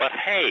with that. But,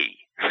 hey,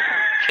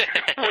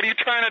 what are you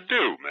trying to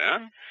do,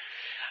 man?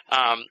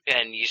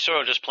 And you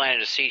sort of just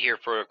planted a seed here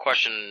for a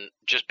question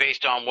just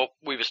based on what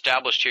we've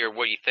established here,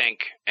 what you think,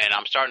 and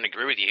I'm starting to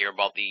agree with you here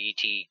about the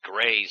E.T.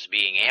 Greys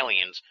being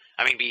aliens,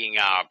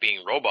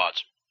 being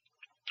robots.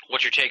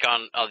 What's your take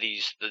on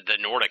the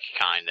Nordic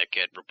kind that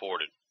get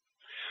reported?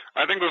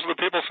 I think those are the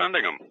people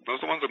sending them.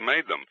 Those are the ones that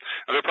made them.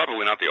 And they're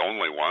probably not the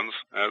only ones.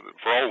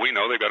 For all we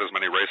know, they've got as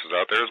many races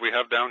out there as we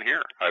have down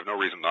here. I have no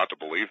reason not to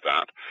believe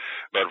that.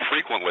 But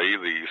frequently,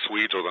 the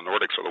Swedes or the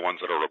Nordics are the ones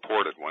that are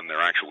reported when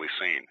they're actually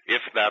seen.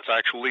 If that's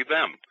actually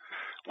them,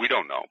 we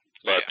don't know.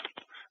 But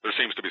there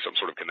seems to be some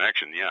sort of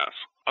connection, yes.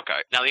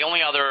 Okay. Now, the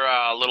only other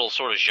little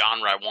sort of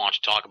genre I want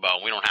to talk about,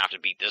 and we don't have to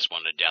beat this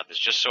one to death,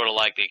 it's just sort of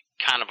like the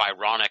kind of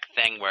ironic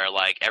thing where,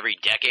 like, every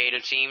decade,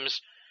 it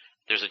seems,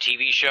 there's a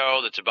TV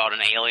show that's about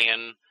an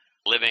alien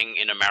living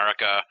in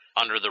America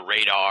under the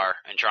radar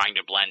and trying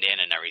to blend in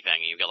and everything.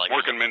 You got like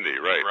Mork and Mindy,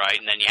 right? Right,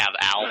 and then you have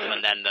Alf,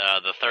 and then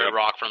the Third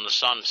Rock from the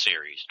Sun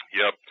series.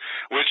 Yep.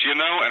 Which, and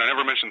I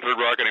never mentioned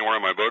Third Rock anywhere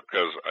in my book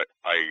because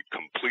I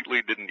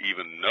completely didn't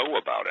even know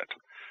about it.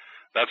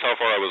 That's how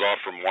far I was off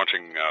from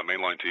watching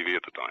mainline TV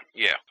at the time.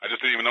 Yeah. I just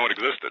didn't even know it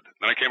existed.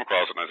 Then I came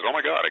across it, and I said, oh,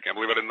 my God, I can't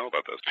believe I didn't know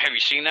about this. Have you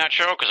seen that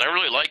show? Because I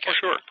really like it.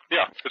 Oh, sure.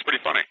 Yeah, it's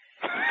pretty funny.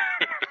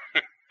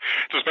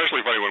 It's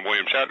especially funny when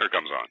William Shatner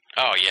comes on.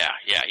 Oh, yeah,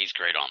 he's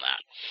great on that.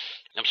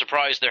 I'm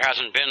surprised there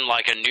hasn't been,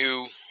 like, a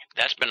new...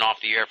 That's been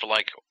off the air for,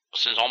 like,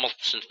 since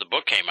the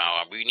book came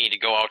out. We need to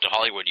go out to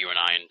Hollywood, you and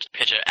I, and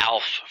pitch an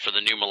Alf for the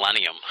new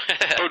millennium.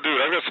 Oh,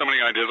 dude, I've got so many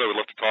ideas I would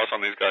love to toss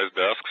on these guys'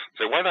 desks.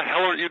 Say, why the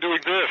hell aren't you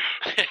doing this?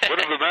 What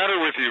is the matter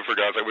with you, for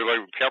God's sake? We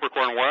like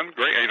Capricorn 1?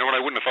 Great. You know what?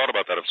 I wouldn't have thought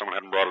about that if someone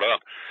hadn't brought it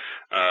up.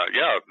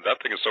 Yeah, that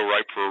thing is so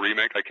ripe for a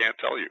remake, I can't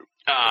tell you.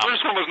 The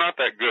first one was not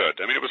that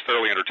good. I mean, it was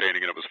fairly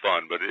entertaining and it was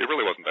fun, but it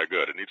really wasn't that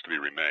good. It needs to be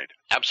remade.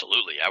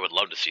 Absolutely. I would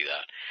love to see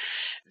that.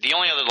 The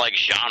only other, like,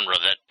 genre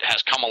that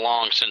has come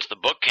along since the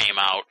book came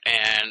out,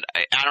 and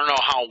I don't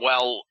know how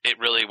well it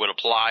really would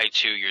apply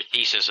to your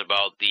thesis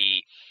about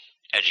the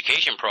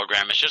education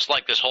program. It's just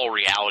like this whole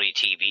reality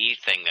TV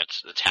thing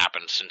that's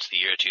happened since the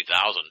year 2000.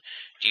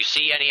 Do you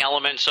see any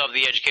elements of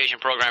the education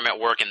program at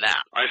work in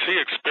that? I see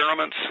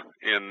experiments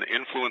in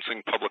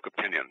influencing public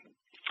opinion,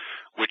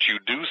 which you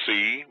do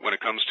see when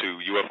it comes to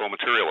UFO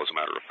material, as a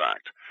matter of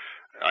fact.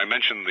 I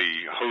mentioned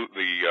the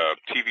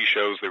TV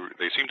shows,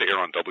 they seem to air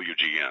on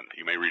WGN.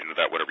 You may read into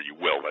that whatever you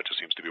will. That just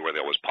seems to be where they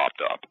always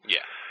popped up.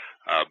 Yeah.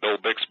 Bill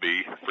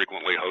Bixby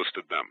frequently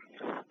hosted them.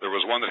 There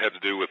was one that had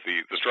to do with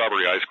the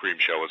Strawberry Ice Cream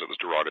Show, as it was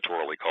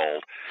derogatorily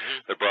called,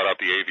 that brought out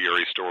the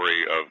aviary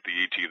story of the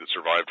ET that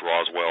survived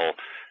Roswell,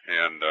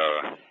 and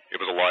it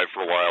was alive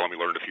for a while, and we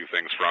learned a few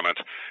things from it,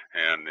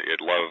 and it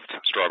loved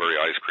strawberry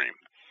ice cream.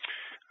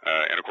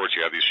 And, of course,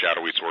 you have these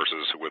shadowy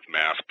sources with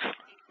masked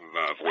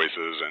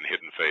voices and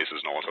hidden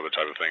faces and all this other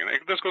type of thing. And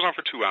this goes on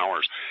for 2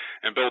 hours.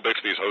 And Bill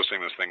Bixby is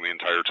hosting this thing the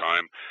entire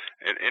time.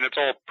 And it's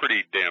all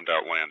pretty damned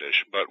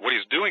outlandish. But what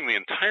he's doing the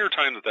entire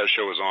time that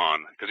show is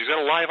on, because he's got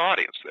a live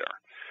audience there.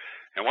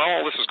 And while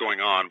all this is going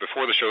on,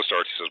 before the show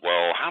starts, he says,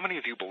 well, how many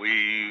of you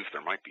believe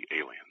there might be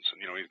aliens? And,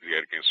 he's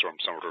getting some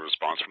sort of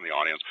response from the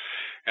audience.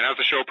 And as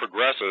the show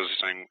progresses, he's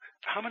saying,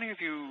 how many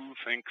of you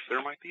think there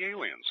might be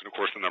aliens? And, of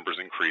course, the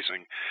number's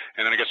increasing.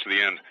 And then it gets to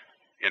the end,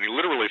 and he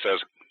literally says,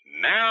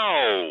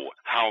 now,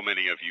 how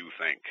many of you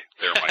think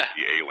there might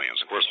be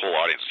aliens? Of course, the whole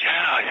audience,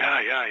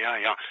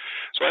 yeah.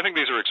 So I think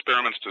these are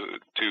experiments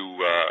to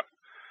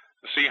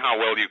see how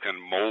well you can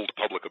mold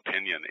public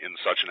opinion in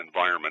such an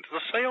environment.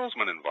 It's a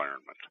salesman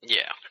environment.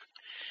 Yeah.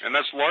 And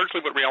that's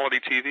largely what reality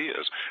TV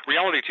is.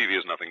 Reality TV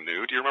is nothing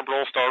new. Do you remember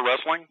All-Star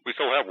Wrestling? We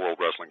still have World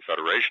Wrestling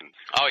Federation.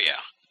 Oh,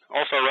 yeah.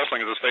 All-Star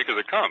Wrestling is as fake as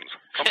it comes.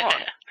 Come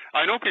on.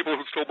 I know people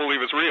who still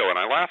believe it's real, and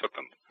I laugh at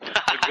them.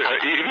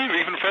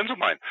 Even friends of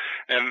mine.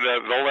 And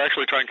they'll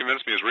actually try and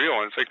convince me it's real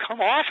and say,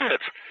 come off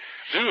it.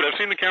 Dude, I've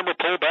seen the camera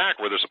pull back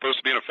where there's supposed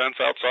to be a fence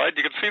outside.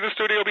 You can see the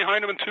studio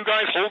behind them and 2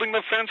 guys holding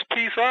the fence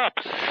piece up.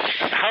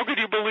 How could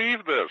you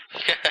believe this?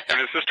 And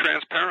it's just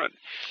transparent.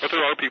 But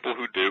there are people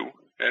who do.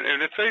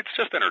 And it's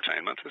just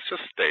entertainment. It's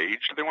just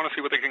staged. They want to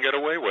see what they can get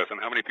away with and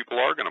how many people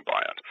are going to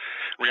buy it.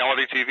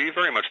 Reality TV,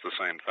 very much the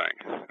same thing.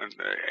 And,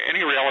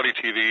 any reality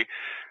TV,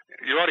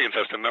 your audience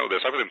has to know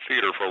this. I've been in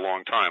theater for a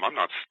long time. I'm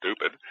not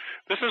stupid.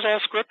 This is all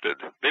scripted.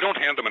 They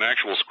don't hand them an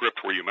actual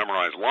script where you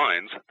memorize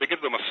lines. They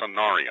give them a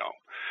scenario.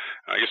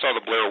 You saw the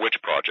Blair Witch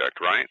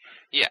Project, right?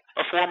 Yeah.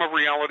 A form of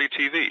reality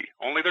TV.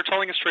 Only they're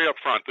telling you straight up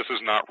front, this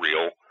is not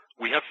real.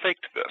 We have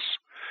faked this.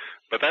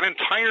 But that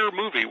entire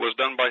movie was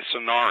done by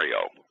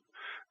scenario.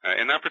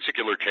 In that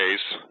particular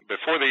case,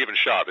 before they even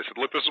shot, they said,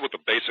 look, this is what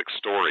the basic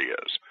story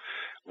is.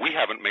 We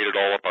haven't made it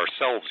all up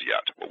ourselves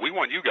yet. What we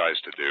want you guys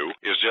to do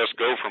is just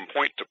go from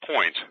point to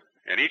point,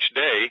 and each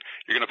day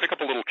you're going to pick up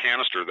a little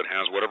canister that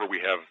has whatever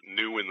we have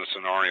new in the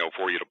scenario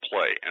for you to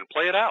play, and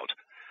play it out.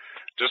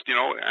 Just,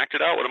 act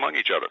it out among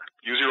each other.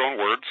 Use your own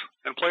words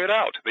and play it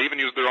out. They even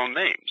use their own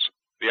names.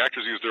 The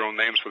actors use their own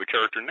names for the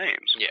character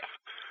names. Yeah.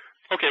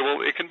 Okay,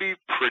 well, it can be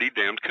pretty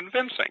damned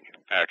convincing,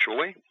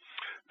 actually.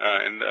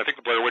 And I think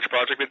the Blair Witch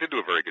Project, they did do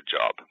a very good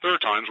job. There are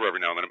times where every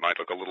now and then it might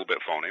look a little bit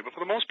phony, but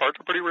for the most part,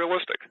 they're pretty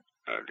realistic.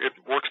 It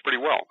works pretty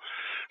well.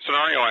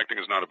 Scenario acting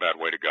is not a bad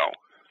way to go.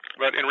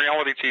 But in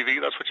reality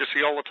TV, that's what you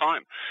see all the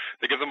time.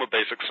 They give them a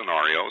basic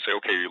scenario, say,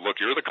 okay,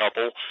 look, you're the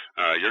couple,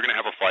 you're going to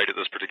have a fight at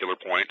this particular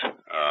point,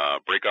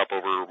 break up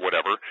over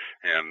whatever,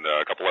 and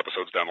a couple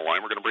episodes down the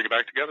line, we're going to bring it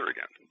back together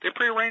again. They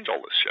prearrange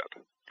all this shit.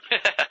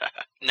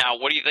 Now,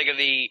 what do you think of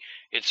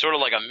it's sort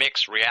of like a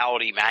mixed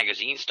reality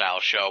magazine style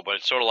show, but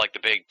it's sort of like the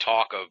big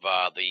talk of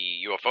the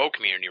UFO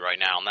community right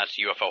now, and that's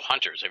UFO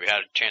Hunters. Have you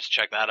had a chance to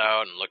check that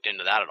out and looked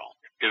into that at all?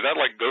 Is that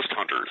like Ghost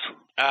Hunters?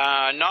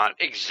 Not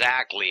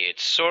exactly.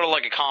 It's sort of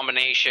like a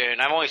combination.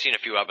 I've only seen a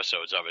few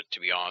episodes of it, to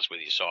be honest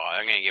with you, so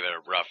I'm going to give it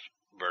a rough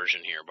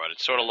version here, but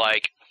it's sort of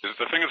like... Is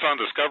the thing that's on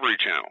Discovery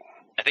Channel?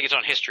 I think it's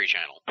on History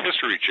Channel.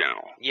 History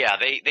Channel. Yeah,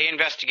 they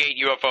investigate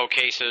UFO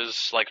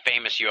cases, like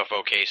famous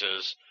UFO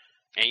cases,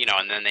 and,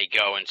 and then they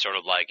go and sort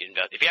of like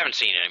invest. If you haven't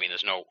seen it, I mean,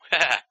 there's no...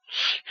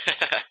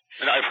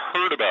 And I've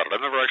heard about it.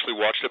 I've never actually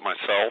watched it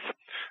myself.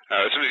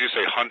 As soon as you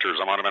say Hunters,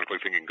 I'm automatically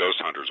thinking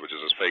Ghost Hunters, which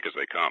is as fake as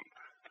they come.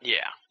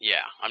 Yeah.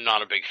 I'm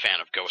not a big fan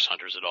of Ghost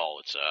Hunters at all.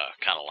 It's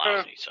kind of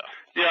lousy, so...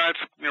 Yeah,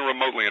 it's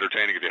remotely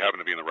entertaining if you happen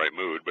to be in the right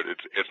mood, but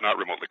it's not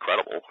remotely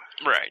credible.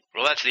 Right.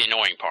 Well, that's the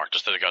annoying part,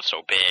 just that it got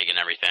so big and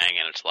everything,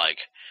 and it's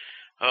like,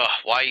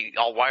 why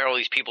are all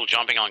these people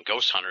jumping on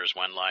Ghost Hunters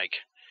when,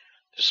 like,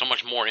 there's so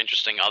much more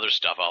interesting other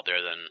stuff out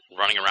there than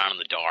running around in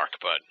the dark,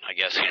 but I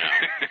guess,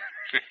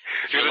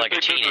 you're like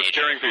a teenager.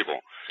 Scaring people.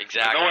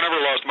 Exactly. No one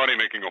ever lost money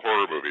making a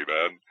horror movie,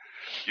 man.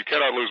 You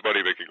cannot lose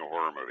money making a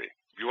horror movie.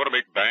 If you want to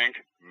make bank,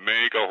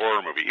 make a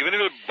horror movie. Even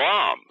if it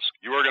bombs,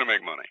 you are going to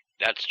make money.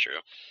 That's true.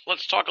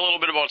 Let's talk a little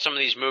bit about some of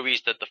these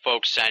movies that the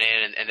folks sent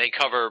in, and they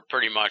cover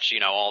pretty much,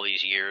 all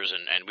these years,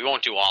 and we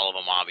won't do all of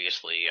them,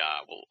 obviously.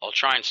 I'll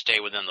try and stay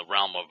within the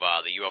realm of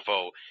the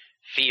UFO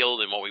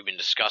field and what we've been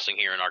discussing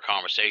here in our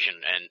conversation.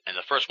 And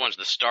the first one's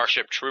the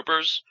Starship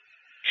Troopers.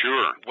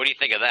 Sure. What do you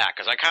think of that?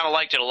 Because I kind of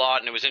liked it a lot,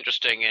 and it was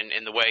interesting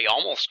in the way,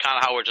 almost kind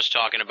of how we're just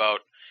talking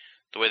about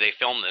the way they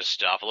filmed this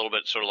stuff, a little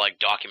bit sort of like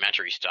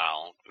documentary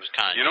style. It was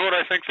kind of... You know what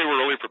I think they were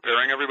really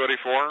preparing everybody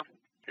for?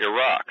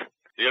 Iraq.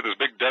 You had this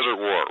big desert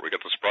war. We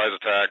got the surprise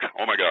attack.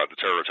 Oh, my God, the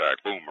terror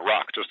attack. Boom,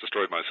 Iraq just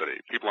destroyed my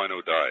city. People I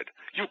know died.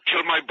 You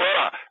killed my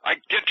brother.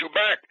 I get you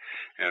back.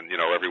 And,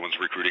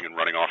 everyone's recruiting and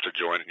running off to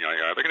join.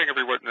 They're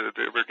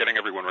getting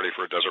everyone ready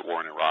for a desert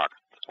war in Iraq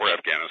or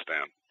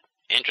Afghanistan.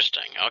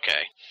 Interesting.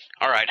 Okay.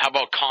 All right. How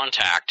about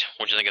Contact?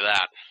 What'd you think of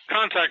that?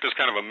 Contact is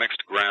kind of a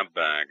mixed grab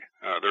bag.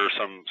 There are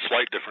some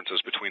slight differences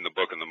between the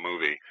book and the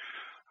movie.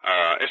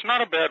 It's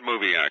not a bad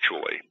movie,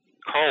 actually.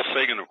 Carl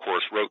Sagan, of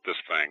course, wrote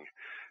this thing.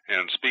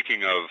 And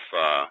speaking of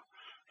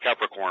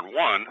Capricorn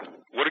 1,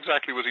 what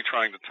exactly was he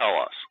trying to tell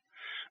us?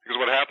 Because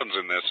what happens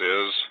in this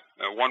is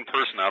one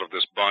person out of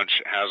this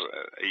bunch has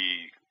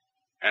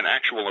an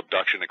actual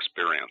abduction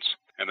experience,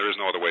 and there is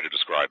no other way to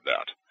describe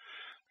that.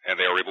 And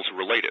they are able to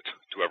relate it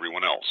to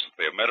everyone else.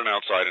 They have met an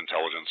outside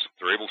intelligence.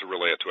 They're able to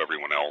relay it to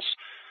everyone else.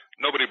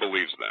 Nobody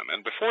believes them.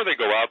 And before they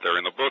go out there,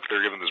 in the book,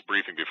 they're given this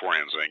briefing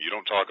beforehand saying, you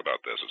don't talk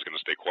about this. It's going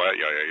to stay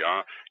quiet,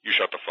 You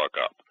shut the fuck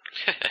up.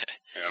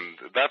 And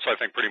that's, I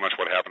think, pretty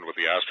much what happened with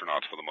the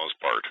astronauts for the most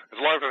part.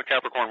 It's a lot of the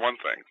Capricorn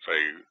 1 thing.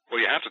 Say,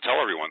 well, you have to tell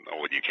everyone, oh,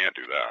 well, you can't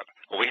do that.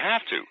 Well, we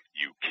have to.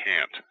 You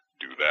can't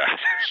do that.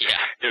 Yeah.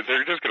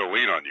 They're just going to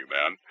lean on you,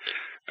 man.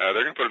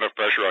 They're going to put enough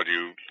pressure on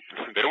you.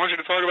 They don't want you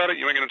to talk about it.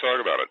 You ain't going to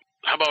talk about it.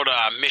 How about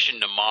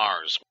Mission to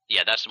Mars?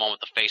 Yeah, that's the one with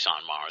the face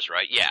on Mars,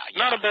 right? Yeah.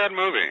 Not a bad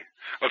movie.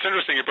 Well, it's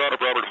interesting you brought up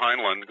Robert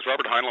Heinlein, because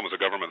Robert Heinlein was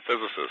a government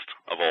physicist,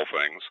 of all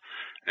things.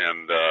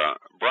 And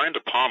Brian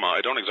De Palma,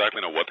 I don't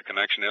exactly know what the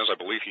connection is. I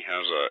believe he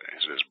has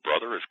his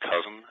brother, his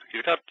cousin.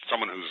 He's got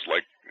someone who's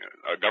like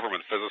a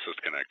government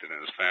physicist connected in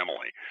his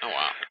family. Oh,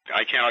 wow.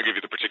 I cannot give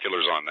you the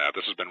particulars on that.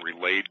 This has been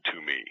relayed to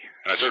me,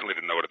 and I certainly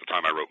didn't know it at the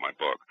time I wrote my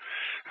book.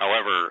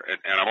 However,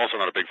 and I'm also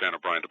not a big fan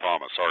of Brian De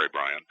Palma. Sorry,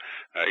 Brian.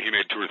 He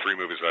made 2 or 3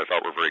 movies that I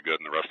thought were very good,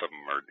 and the rest of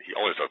them are, he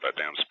always does that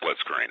damn split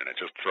screen, and it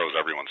just throws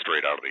everyone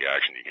straight out of the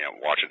action. You can't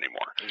watch it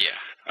anymore.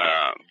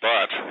 Yeah.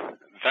 But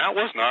that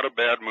was not a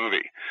bad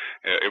movie.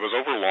 It was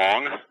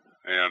overlong,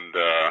 and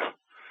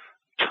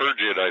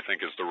turgid, I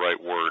think, is the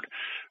right word.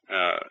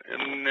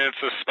 And its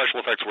special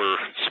effects were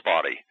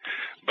spotty.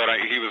 But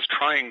he was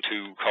trying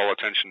to call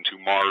attention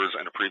to Mars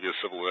and a previous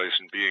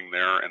civilization being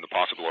there and the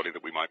possibility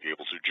that we might be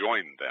able to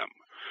join them,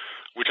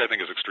 which I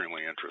think is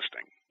extremely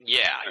interesting.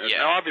 Yeah,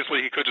 yeah. Now,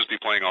 obviously, he could just be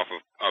playing off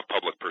of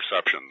public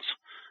perceptions,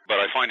 but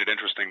I find it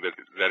interesting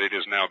that it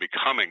is now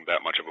becoming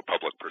that much of a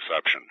public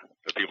perception,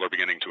 that people are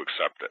beginning to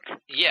accept it.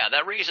 Yeah,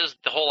 that raises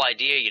the whole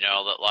idea,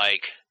 that,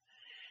 like,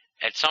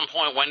 at some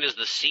point, when does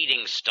the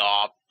seeding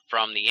stop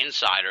from the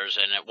insiders,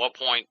 and at what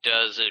point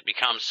does it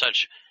become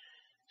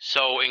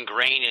so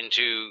ingrained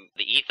into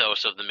the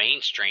ethos of the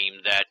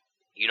mainstream that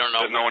you don't know?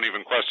 That no one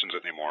even questions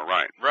it anymore,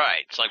 right?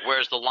 Right. It's like,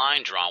 where's the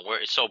line drawn?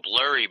 Where it's so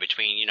blurry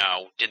between,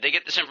 did they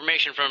get this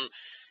information from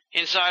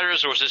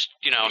insiders, or is this,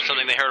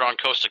 something they heard on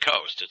Coast to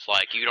Coast? It's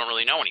like, you don't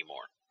really know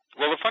anymore.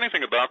 Well, the funny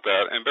thing about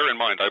that, and bear in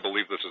mind, I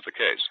believe this is the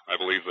case. I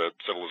believe that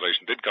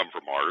civilization did come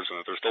from Mars and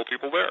that there's still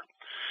people there.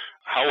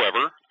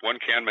 However, one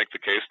can make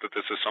the case that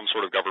this is some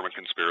sort of government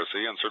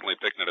conspiracy, and certainly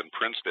Picknett and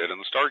Prince did in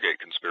the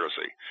Stargate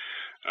conspiracy.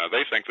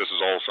 They think this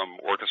is all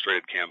some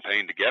orchestrated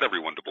campaign to get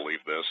everyone to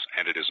believe this,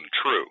 and it isn't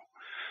true.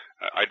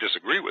 I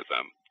disagree with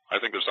them. I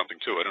think there's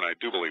something to it, and I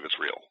do believe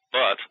it's real.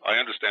 But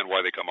I understand why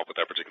they come up with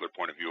that particular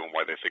point of view and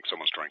why they think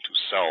someone's trying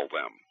to sell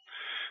them.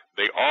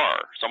 They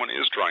are. Someone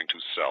is trying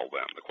to sell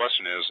them. The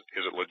question is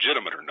it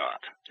legitimate or not?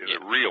 Is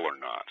it real or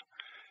not?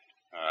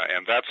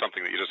 And that's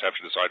something that you just have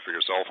to decide for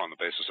yourself on the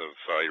basis of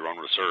your own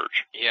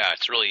research. Yeah,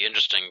 it's really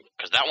interesting,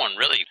 because that one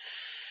really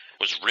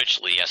was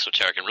richly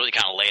esoteric and really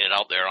kind of laid it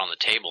out there on the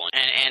table.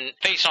 And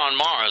Face on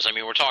Mars, I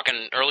mean, we're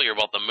talking earlier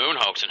about the moon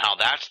hoax and how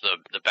that's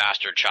the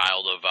bastard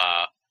child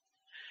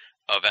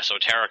of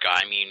esoterica.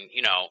 I mean,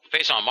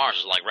 Face on Mars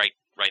is like right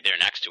there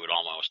next to it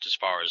almost, as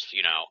far as,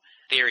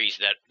 theories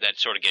that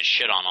sort of get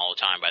shit on all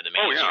the time by the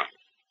mainstream.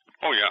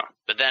 Oh, yeah.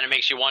 But then it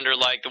makes you wonder,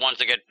 like, the ones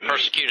that get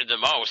persecuted the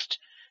most,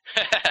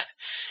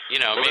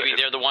 maybe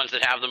they're the ones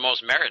that have the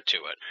most merit to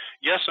it.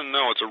 Yes and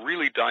no. It's a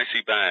really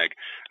dicey bag.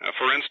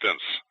 For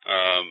instance,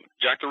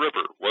 Jack the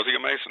Ripper, was he a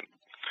Mason?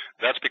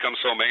 That's become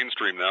so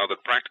mainstream now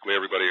that practically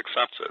everybody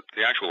accepts it.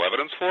 The actual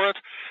evidence for it,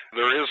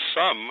 there is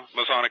some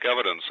Masonic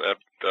evidence at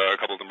a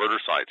couple of the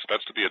murder sites.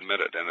 That's to be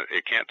admitted, and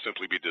it can't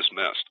simply be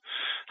dismissed.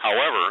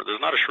 However,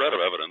 there's not a shred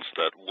of evidence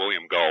that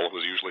William Gull,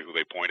 who's usually who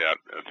they point at,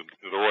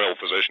 the royal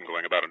physician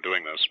going about and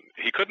doing this,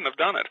 he couldn't have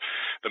done it.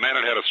 The man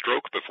had had a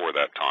stroke before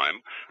that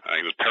time.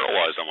 He was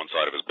paralyzed on one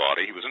side of his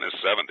body. He was in his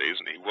 70s,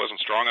 and he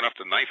wasn't strong enough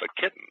to knife a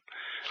kitten.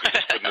 He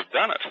just couldn't have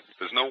done it.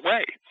 There's no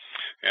way.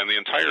 And the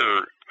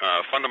entire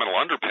fundamental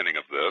underpinning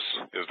of this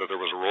is that there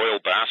was a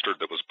royal bastard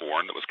that was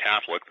born that was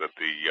Catholic that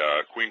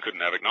the Queen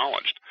couldn't have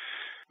acknowledged.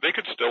 They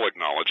could still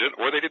acknowledge it,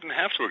 or they didn't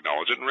have to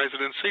acknowledge it and raise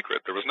it in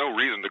secret. There was no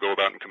reason to go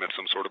about and commit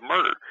some sort of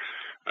murder.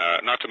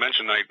 Not to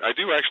mention, I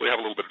do actually have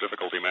a little bit of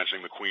difficulty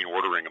imagining the Queen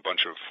ordering a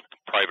bunch of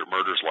private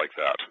murders like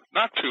that.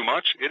 Not too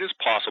much. It is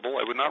possible.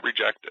 I would not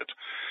reject it.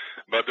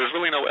 But there's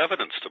really no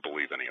evidence to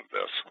believe any of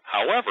this.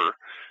 However,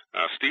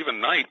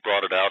 Stephen Knight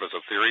brought it out as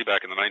a theory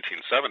back in the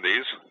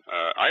 1970s.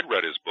 I'd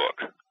read his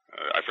book.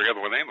 I forget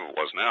what the name of it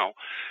was now,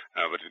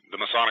 but The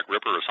Masonic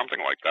Ripper or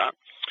something like that.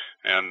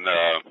 And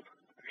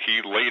he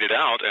laid it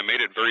out and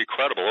made it very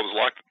credible. It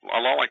was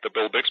a lot like the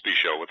Bill Bixby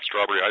show with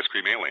Strawberry Ice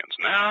Cream Aliens.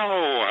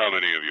 Now, how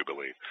many of you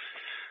believe?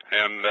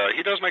 And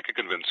he does make a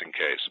convincing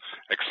case,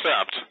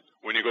 except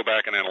when you go go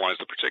back and analyze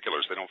the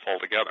particulars. They don't fall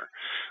together.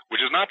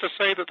 Which is not to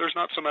say that there's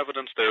not some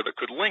evidence there that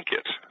could link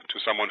it to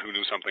someone who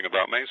knew something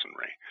about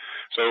Masonry.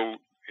 So,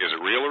 is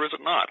it real or is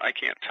it not? I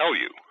can't tell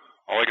you.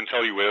 All I can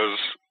tell you is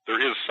there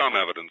is some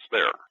evidence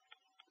there.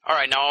 All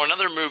right, now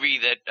another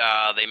movie that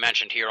they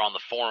mentioned here on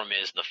the forum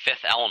is The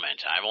Fifth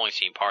Element. I've only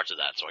seen parts of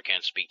that, so I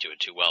can't speak to it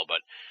too well,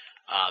 but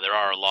there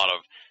are a lot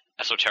of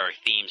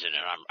esoteric themes in it,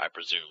 I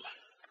presume.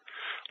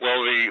 Well,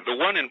 the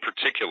one in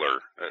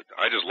particular,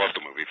 I just love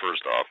the movie,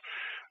 first off.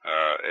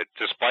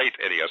 Despite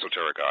any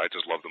esoteric eye, I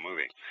just love the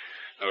movie.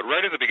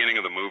 Right at the beginning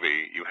of the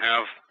movie, you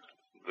have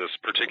this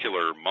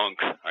particular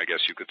monk, I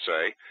guess you could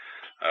say,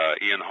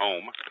 Ian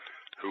Holm,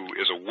 who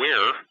is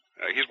aware.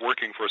 He's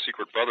working for a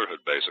secret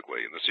brotherhood,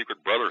 basically, and the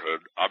secret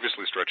brotherhood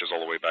obviously stretches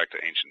all the way back to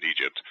ancient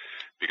Egypt,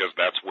 because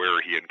that's where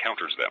he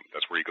encounters them.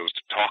 That's where he goes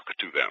to talk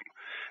to them.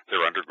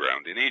 They're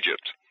underground in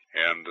Egypt.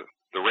 And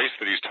the race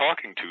that he's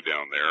talking to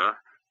down there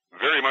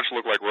very much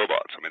look like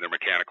robots. I mean, they're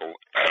mechanical,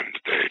 and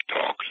they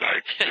talk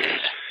like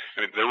this.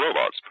 I mean, they're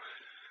robots.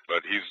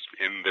 But he's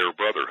in their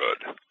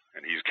brotherhood,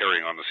 and he's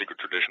carrying on the secret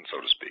tradition,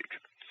 so to speak.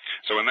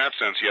 So in that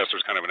sense, yes,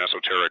 there's kind of an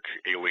esoteric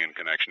alien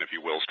connection, if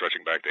you will,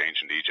 stretching back to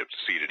ancient Egypt,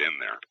 seated in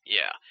there.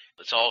 Yeah,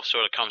 this all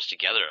sort of comes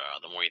together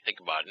the more you think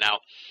about it. Now,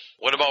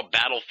 what about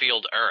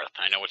Battlefield Earth?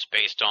 I know it's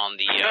based on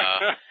the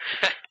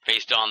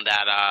based on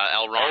that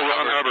L.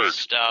 Ron Hubbard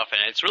stuff,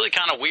 and it's really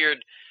kind of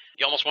weird.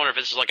 You almost wonder if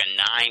this is like a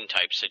 9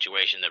 type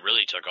situation that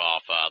really took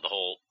off the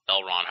whole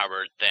L. Ron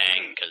Hubbard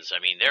thing, because,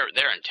 I mean,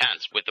 they're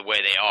intense with the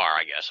way they are,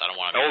 I guess. I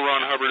don't want to... L.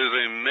 Ron Hubbard is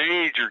a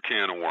major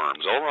can of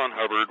worms. L. Ron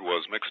Hubbard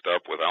was mixed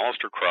up with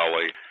Aleister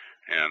Crowley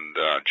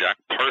and Jack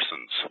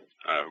Parsons,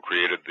 who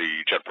created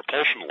the Jet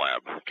Propulsion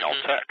Lab,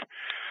 Caltech.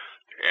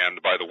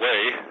 And, by the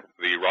way,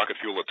 the rocket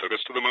fuel that took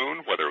us to the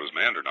moon, whether it was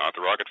manned or not,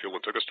 the rocket fuel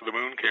that took us to the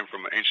moon came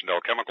from ancient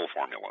alchemical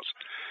formulas.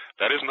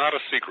 That is not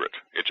a secret.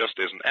 It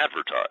just isn't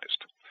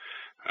advertised.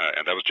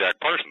 And that was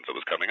Jack Parsons that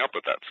was coming up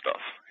with that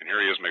stuff. And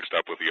here he is mixed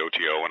up with the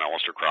OTO and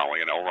Aleister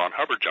Crowley, and L. Ron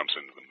Hubbard jumps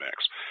into the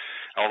mix.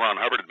 L. Ron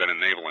Hubbard had been in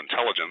naval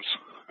intelligence.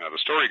 The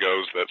story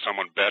goes that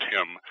someone bet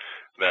him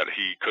that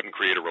he couldn't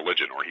create a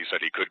religion, or he said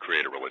he could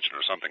create a religion,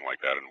 or something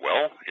like that. And,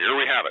 well, here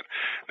we have it.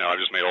 Now,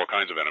 I've just made all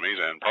kinds of enemies,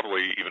 and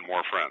probably even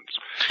more friends.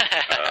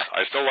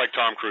 I still like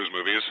Tom Cruise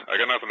movies. I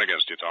got nothing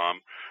against you,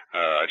 Tom.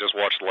 I just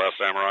watched The Last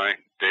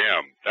Samurai.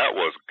 Damn, that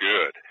was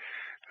good.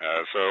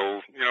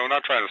 So,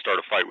 not trying to start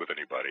a fight with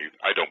anybody.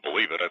 I don't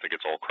believe it. I think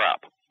it's all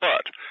crap.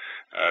 But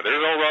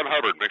there's L. Ron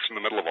Hubbard mixed in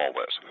the middle of all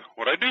this.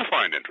 What I do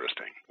find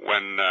interesting,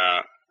 when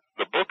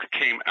the book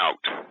came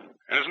out,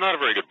 and it's not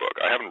a very good book.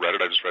 I haven't read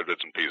it. I just read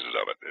bits and pieces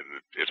of it.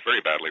 It's very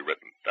badly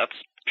written. That's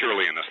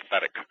purely an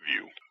aesthetic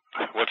view.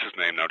 What's his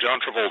name now? John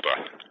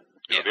Travolta.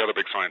 The other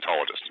big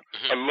Scientologist.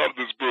 I love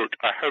this book.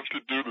 I have to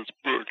do this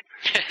book.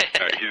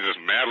 He's just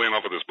madly in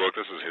love with this book.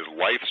 This is his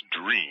life's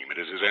dream. It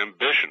is his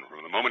ambition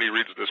from the moment he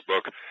reads this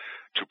book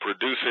to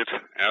produce it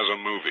as a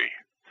movie.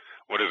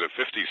 What is it,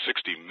 $50,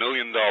 $60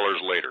 million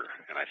later,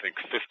 and I think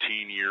 15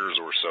 years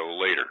or so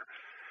later,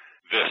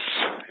 this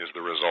is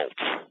the result.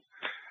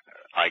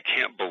 I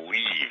can't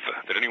believe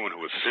that anyone who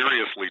was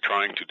seriously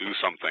trying to do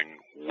something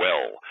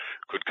well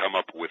could come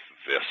up with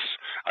this.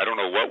 I don't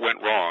know what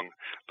went wrong,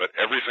 but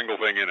every single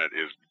thing in it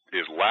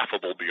is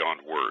laughable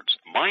beyond words.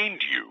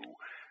 Mind you,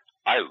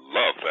 I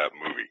love that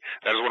movie.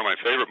 That is one of my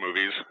favorite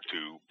movies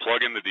to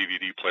plug in the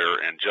DVD player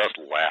and just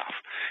laugh.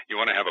 You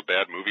want to have a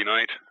bad movie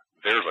night?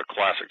 There's a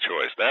classic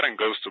choice. That and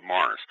Ghosts of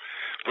Mars.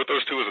 Put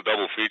those two as a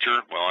double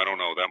feature, well, I don't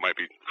know. That might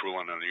be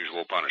cruel and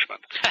unusual punishment.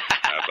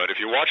 But if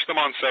you watch them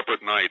on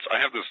separate nights, I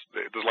have this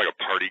like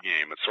a party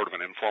game. It's sort of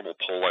an informal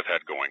poll I've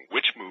had going.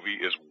 Which movie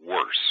is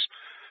worse?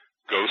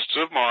 Ghosts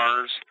of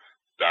Mars,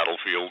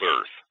 Battlefield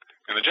Earth.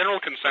 And the general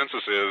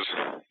consensus is,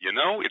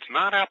 it's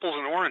not apples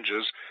and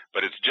oranges,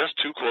 but it's just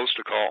too close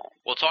to call.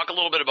 We'll talk a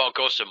little bit about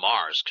Ghosts of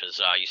Mars, because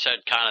you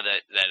said kind of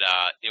that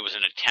it was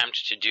an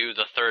attempt to do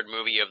the third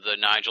movie of the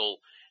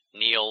Nigel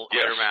Neal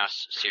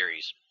Quatermass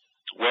series.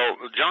 Well,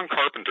 John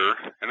Carpenter,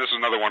 and this is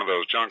another one of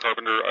those. John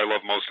Carpenter, I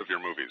love most of your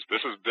movies.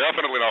 This is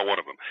definitely not one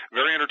of them.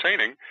 Very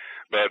entertaining,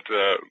 but,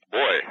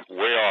 boy,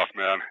 way off,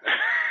 man.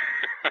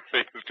 I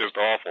think it's just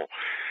awful.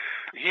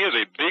 He is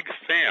a big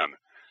fan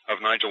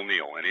of Nigel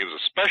Neal, and he was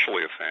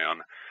especially a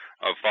fan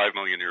of 5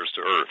 Million Years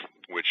to Earth,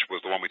 which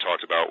was the one we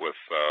talked about with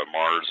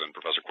Mars and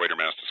Professor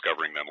Quatermass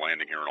discovering them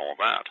landing here and all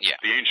of that. Yeah.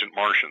 The Ancient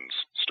Martians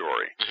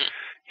story. Mm-hmm.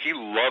 He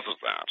loves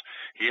that.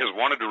 He has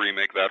wanted to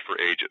remake that for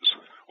ages.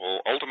 Well,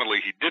 ultimately,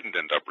 he didn't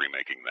end up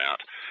remaking that.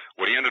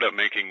 What he ended up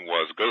making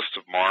was Ghosts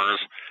of Mars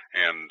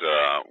and,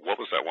 what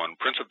was that one?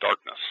 Prince of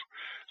Darkness.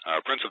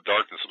 Prince of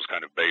Darkness was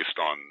kind of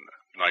based on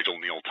Nigel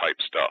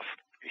Neal-type stuff.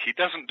 He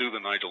doesn't do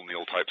the Nigel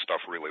Neal-type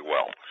stuff really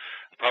well.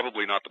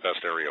 Probably not the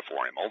best area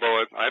for him.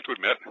 Although I have to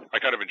admit, I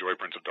kind of enjoy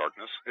Prince of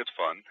Darkness. It's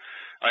fun.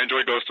 I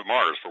enjoy Ghost of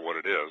Mars for what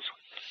it is.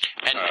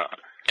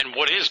 And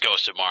what is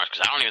Ghost of Mars?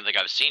 Because I don't even think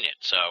I've seen it.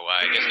 So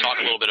I guess talk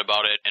a little bit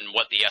about it and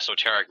what the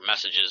esoteric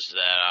messages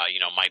that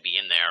might be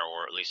in there,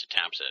 or at least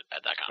attempts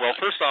at that kind of thing.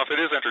 Well, first off, it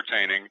is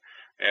entertaining.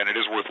 And it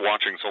is worth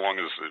watching so long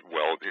as,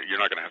 well, you're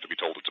not going to have to be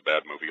told it's a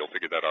bad movie. You'll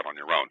figure that out on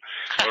your own.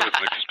 But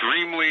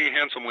extremely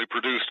handsomely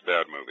produced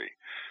bad movie.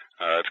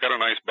 It's got a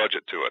nice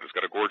budget to it. It's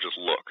got a gorgeous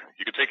look.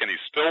 You could take any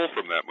still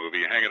from that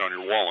movie and hang it on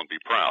your wall and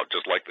be proud,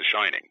 just like The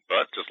Shining.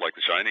 But just like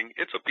The Shining,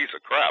 it's a piece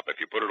of crap if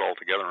you put it all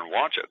together and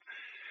watch it.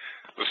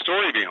 The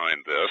story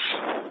behind this,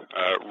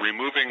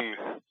 removing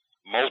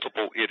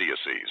multiple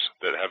idiocies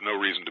that have no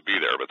reason to be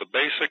there, but the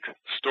basic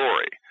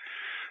story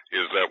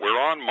is that we're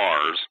on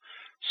Mars.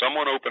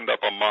 Someone opened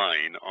up a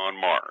mine on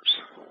Mars.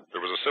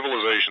 There was a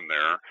civilization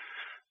there.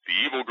 The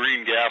evil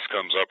green gas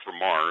comes up from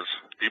Mars.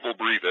 People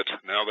breathe it.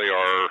 Now they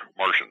are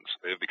Martians.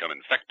 They have become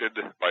infected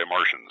by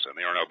Martians, and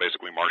they are now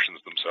basically Martians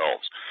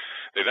themselves.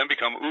 They then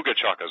become Ooga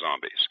Chaka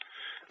zombies.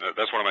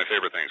 That's one of my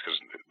favorite things, because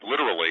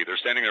literally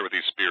they're standing there with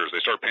these spears.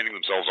 They start painting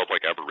themselves up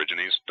like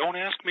Aborigines. Don't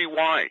ask me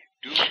why.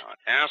 Do not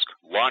ask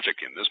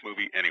logic in this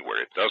movie anywhere.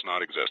 It does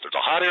not exist. There's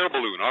a hot air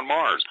balloon on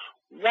Mars.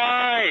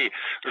 Why?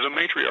 There's a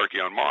matriarchy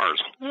on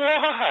Mars.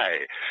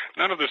 Why?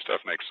 None of this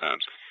stuff makes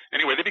sense.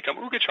 Anyway, they become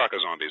Ooga Chaka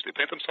zombies. They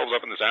paint themselves up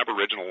in this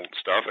aboriginal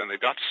stuff, and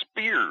they've got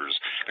spears.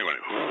 They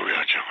went,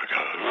 Ooga Chaka,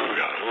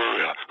 Ooga,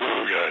 Ooga,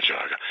 Ooga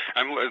Chaka.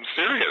 I'm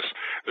serious.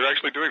 They're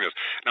actually doing this.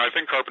 Now, I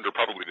think Carpenter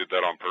probably did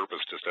that on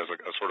purpose, just as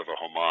a sort of a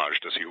homage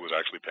to see who was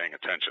actually paying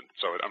attention.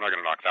 So I'm not going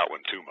to knock that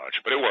one too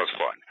much, but it was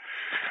fun.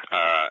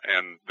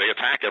 And they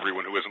attack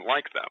everyone who isn't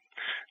like them,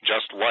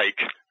 just like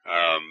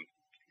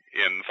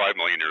in 5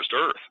 million Years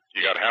to Earth.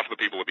 You got half of the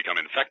people who become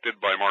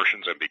infected by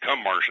Martians and become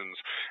Martians,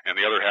 and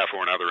the other half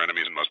who are now their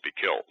enemies and must be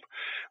killed.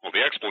 Well,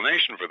 the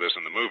explanation for this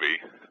in the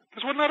movie,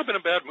 this would not have been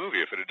a bad movie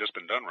if it had just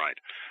been done right.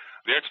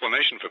 The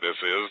explanation for this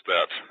is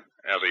that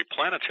as a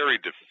planetary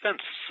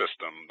defense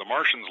system, the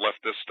Martians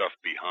left this stuff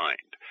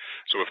behind.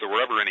 So if there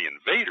were ever any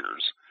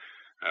invaders,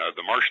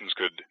 the Martians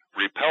could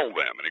repel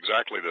them in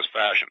exactly this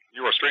fashion.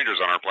 You are strangers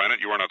on our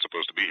planet. You are not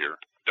supposed to be here.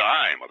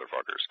 Die,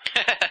 motherfuckers.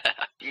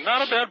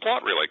 Not a bad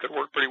plot, really. Could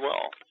work pretty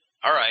well.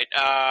 All right.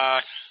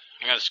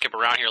 I'm going to skip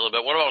around here a little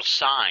bit. What about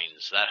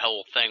Signs? That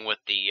whole thing with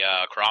the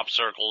crop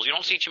circles. You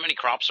don't see too many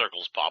crop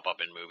circles pop up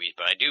in movies,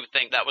 but I do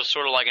think that was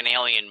sort of like an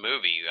alien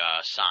movie,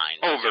 Signs.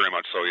 Oh, very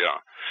much so, yeah.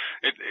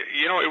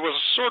 It was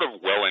sort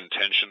of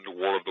well-intentioned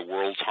War of the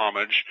Worlds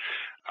homage.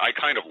 I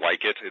kind of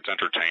like it. It's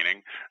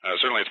entertaining.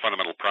 Certainly its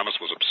fundamental premise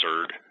was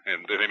absurd,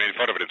 and they made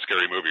fun of it in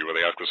Scary Movie, where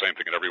they asked the same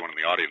thing that everyone in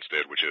the audience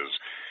did, which is,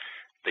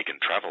 they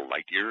can travel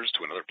light years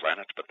to another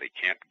planet, but they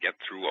can't get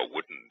through a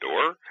wooden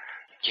door?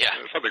 Yeah.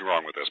 There's something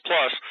wrong with this.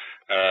 Plus,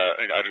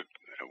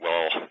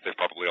 they've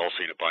probably all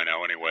seen it by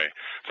now anyway.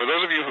 For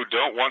those of you who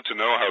don't want to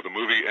know how the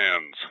movie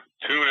ends,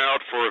 tune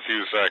out for a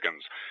few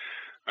seconds.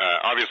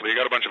 Obviously, you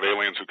got a bunch of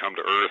aliens who come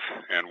to Earth,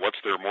 and what's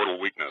their mortal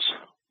weakness?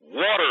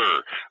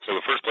 Water! So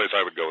the first place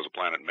I would go is a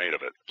planet made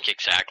of it.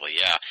 Exactly,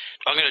 yeah.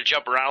 I'm going to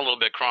jump around a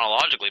little bit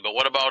chronologically, but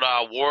what about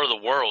War of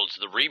the Worlds,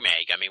 the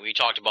remake? I mean, we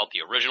talked about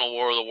the original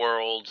War of the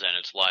Worlds, and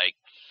it's like...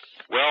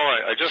 Well,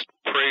 I just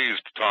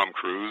praised Tom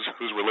Cruise,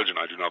 whose religion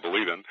I do not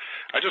believe in.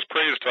 I just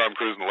praised Tom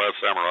Cruise in The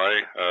Last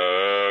Samurai.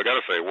 I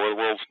gotta say, War of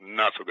the Worlds,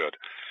 not so good.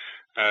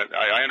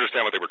 I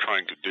understand what they were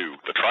trying to do.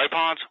 The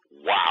tripods?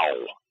 Wow!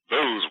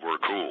 Those were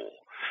cool.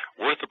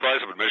 Worth the price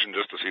of admission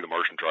just to see the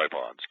Martian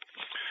tripods.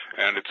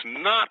 And it's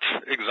not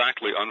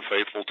exactly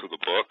unfaithful to the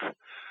book.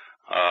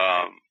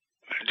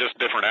 Just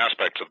different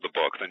aspects of the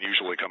book than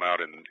usually come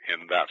out in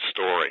that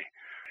story.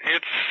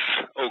 It's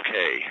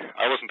okay.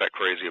 I wasn't that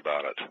crazy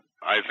about it.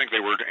 I think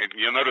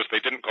you'll notice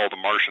they didn't call the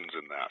Martians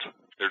in that.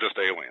 They're just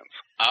aliens.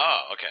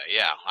 Oh, okay,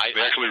 yeah.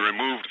 They actually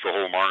removed the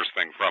whole Mars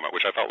thing from it,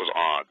 which I thought was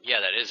odd. Yeah,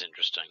 that is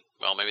interesting.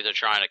 Well, maybe they're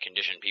trying to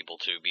condition people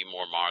to be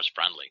more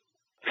Mars-friendly.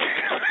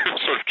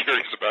 I'm sort of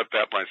curious about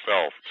that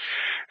myself.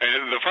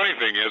 And the funny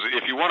thing is,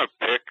 if you want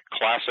to pick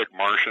classic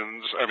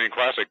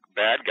classic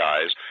bad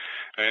guys,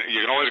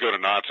 you can always go to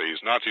Nazis.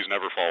 Nazis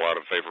never fall out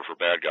of favor for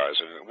bad guys.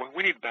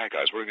 We need bad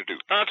guys. What are we going to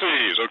do?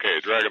 Nazis!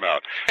 Okay, drag them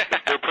out.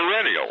 They're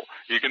perennial.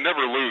 You can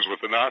never lose with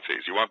the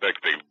Nazis. You want they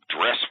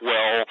dress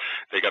well.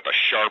 They got the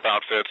sharp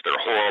outfits. They're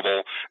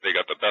horrible. They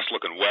got the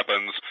best-looking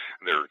weapons.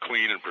 They're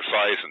clean and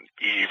precise and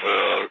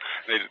evil.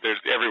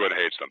 Everyone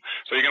hates them.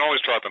 So you can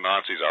always trot the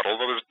Nazis out,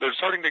 although they're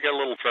starting to get a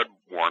little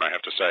tread-worn, I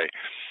have to say.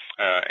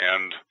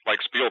 And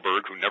like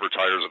Spielberg, who never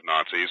tires of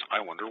Nazis,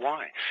 I wonder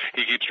why.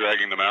 He keeps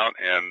dragging them out,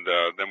 and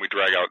then we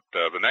drag out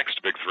the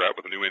next big threat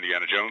with the new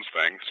Indiana Jones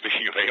thing,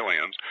 speaking of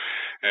aliens.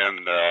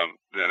 And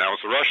now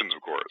it's the Russians,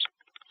 of course.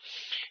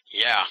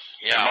 Yeah.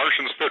 And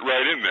Martians fit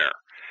right in there.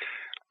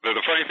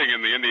 The funny thing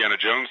in the Indiana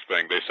Jones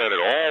thing, they set it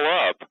all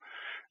up,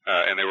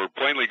 and they were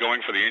plainly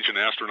going for the ancient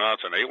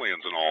astronauts and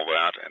aliens and all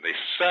that, and they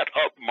set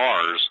up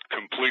Mars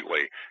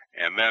completely,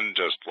 and then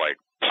just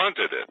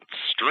punted it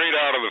straight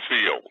out of the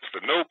field.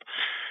 Said, nope,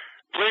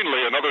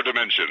 plainly another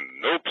dimension.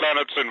 No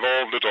planets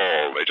involved at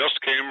all. They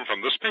just came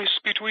from the space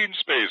between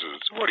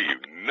spaces. What are you,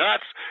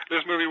 nuts?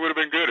 This movie would have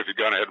been good if you'd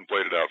gone ahead and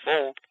played it out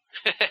full.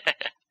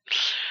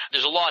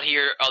 There's a lot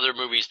here, other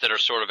movies that are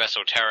sort of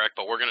esoteric,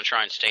 but we're going to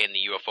try and stay in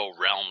the UFO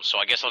realm. So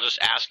I guess I'll just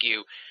ask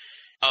you,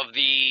 of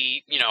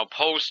the,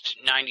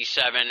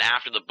 post-97,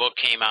 after the book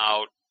came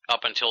out,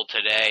 up until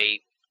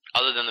today,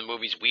 other than the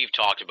movies we've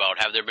talked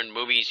about, have there been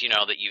movies,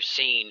 that you've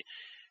seen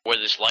where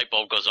this light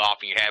bulb goes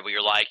off in your head where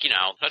you're like,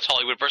 that's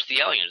Hollywood versus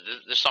the aliens.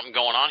 There's something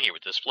going on here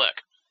with this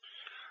flick.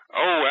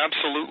 Oh,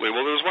 absolutely.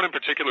 Well, there's one in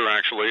particular,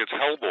 actually. It's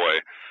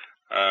Hellboy,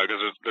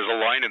 because there's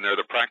a line in there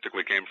that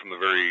practically came from the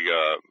very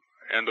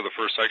end of the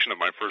first section of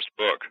my first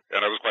book,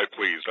 and I was quite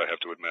pleased, I have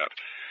to admit.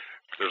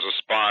 There's a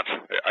spot,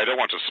 I don't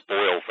want to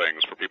spoil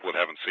things for people that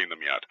haven't seen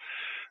them yet.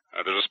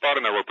 There's a spot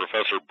in there where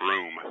Professor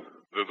Broom,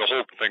 the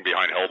whole thing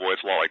behind Hellboy,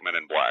 it's a lot like Men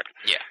in Black.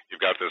 Yeah.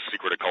 You've got this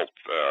secret occult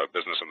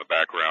business in the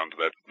background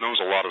that knows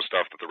a lot of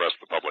stuff that the rest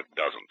of the public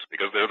doesn't,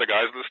 because they're the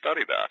guys that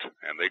study that,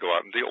 and they go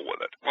out and deal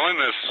with it. Well,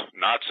 in this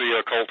Nazi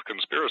occult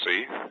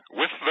conspiracy,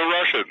 with the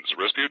Russians,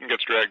 Rasputin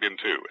gets dragged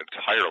in too.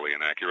 Entirely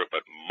inaccurate,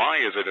 but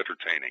my is it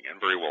entertaining and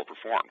very well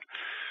performed.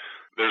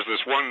 There's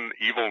this one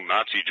evil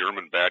Nazi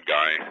German bad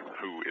guy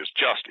who is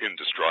just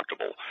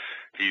indestructible.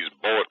 He's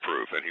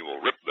bulletproof, and he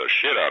will rip the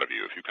shit out of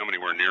you if you come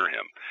anywhere near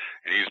him.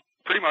 And he's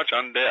pretty much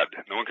undead.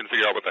 No one can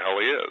figure out what the hell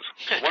he is.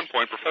 At one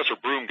point, Professor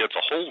Broom gets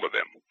a hold of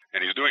him,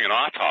 and he's doing an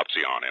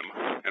autopsy on him,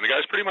 and the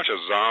guy's pretty much a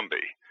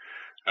zombie.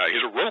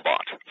 He's a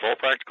robot, for all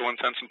practical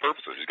intents and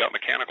purposes. He's got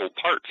mechanical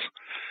parts.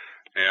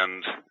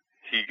 And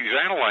he's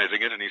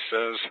analyzing it, and he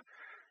says,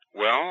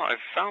 "Well,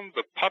 I found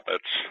the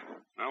puppet.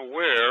 Now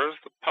where's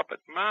the puppet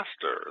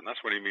master?" And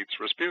that's when he meets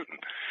Rasputin.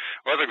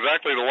 Well, that's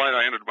exactly the line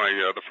I ended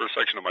the first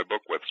section of my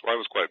book with, so I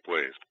was quite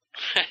pleased.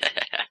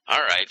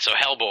 All right, so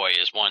Hellboy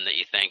is one that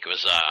you think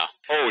was...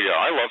 Oh, yeah,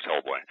 I loved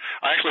Hellboy.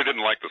 I actually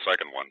didn't like the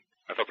second one.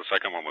 I thought the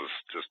second one was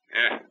just,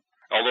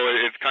 Although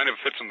it kind of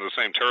fits into the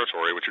same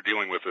territory. What you're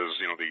dealing with is,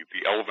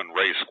 the elven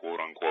race,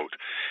 quote-unquote.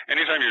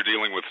 Anytime you're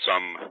dealing with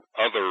some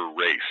other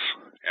race,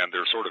 and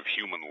they're sort of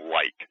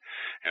human-like,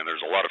 and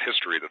there's a lot of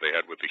history that they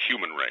had with the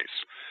human race,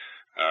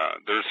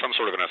 there's some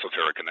sort of an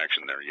esoteric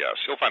connection there, yes.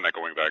 You'll find that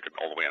going back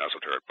all the way in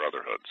Esoteric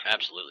Brotherhoods.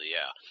 Absolutely,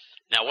 yeah.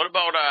 Now, what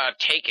about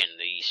Taken,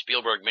 the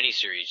Spielberg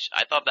miniseries?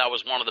 I thought that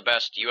was one of the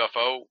best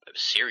UFO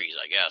series,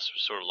 I guess. It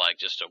was sort of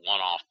like just a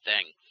one-off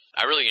thing.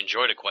 I really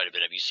enjoyed it quite a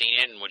bit. Have you seen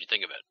it, and what do you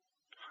think of it?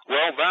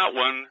 Well, that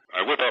one,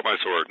 I whip out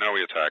my sword, now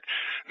we attack.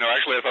 No,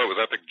 actually, I thought it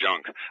was epic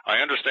junk. I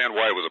understand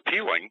why it was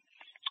appealing.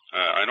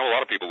 I know a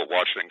lot of people that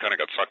watched it and kind of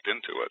got sucked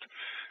into it.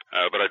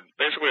 But I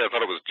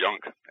thought it was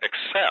junk.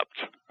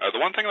 Except, the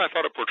one thing that I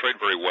thought it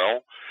portrayed very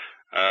well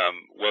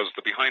was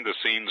the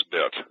behind-the-scenes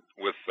bit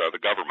with the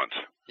government.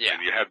 Yeah.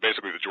 And you had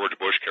basically the George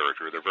Bush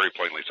character. They're very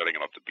plainly setting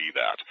him up to be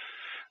that.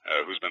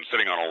 Who's been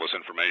sitting on all this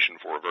information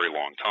for a very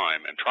long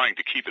time and trying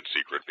to keep it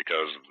secret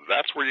because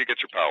that's where you get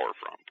your power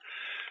from.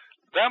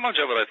 That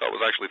much of it I thought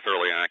was actually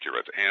fairly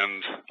accurate,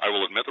 and I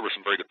will admit there were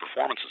some very good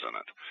performances in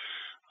it.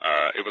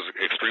 It was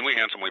extremely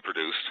handsomely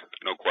produced,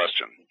 no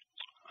question.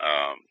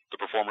 The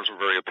performers were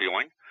very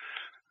appealing,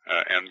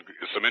 and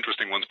some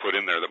interesting ones put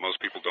in there that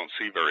most people don't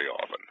see very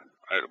often.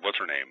 What's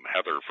her name?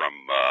 Heather from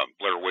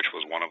Blair Witch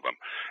was one of them.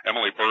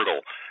 Emily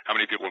Bergel. How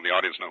many people in the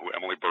audience know who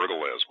Emily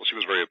Bergel is? Well, she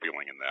was very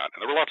appealing in that,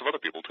 and there were lots of other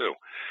people, too.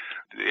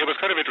 It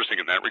was kind of interesting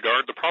in that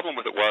regard. The problem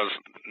with it was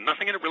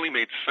nothing in it really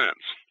made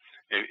sense.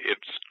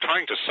 It's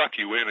trying to suck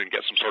you in and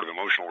get some sort of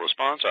emotional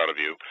response out of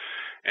you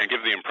and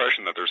give the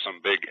impression that there's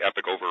some big,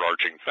 epic,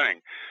 overarching thing.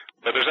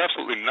 But there's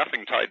absolutely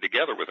nothing tied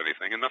together with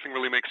anything, and nothing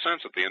really makes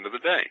sense at the end of the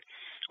day.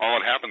 All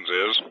that happens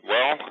is,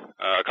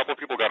 a couple of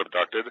people got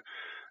abducted,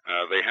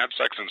 they had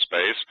sex in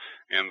space,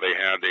 and they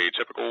had a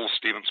typical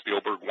Steven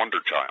Spielberg wonder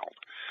child.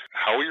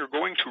 How you're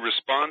going to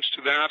respond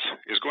to that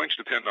is going to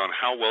depend on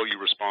how well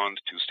you respond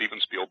to Steven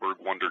Spielberg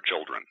Wonder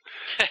Children.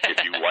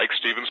 If you like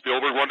Steven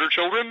Spielberg Wonder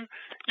Children,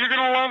 you're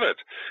going to love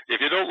it. If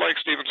you don't like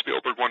Steven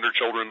Spielberg Wonder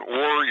Children,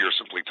 or you're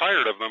simply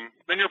tired of them,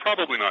 then you're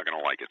probably not going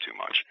to like it too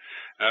much.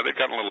 They've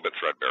gotten a little bit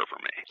threadbare for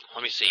me.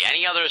 Let me see.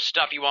 Any other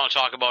stuff you want to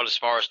talk about as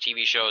far as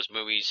TV shows,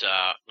 movies?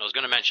 I was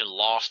going to mention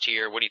Lost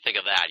here. What do you think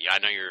of that? Yeah, I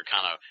know you're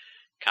kind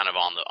of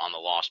on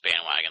the Lost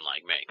bandwagon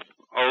like me.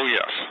 Oh,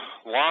 yes.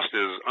 Lost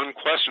is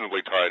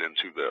unquestionably tied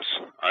into this.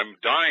 I'm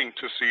dying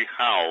to see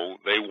how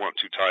they want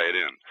to tie it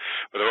in.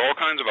 But there are all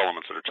kinds of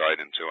elements that are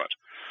tied into it.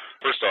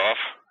 First off,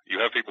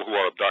 you have people who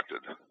are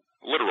abducted,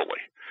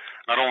 literally.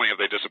 Not only have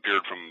they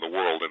disappeared from the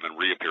world and then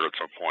reappear at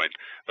some point,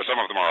 but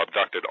some of them are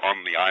abducted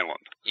on the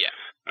island. Yeah.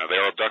 They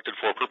are abducted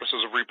for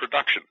purposes of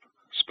reproduction,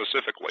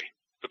 specifically.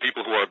 The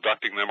people who are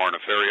abducting them are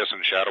nefarious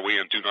and shadowy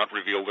and do not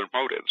reveal their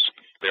motives.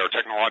 They are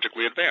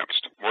technologically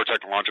advanced, more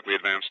technologically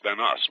advanced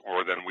than us,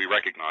 or than we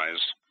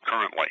recognize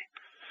currently.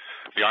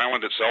 The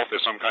island itself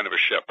is some kind of a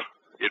ship.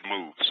 It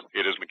moves.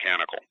 It is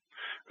mechanical.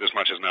 This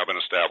much has now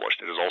been established.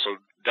 It is also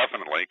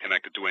definitely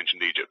connected to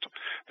ancient Egypt.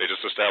 They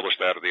just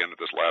established that at the end of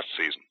this last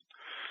season.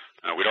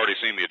 We'd already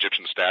seen the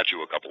Egyptian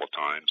statue a couple of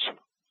times.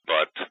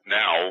 But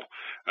now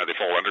they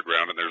fall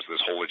underground, and there's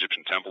this whole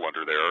Egyptian temple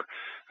under there,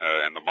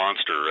 and the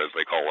monster, as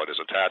they call it, is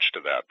attached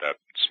to that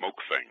smoke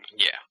thing.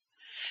 Yeah.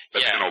 The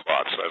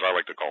nanobots, as I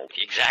like to call them.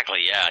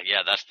 Exactly, yeah.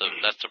 That's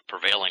the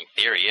prevailing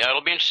theory. Yeah,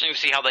 it'll be interesting to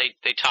see how they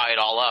tie it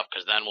all up,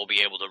 because then we'll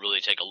be able to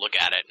really take a look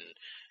at it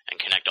and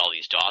connect all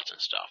these dots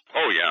and stuff.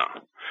 Oh, yeah.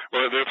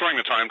 Well, they're throwing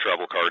the time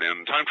travel card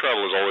in. Time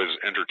travel is always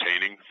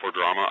entertaining for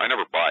drama. I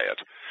never buy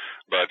it.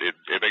 but it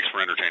makes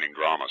for entertaining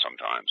drama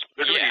sometimes.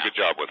 They're doing a good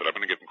job with it. I'm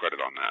going to give them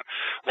credit on that.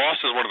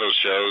 Lost is one of those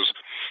shows,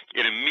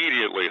 it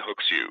immediately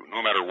hooks you,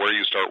 no matter where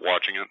you start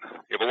watching it.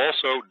 It will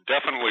also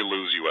definitely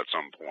lose you at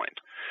some point.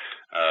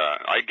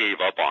 I gave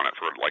up on it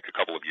for like a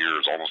couple of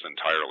years almost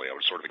entirely. I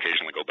would sort of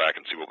occasionally go back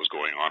and see what was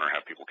going on or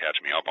have people catch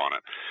me up on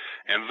it.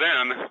 And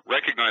then,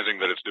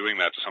 recognizing that it's doing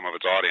that to some of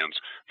its audience,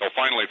 they'll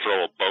finally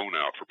throw a bone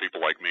out for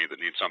people like me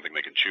that need something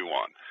they can chew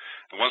on.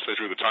 And once they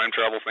threw the time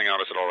travel thing out,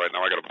 I said, all right,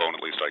 now I got a bone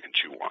at least I can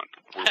chew on.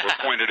 We're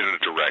pointed in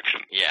a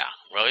direction. Yeah,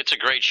 well, it's a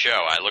great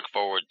show. I look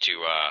forward to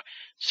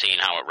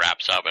seeing how it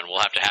wraps up, and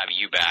we'll have to have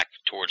you back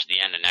towards the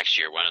end of next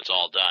year when it's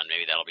all done.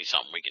 Maybe that'll be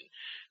something we can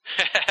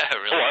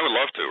really? Oh, I would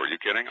love to. Are you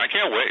kidding? I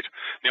can't wait.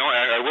 You know,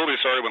 I will be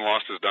sorry when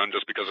Lost is done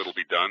just because it'll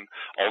be done.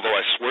 Although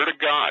I swear to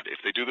God,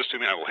 if they do this to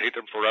me, I will hate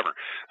them forever.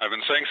 I've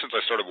been saying since I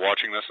started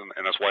watching this,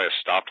 and that's why I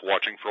stopped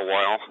watching for a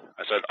while.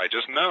 I said, I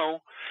just know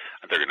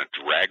they're going to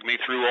drag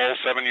me through all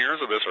 7 years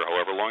of this or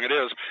however long it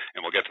is, and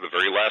we'll get to the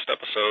very last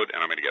episode,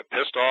 and I'm going to get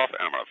pissed off,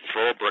 and I'm going to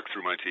throw a brick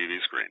through my TV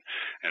screen.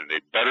 And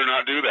they better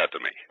not do that to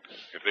me.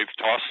 If they've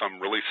tossed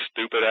some really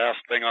stupid-ass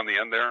thing on the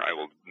end there, I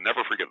will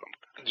never forgive them.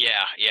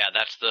 Yeah,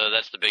 that's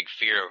the big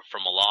fear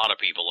from a lot of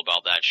people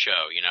about that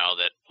show. You know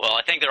that. Well,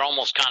 I think they're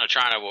almost kind of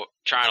trying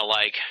to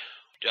like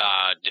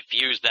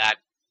diffuse that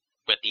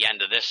at the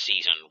end of this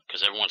season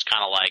because everyone's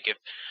kind of like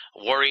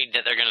worried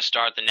that they're going to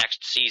start the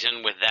next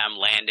season with them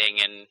landing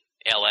in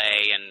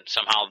L.A. and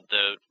somehow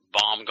the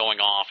bomb going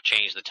off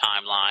changed the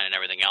timeline and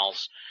everything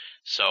else.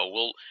 So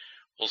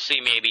we'll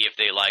see maybe if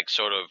they like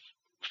sort of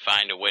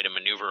find a way to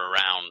maneuver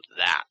around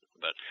that.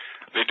 But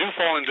they do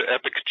fall into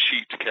epic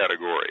cheat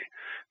category.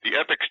 The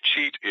epic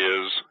cheat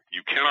is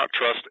you cannot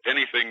trust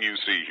anything you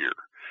see here.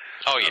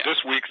 Oh, yeah.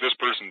 This week, this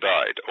person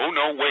died. Oh,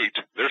 no, wait,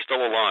 they're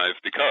still alive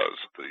because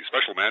the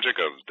special magic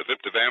of the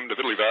Vip-de-Vam, de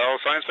Viddly-Vow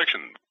science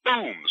fiction.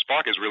 Boom!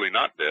 Spock is really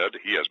not dead.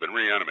 He has been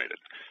reanimated.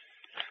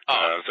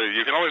 So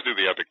you can always do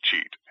the epic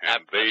cheat. And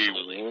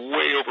absolutely. They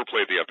way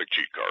overplayed the epic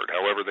cheat card.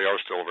 However, they are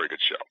still a very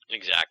good show.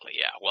 Exactly,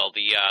 yeah. Well,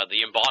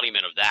 the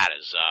embodiment of that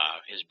is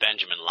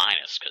Benjamin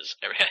Linus, because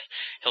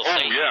he'll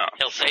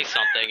say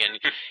something, and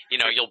you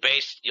know you'll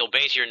base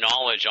your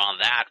knowledge on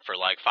that for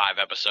like 5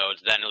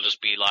 episodes. Then he'll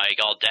just be like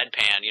all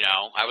deadpan, you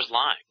know, I was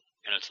lying,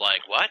 and it's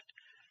like what?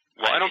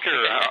 Well, I don't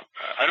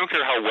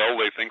care how well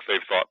they think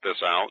they've thought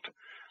this out.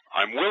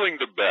 I'm willing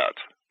to bet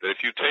that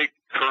if you take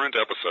current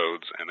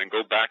episodes and then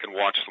go back and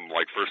watch some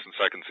like first and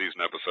second season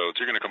episodes,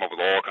 you're going to come up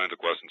with all kinds of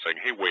questions saying,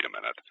 hey, wait a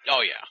minute.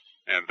 Oh, yeah.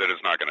 And that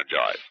it's not going to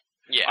jive.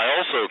 Yeah. I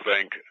also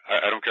think,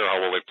 I don't care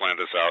how well they've planned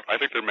this out, I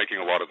think they're making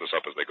a lot of this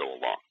up as they go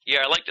along.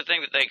 Yeah, I like to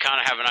think that they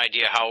kind of have an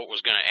idea how it was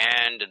going to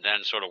end and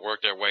then sort of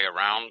work their way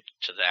around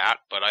to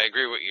that. But I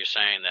agree with you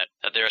saying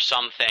that there are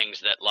some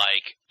things that,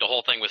 like, the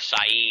whole thing with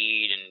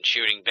Saeed and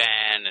shooting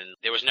Ben, and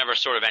there was never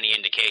sort of any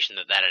indication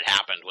that had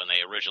happened when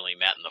they originally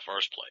met in the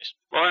first place.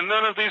 Well, and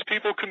none of these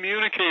people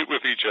communicate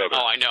with each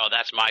other. Oh, I know.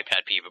 That's my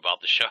pet peeve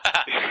about the show.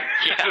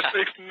 It just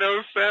makes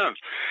no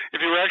sense. If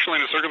you were actually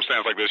in a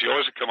circumstance like this, you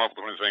always come up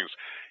with one of the things,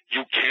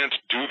 you can't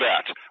do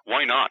that.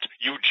 Why not?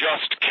 You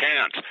just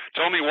can't.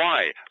 Tell me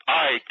why.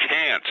 I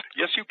can't.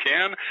 Yes, you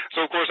can.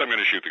 So, of course, I'm going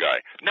to shoot the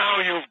guy. Now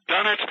you've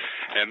done it.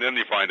 And then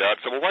you find out,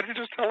 so, well, why didn't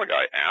you just tell the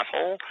guy,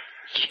 asshole?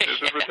 This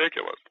is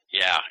ridiculous.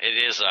 Yeah, it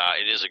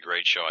is a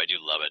great show. I do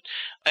love it.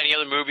 Any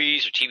other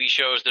movies or TV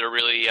shows that are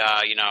really,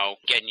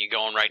 getting you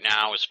going right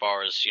now as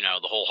far as,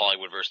 the whole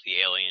Hollywood versus the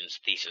Aliens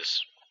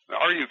thesis?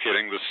 Are you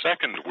kidding? The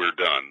second we're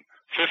done,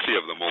 50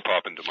 of them will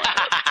pop into my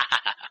head.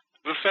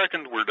 The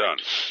second we're done.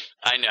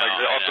 I know.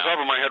 Off the top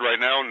of my head right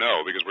now,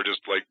 no, because we're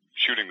just,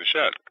 shooting the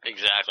shit.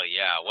 Exactly,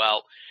 yeah.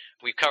 Well,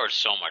 we've covered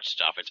so much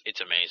stuff. It's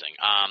amazing.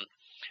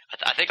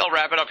 I think I'll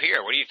wrap it up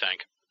here. What do you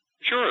think?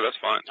 Sure, that's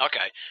fine.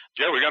 Okay.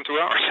 Yeah, we got 2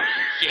 hours.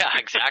 Yeah,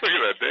 exactly.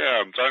 Look at that.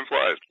 Damn, time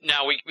flies.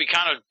 Now, we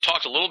kind of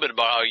talked a little bit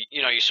about how,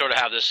 you sort of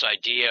have this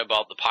idea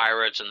about the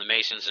pirates and the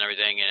Masons and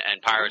everything,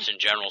 and pirates in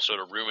general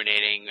sort of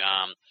ruminating.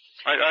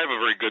 I have a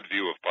very good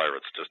view of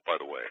pirates, just by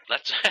the way.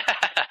 That's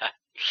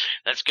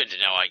that's good to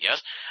know, I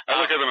guess. I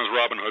look at them as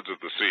Robin Hoods of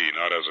the sea,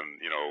 not as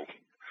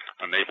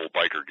a naval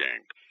biker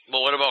gang.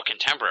 Well, what about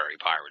contemporary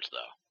pirates,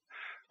 though?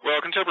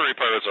 Well, contemporary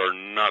pirates are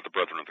not the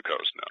Brethren of the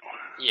Coast, no.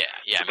 Yeah.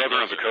 The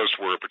Brethren of the Coast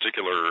were a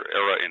particular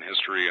era in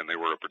history, and they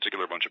were a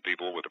particular bunch of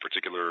people with a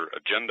particular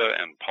agenda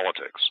and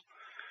politics.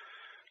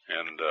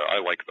 And I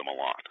like them a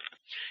lot.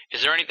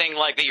 Is there anything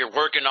like that you're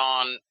working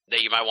on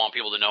that you might want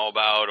people to know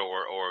about,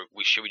 or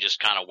should we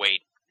just kind of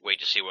wait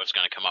to see what's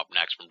going to come up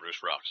next from Bruce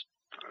Rux?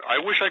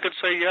 I wish I could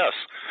say yes.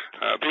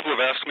 People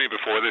have asked me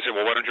before, they say,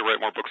 well, why don't you write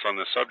more books on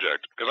this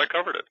subject? Because I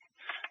covered it.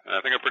 And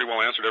I think I pretty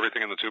well answered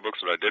everything in the 2 books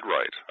that I did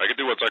write. I could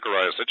do what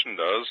Zecharia Sitchin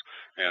does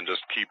and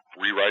just keep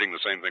rewriting the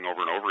same thing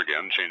over and over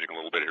again, changing a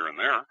little bit here and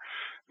there.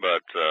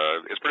 But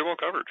it's pretty well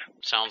covered.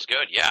 Sounds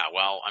good, yeah.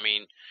 Well, I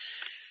mean,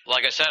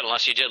 like I said,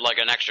 unless you did like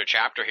an extra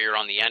chapter here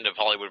on the end of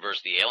Hollywood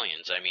versus the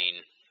Aliens, I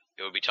mean,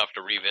 it would be tough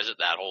to revisit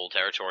that whole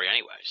territory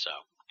anyway, so.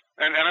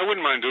 And I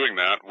wouldn't mind doing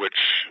that, which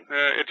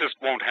it just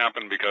won't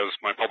happen because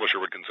my publisher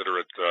would consider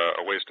it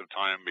a waste of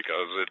time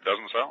because it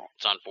doesn't sell.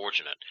 It's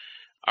unfortunate.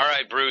 All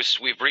right, Bruce,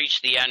 we've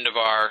reached the end of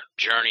our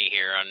journey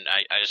here, and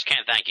I just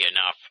can't thank you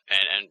enough.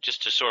 And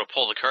just to sort of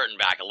pull the curtain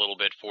back a little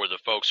bit for the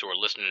folks who are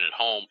listening at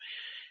home,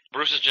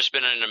 Bruce has just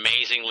been an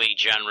amazingly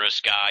generous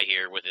guy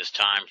here with his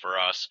time for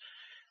us.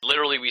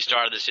 Literally, we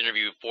started this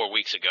interview 4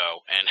 weeks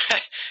ago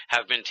and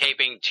have been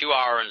taping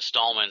 2-hour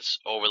installments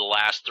over the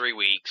last 3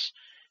 weeks.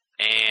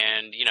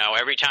 And, you know,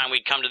 every time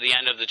we'd come to the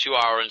end of the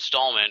 2-hour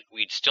installment,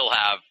 we'd still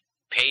have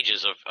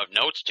pages of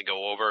notes to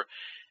go over.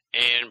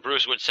 And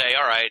Bruce would say,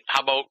 all right,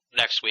 how about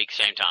next week,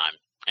 same time?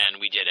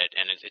 And we did it.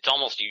 And it's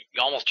almost, you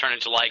almost turn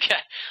into like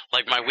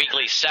my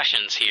weekly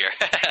sessions here.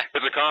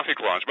 It's a coffee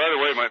clutch. By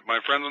the way, my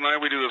friends and I,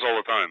 we do this all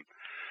the time.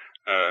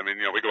 I mean,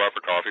 you know, we go out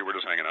for coffee, we're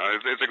just hanging out.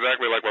 It's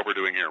exactly like what we're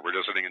doing here. We're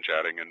just sitting and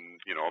chatting and,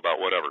 you know,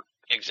 about whatever.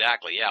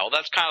 Exactly, yeah. Well,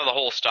 that's kind of the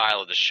whole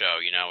style of the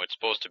show, you know. It's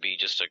supposed to be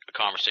just a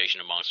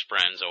conversation amongst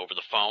friends over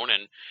the phone,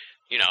 and,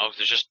 you know,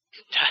 there's just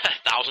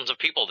thousands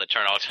of people that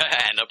turn out to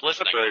end up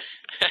listening. That's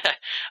right.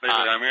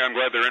 I mean, I'm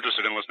glad they're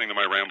interested in listening to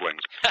my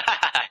ramblings.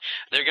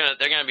 They're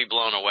gonna be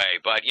blown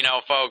away. But, you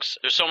know, folks,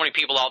 there's so many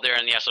people out there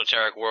in the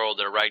esoteric world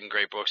that are writing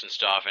great books and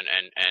stuff, and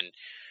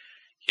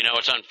you know,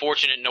 it's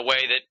unfortunate in a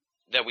way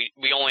that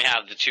we only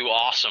have the 2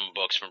 awesome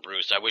books from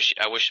Bruce. I wish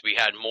we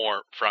had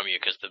more from you,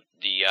 because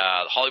the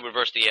Hollywood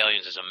vs. the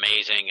Aliens is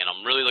amazing, and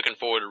I'm really looking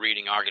forward to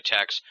reading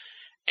Architects.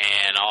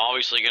 And I'm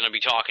obviously going to be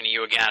talking to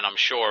you again, I'm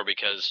sure,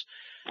 because...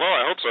 Well,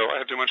 I hope so. I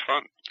had too much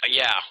fun.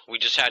 Yeah, we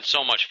just had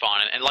so much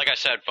fun. And like I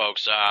said,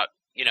 folks,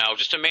 you know,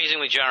 just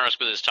amazingly generous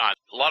with his time.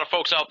 A lot of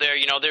folks out there,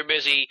 you know, they're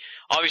busy.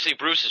 Obviously,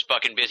 Bruce is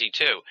fucking busy,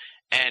 too.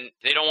 And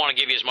they don't want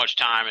to give you as much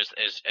time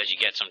as you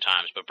get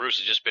sometimes. But Bruce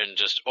has just been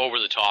just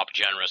over-the-top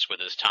generous with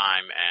his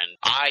time, and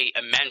I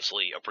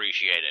immensely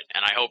appreciate it.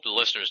 And I hope the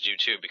listeners do,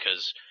 too,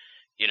 because...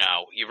 You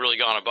know, you've really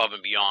gone above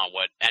and beyond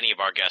what any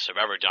of our guests have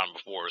ever done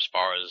before as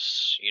far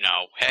as, you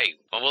know, hey,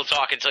 well, we'll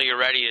talk until you're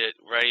ready to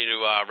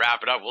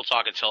wrap it up. We'll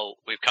talk until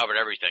we've covered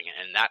everything.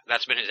 And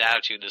that's been his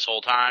attitude this whole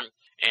time.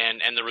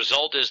 And the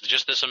result is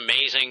just this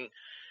amazing,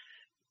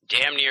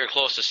 damn near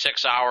close to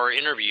 6-hour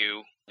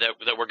interview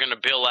that we're going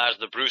to bill as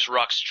the Bruce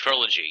Rux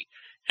trilogy.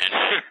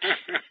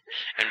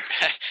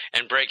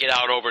 And break it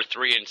out over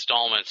 3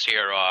 installments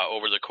here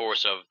over the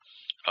course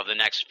of the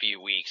next few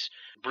weeks.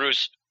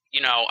 Bruce, you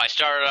know, I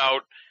started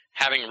out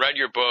having read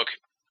your book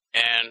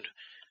and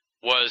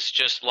was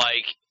just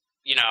like,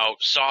 you know,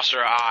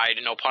 saucer-eyed,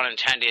 no pun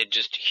intended,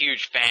 just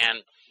huge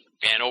fan.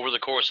 And over the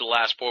course of the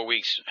last 4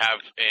 weeks have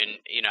been,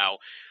 you know,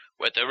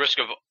 with the risk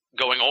of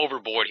going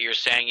overboard here,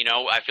 saying, you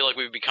know, I feel like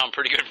we've become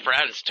pretty good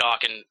friends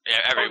talking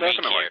every week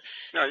here.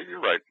 Yeah,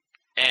 you're right.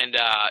 And,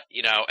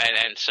 you know,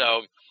 and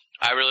so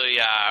I'm really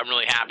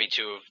happy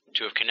to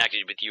have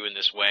connected with you in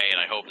this way. And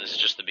I hope this is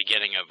just the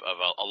beginning of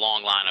a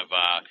long line of,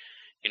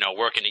 you know,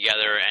 working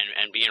together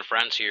and being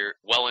friends here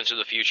well into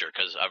the future,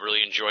 because I've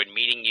really enjoyed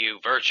meeting you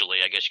virtually,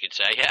 I guess you could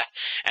say,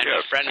 and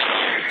befriending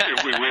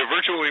you. we have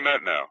virtually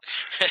met now.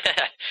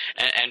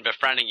 and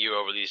befriending you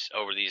over these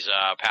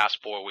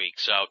past 4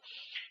 weeks. So,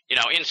 you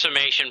know, in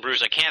summation,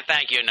 Bruce, I can't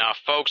thank you enough.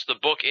 Folks,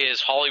 the book is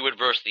Hollywood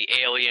vs. the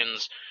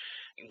Aliens.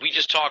 We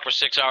just talked for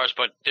 6 hours,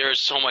 but there's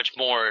so much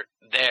more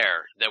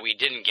there that we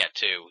didn't get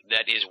to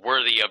that is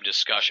worthy of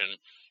discussion.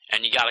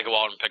 And you got to go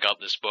out and pick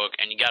up this book,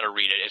 and you got to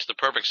read it. It's the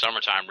perfect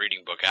summertime reading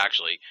book,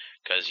 actually,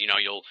 because, you know,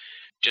 you'll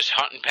just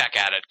hunt and peck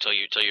at it till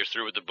you're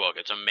through with the book.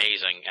 It's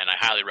amazing, and I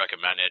highly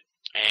recommend it.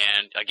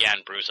 And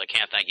again, Bruce, I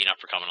can't thank you enough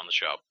for coming on the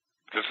show.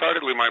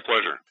 Decidedly my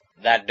pleasure.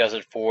 That does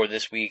it for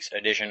this week's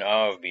edition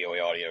of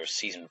BOA Audio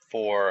Season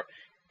 4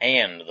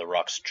 and the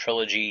Rux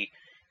Trilogy.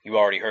 You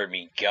already heard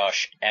me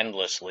gush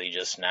endlessly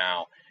just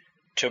now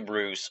to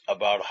Bruce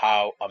about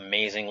how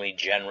amazingly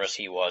generous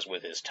he was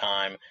with his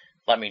time.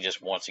 Let me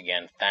just once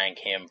again thank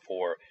him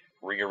for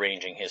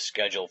rearranging his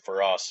schedule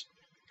for us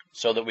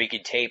so that we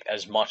could tape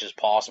as much as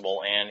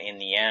possible, and in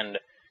the end,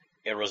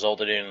 it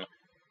resulted in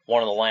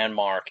one of the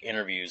landmark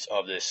interviews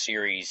of this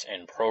series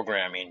and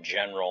program in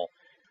general.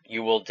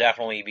 You will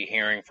definitely be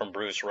hearing from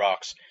Bruce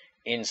Rux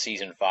in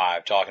Season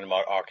 5, talking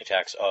about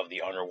Architects of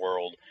the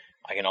Underworld.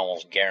 I can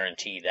almost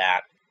guarantee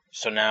that.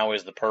 So now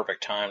is the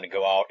perfect time to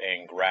go out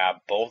and grab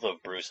both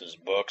of Bruce's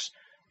books,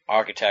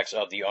 Architects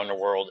of the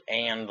Underworld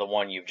and the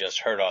one you've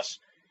just heard us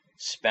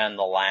spend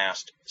the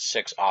last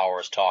 6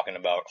 hours talking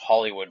about,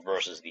 Hollywood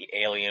vs. the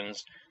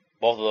Aliens.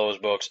 Both of those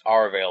books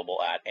are available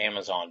at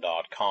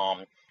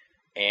Amazon.com,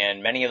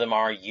 and many of them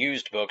are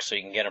used books, so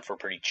you can get them for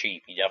pretty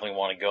cheap. You definitely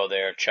want to go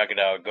there, check it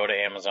out, go to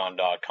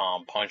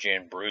Amazon.com, punch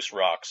in Bruce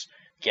Rux,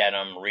 get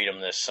them, read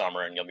them this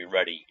summer, and you'll be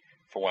ready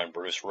for when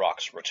Bruce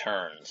Rux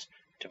returns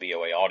to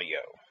BOA Audio.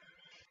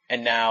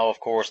 And now, of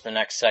course, the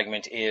next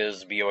segment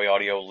is BOA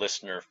Audio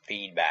listener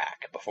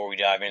feedback. Before we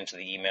dive into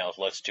the emails,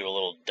 let's do a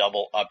little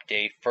double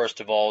update. First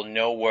of all,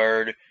 no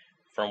word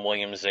from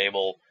William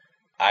Zabel.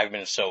 I've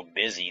been so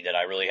busy that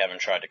I really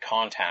haven't tried to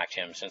contact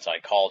him since I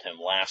called him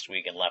last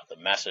week and left the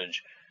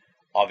message.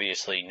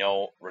 Obviously,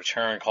 no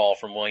return call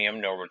from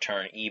William, no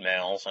return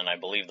emails, and I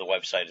believe the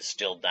website is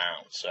still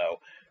down. So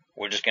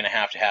we're just going to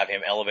have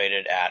him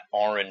elevated at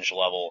orange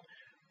level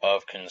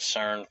of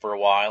concern for a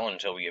while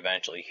until we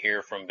eventually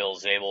hear from Bill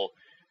Zabel.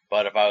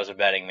 But if I was a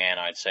betting man,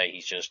 I'd say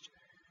he's just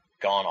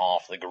gone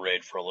off the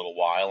grid for a little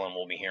while, and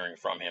we'll be hearing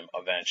from him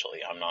eventually.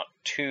 I'm not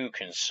too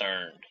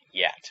concerned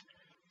yet.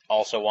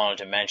 Also wanted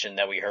to mention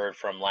that we heard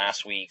from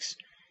last week's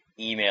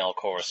email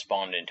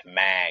correspondent,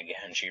 Mag,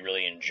 and she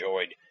really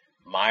enjoyed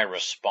my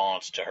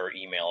response to her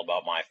email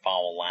about my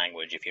foul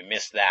language. If you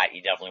missed that,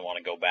 you definitely want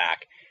to go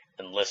back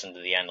and listen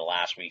to the end of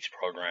last week's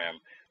program,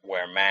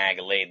 where Mag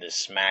laid the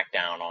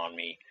smackdown on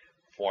me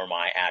for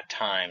my at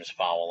times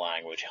foul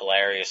language.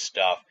 Hilarious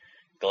stuff.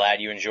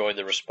 Glad you enjoyed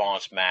the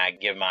response, Mag.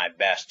 Give my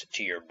best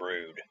to your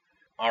brood.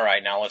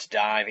 Alright, now let's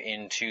dive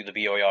into the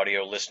BOA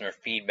Audio listener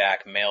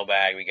feedback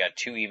mailbag. We got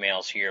 2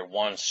 emails here,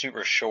 one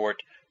super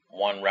short,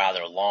 one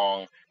rather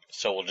long,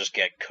 so we'll just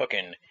get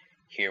cooking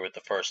here with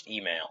the first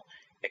email.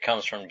 It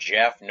comes from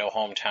Jeff, no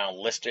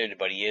hometown listed,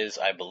 but he is,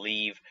 I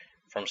believe,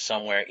 from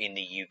somewhere in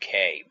the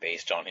UK,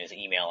 based on his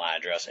email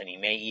address, and he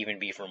may even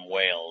be from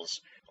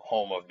Wales,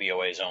 home of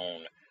BOA's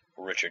own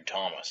Richard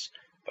Thomas.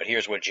 But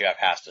here's what Jeff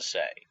has to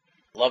say.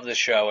 Love the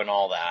show and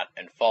all that,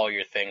 and follow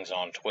your things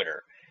on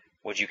Twitter.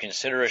 Would you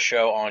consider a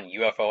show on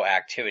UFO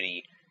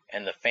activity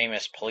and the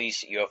famous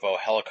police UFO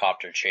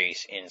helicopter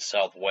chase in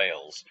South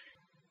Wales,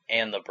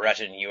 and the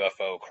Breton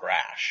UFO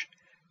crash?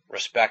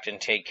 Respect and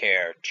take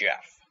care,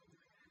 Jeff.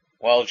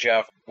 Well,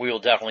 Jeff, we will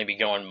definitely be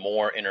going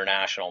more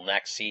international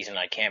next season.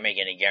 I can't make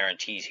any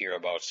guarantees here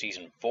about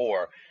Season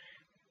 4,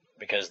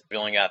 because we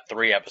only got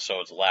 3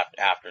 episodes left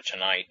after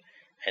tonight,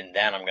 and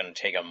then I'm going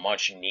to take a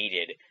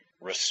much-needed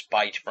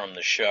respite from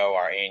the show,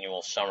 our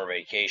annual summer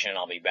vacation.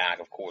 I'll be back,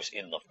 of course,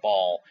 in the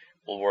fall.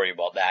 We'll worry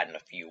about that in a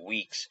few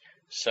weeks.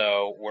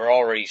 So we're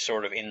already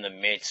sort of in the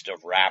midst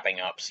of wrapping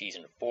up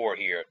Season 4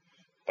 here,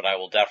 but I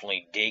will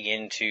definitely dig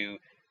into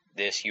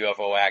this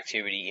UFO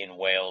activity in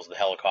Wales, the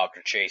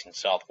helicopter chase in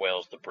South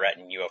Wales, the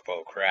Breton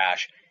UFO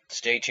crash.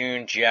 Stay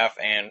tuned, Jeff,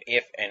 and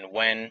if and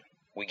when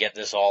we get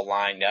this all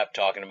lined up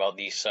talking about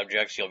these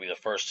subjects, you'll be the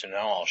first to know.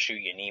 I'll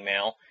shoot you an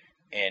email,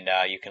 and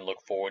you can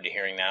look forward to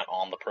hearing that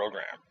on the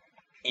program.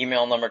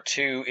 Email number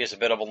 2 is a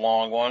bit of a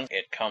long one.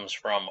 It comes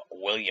from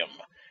William.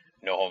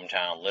 No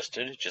hometown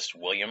listed, just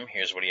William.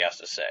 Here's what he has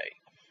to say.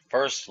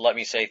 First, let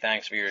me say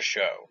thanks for your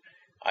show.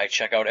 I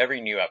check out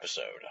every new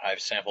episode.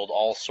 I've sampled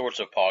all sorts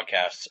of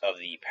podcasts of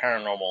the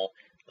paranormal,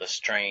 the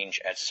strange,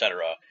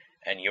 etc.,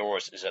 and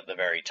yours is at the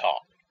very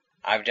top.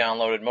 I've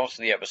downloaded most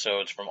of the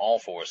episodes from all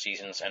 4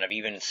 seasons and have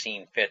even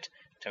seen fit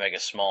to make a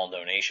small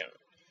donation.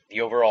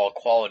 The overall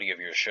quality of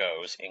your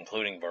shows,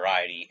 including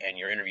variety and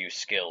your interview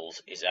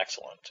skills, is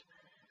excellent.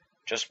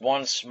 Just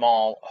one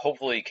small,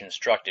 hopefully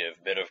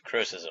constructive bit of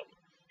criticism,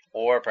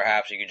 or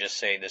perhaps you could just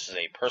say this is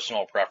a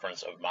personal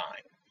preference of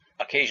mine.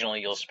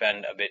 Occasionally you'll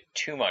spend a bit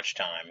too much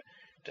time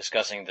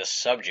discussing the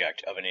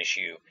subject of an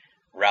issue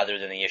rather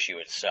than the issue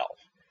itself.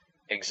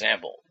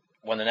 Example,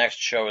 when the next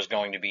show is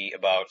going to be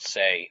about,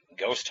 say,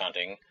 ghost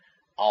hunting,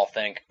 I'll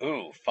think,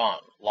 ooh, fun,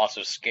 lots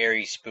of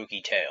scary,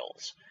 spooky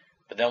tales.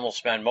 But then we'll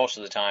spend most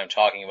of the time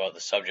talking about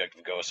the subject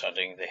of ghost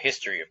hunting, the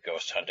history of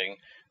ghost hunting,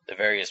 the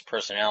various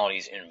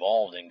personalities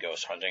involved in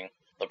ghost hunting,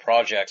 the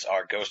projects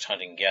our ghost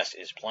hunting guest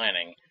is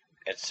planning,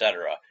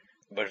 etc.,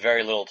 but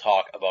very little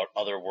talk about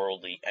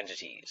otherworldly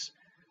entities.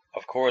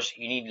 Of course,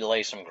 you need to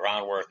lay some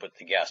groundwork with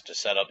the guest to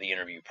set up the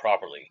interview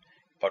properly,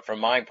 but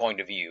from my point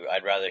of view,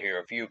 I'd rather hear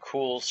a few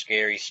cool,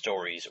 scary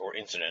stories or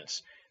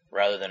incidents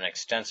rather than an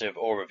extensive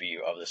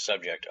overview of the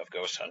subject of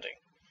ghost hunting.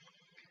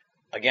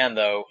 Again,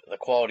 though, the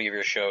quality of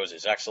your shows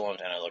is excellent,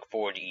 and I look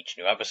forward to each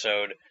new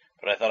episode,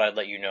 but I thought I'd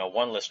let you know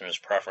one listener's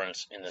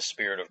preference in the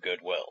spirit of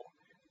goodwill.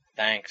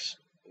 Thanks,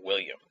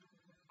 William.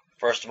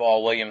 First of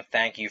all, William,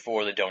 thank you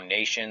for the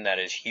donation. That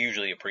is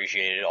hugely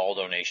appreciated. All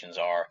donations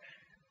are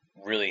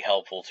really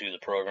helpful to the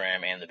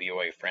program and the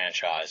BOA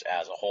franchise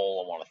as a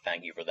whole. I want to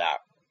thank you for that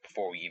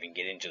before we even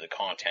get into the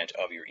content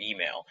of your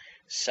email.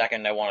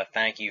 Second, I want to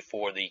thank you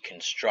for the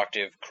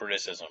constructive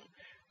criticism.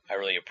 I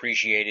really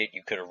appreciate it.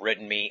 You could have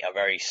written me a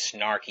very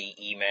snarky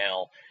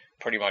email,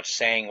 pretty much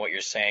saying what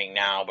you're saying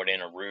now, but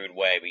in a rude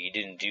way, but you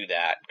didn't do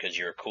that because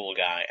you're a cool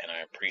guy, and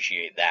I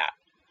appreciate that.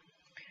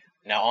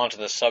 Now on to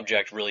the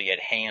subject really at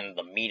hand,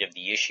 the meat of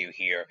the issue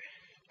here.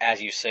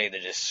 As you say, the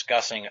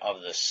discussing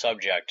of the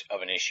subject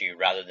of an issue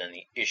rather than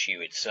the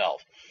issue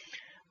itself.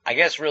 I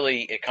guess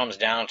really it comes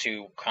down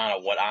to kind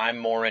of what I'm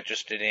more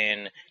interested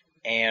in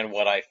and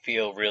what I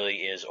feel really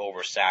is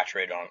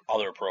oversaturated on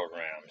other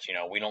programs. You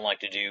know, we don't like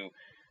to do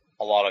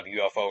a lot of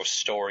UFO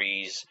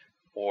stories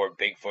or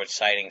Bigfoot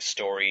sighting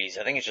stories.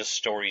 I think it's just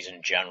stories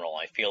in general.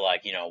 I feel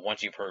like, you know,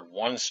 once you've heard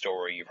one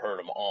story, you've heard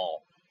them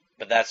all.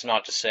 But that's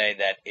not to say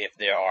that if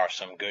there are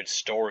some good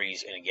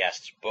stories in a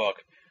guest's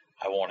book,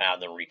 I won't have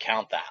them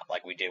recount that,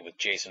 like we did with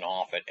Jason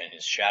Offutt and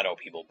his Shadow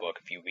People book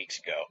a few weeks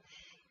ago.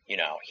 You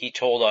know, he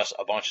told us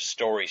a bunch of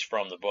stories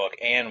from the book,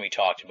 and we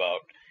talked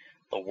about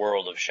the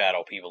world of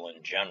Shadow People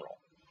in general.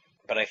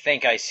 But I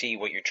think I see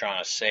what you're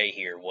trying to say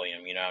here,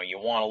 William. You know, you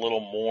want a little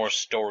more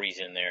stories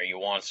in there. You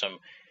want some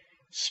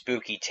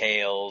spooky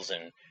tales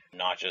and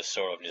not just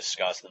sort of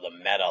discuss the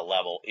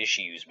meta-level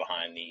issues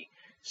behind the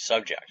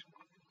subject.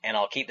 And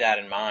I'll keep that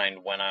in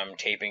mind when I'm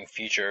taping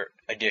future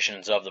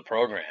editions of the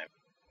program.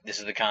 this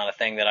is the kind of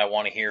thing that I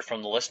want to hear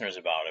from the listeners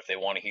about. If they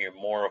want to hear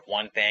more of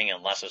one thing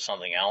and less of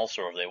something else,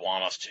 or if they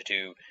want us to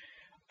do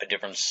a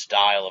different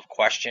style of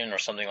question or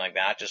something like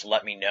that, just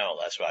let me know.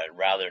 That's why I'd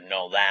rather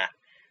know that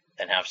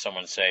than have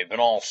someone say,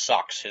 Binal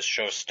sucks, his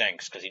show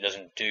stinks, because he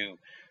doesn't do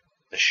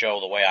the show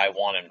the way I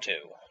want him to.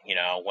 You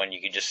know, when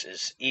you can just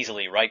as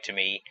easily write to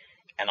me,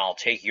 and I'll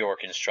take your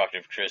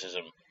constructive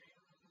criticism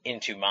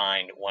into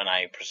mind when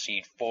I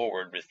proceed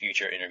forward with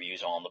future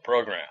interviews on the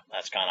program.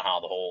 That's kind of how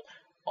the whole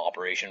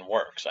operation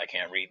works. I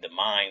can't read the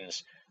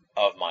minds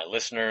of my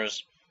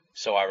listeners,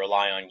 so I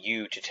rely on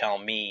you to tell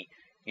me,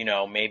 you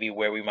know, maybe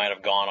where we might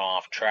have gone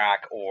off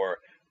track or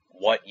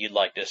what you'd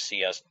like to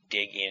see us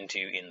dig into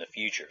in the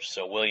future.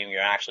 So, William,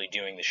 you're actually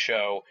doing the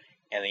show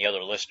and the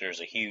other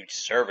listeners a huge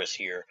service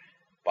here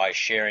by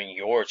sharing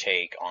your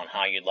take on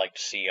how you'd like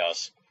to see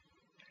us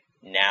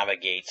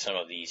navigate some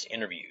of these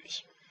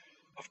interviews.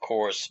 Of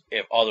course,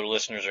 if other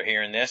listeners are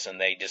hearing this and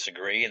they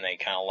disagree and they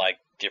kind of like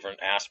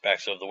different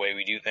aspects of the way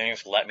we do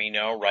things, let me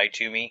know, write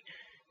to me,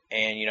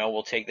 and, you know,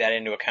 we'll take that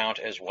into account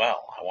as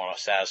well. I want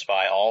to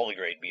satisfy all the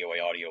great BOA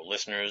Audio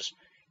listeners.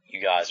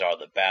 You guys are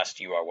the best.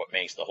 You are what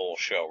makes the whole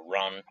show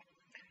run.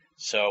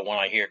 So when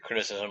I hear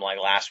criticism like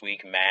last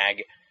week,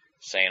 Mag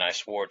saying I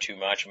swore too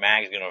much,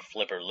 Mag's going to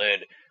flip her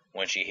lid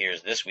when she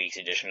hears this week's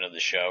edition of the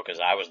show, because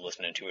I was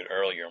listening to it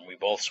earlier, and we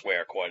both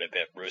swear quite a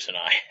bit, Bruce and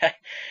I,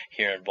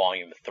 here in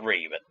Volume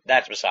 3, but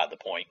that's beside the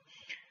point.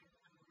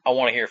 I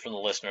want to hear from the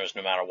listeners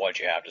no matter what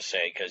you have to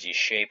say, because you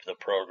shape the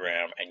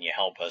program and you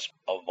help us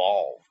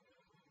evolve.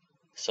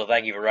 So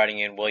thank you for writing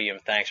in, William.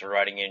 Thanks for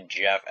writing in,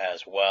 Jeff,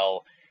 as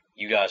well.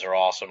 You guys are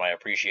awesome. I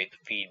appreciate the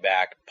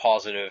feedback,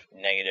 positive,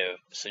 negative,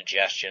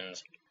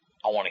 suggestions.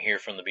 I want to hear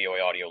from the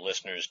BOA Audio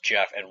listeners.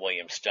 Jeff and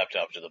William stepped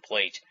up to the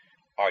plate.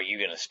 Are you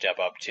going to step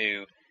up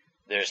too?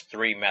 There's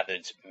 3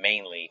 methods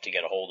mainly to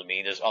get a hold of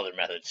me. There's other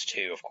methods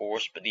too, of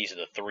course, but these are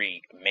the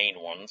 3 main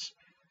ones.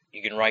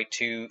 You can write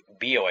to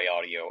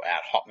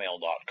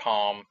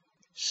boaaudio@hotmail.com.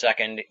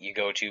 Second, you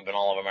go to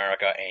Binal of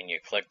America and you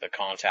click the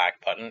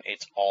contact button.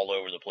 It's all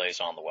over the place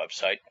on the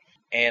website.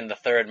 And the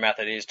third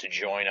method is to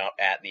join up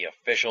at the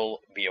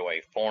official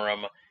BOA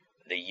forum,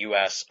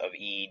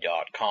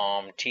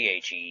 theusofe.com,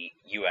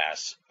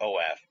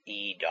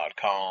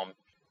 theusofe.com.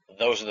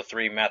 Those are the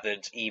 3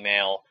 methods: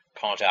 email,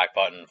 contact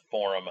button,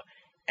 forum.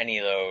 Any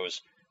of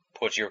those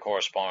puts your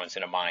correspondence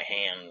into my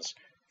hands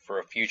for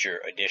a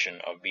future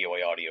edition of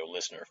BOA Audio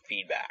listener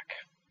feedback.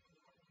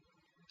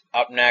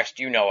 Up next,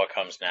 you know what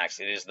comes next.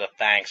 It is the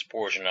thanks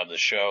portion of the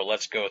show.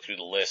 Let's go through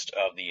the list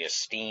of the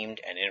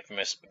esteemed and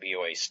infamous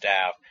BOA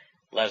staff: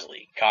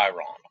 Leslie,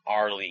 Chiron,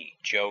 R. Lee,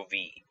 Joe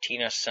V,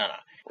 Tina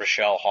Senna,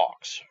 Rochelle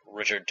Hawks,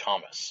 Richard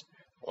Thomas,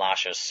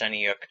 Lasha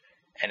Seniuk,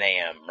 and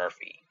A.M.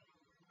 Murphy.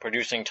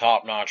 Producing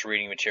top-notch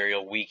reading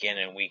material week in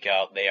and week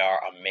out. They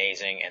are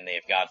amazing, and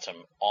they've got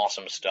some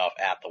awesome stuff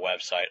at the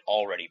website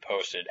already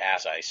posted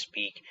as I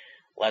speak.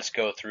 Let's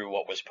go through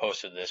what was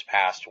posted this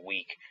past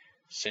week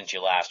since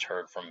you last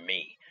heard from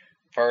me.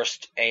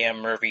 First,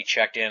 A.M. Murphy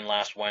checked in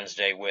last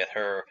Wednesday with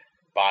her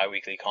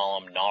bi-weekly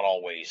column, Not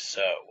Always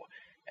So.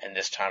 And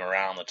this time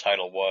around, the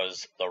title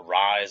was The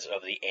Rise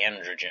of the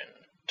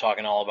Androgen,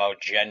 talking all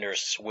about gender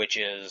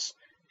switches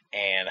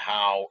and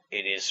how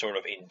it is sort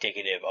of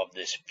indicative of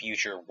this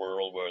future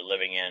world we're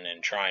living in,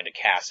 and trying to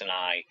cast an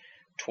eye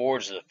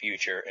towards the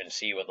future and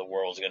see what the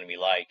world's going to be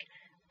like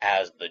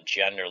as the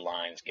gender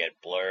lines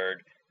get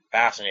blurred.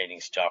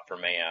 Fascinating stuff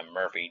from A.M.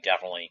 Murphy.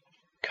 Definitely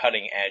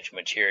cutting-edge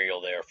material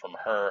there from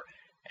her,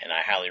 and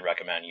I highly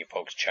recommend you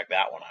folks check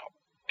that one out.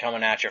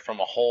 Coming at you from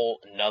a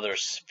whole another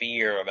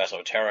sphere of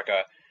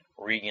esoterica,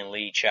 Regan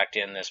Lee checked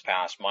in this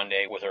past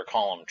Monday with her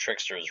column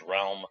Trickster's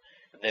Realm,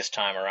 this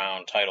time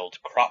around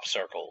titled Crop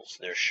Circles,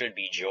 There Should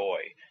Be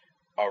Joy.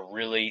 A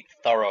really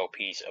thorough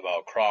piece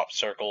about crop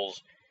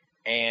circles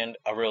and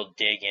a real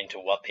dig into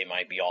what they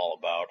might be all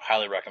about.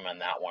 Highly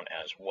recommend that one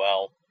as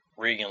well.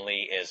 Regan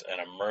Lee is an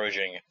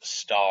emerging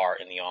star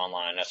in the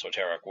online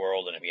esoteric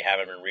world, and if you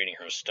haven't been reading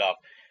her stuff,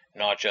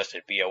 not just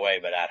at BOA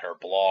but at her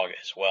blog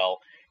as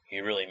well,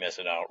 you're really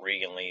missing out.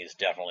 Regan Lee is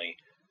definitely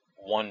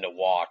one to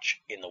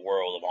watch in the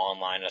world of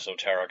online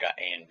esoterica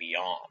and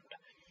beyond.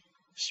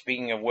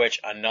 Speaking of which,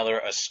 another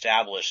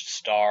established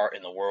star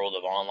in the world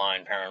of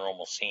online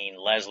paranormal scene,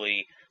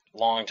 Leslie,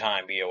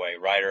 longtime BOA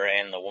writer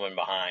and the woman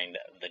behind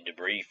The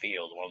Debris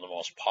Field, one of the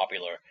most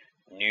popular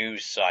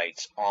news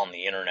sites on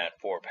the internet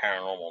for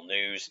paranormal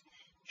news.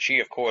 She,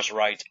 of course,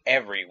 writes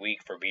every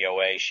week for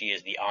BOA. She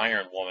is the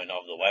Iron Woman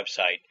of the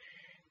website,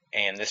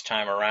 and this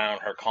time around,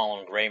 her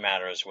column Gray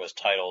Matters was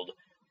titled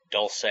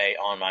Dulce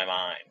on My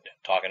Mind,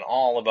 talking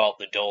all about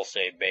the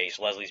Dulce base.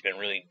 Leslie's been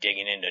really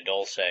digging into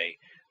Dulce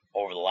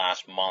over the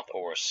last month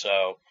or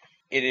so.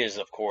 It is,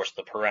 of course,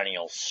 the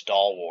perennial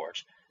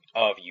stalwart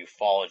of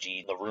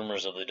ufology, the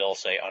rumors of the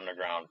Dulce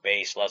underground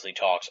base. Leslie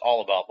talks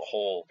all about the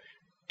whole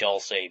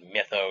Dulce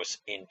mythos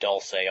in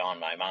Dulce on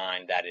My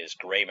Mind. That is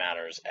Gray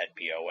Matters at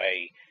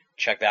BOA.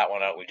 Check that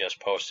one out. We just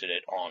posted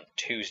it on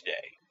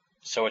Tuesday.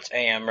 So it's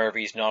A.M.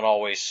 Murphy's Not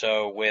Always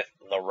So with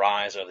The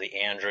Rise of the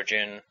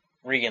Androgen.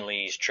 Regan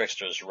Lee's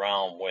Trickster's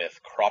Realm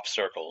with Crop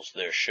Circles,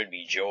 There Should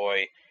Be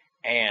Joy,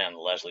 and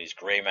Leslie's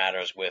Gray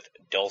Matters with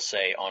Dulce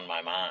on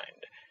My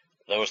Mind.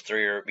 Those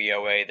three are at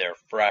BOA. They're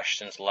fresh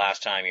since the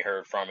last time you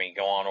heard from me.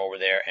 Go on over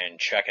there and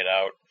check it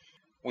out.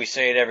 We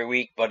say it every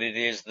week, but it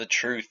is the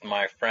truth,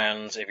 my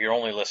friends. If you're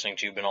only listening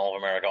to Binnall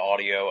of America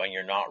Audio and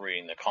you're not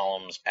reading the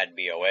columns at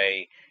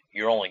BOA,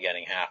 you're only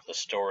getting half the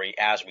story.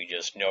 As we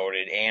just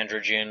noted,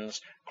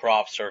 androgens,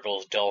 crop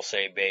circles, Dulce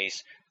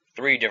bass,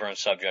 3 different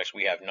subjects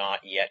we have not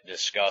yet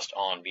discussed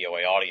on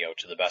BOA Audio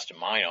to the best of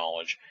my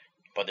knowledge,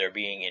 but they're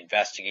being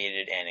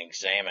investigated and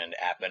examined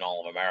at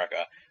Binnall of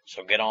America.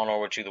 So get on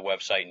over to the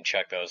website and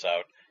check those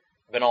out,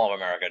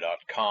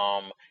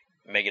 binnallofamerica.com.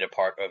 Make it a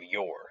part of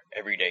your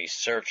everyday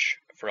search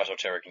for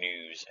esoteric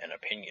news and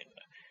opinion.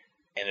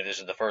 And if this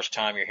is the first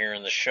time you're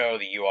hearing the show,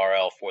 the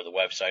URL for the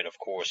website, of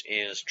course,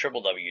 is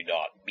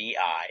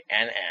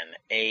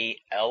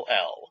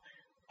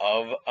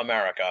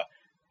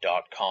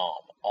www.binnallofamerica.com.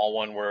 All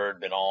one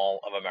word, Binnall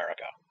of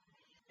America.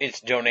 It's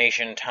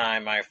donation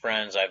time, my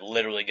friends. I've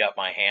literally got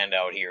my hand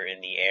out here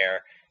in the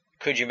air.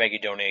 Could you make a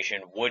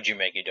donation? Would you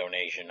make a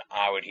donation?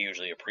 I would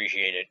hugely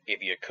appreciate it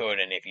if you could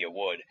and if you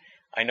would.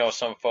 I know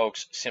some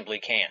folks simply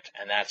can't,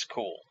 and that's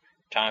cool.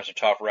 Times are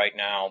tough right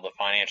now. The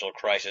financial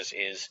crisis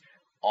is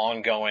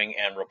ongoing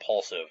and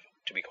repulsive,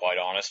 to be quite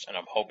honest, and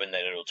I'm hoping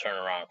that it'll turn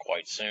around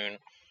quite soon.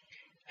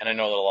 And I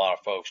know that a lot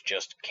of folks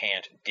just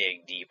can't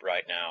dig deep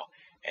right now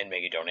and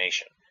make a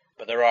donation.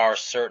 But there are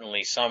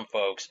certainly some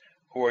folks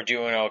who are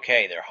doing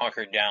okay. They're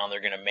hunkered down.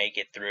 They're going to make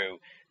it through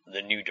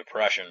the new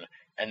depression,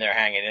 and they're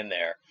hanging in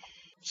there.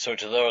 So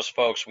to those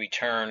folks, we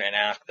turn and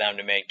ask them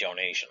to make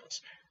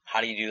donations.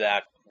 How do you do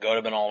that? Go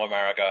to Binnall of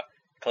America,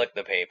 click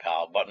the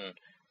PayPal button.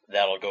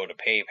 That'll go to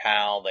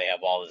PayPal. They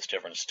have all this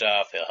different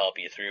stuff. They'll help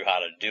you through how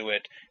to do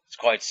it. It's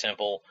quite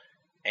simple,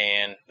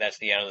 and that's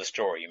the end of the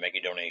story. You make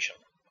a donation.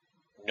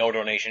 No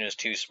donation is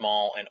too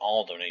small, and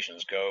all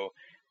donations go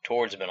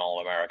towards Binnall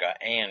of America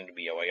and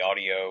BOA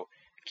Audio,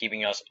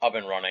 keeping us up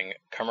and running,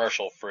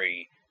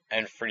 commercial-free,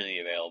 and freely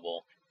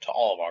available to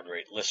all of our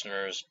great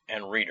listeners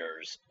and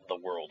readers the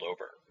world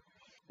over.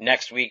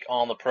 Next week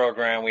on the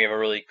program, we have a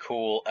really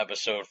cool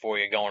episode for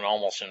you, going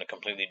almost in a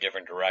completely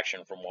different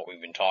direction from what we've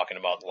been talking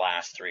about the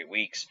last 3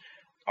 weeks.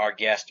 Our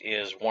guest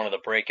is one of the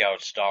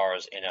breakout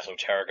stars in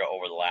esoterica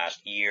over the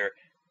last year,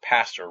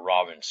 Pastor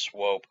Robin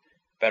Swope,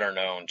 better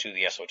known to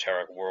the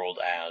esoteric world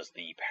as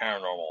the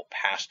Paranormal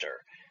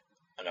Pastor,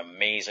 an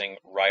amazing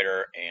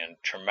writer and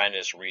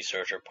tremendous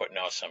researcher, putting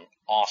out some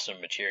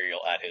awesome material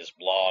at his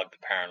blog,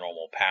 The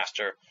Paranormal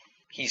Pastor.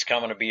 He's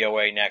coming to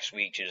BOA next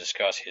week to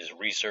discuss his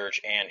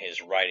research and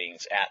his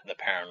writings at the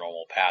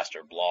Paranormal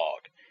Pastor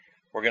blog.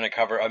 We're going to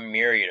cover a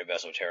myriad of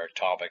esoteric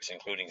topics,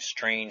 including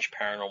strange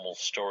paranormal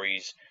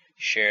stories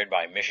shared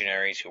by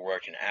missionaries who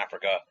worked in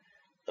Africa,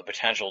 the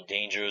potential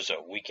dangers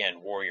of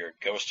weekend warrior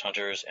ghost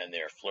hunters and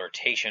their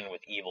flirtation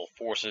with evil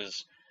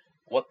forces,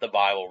 what the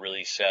Bible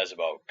really says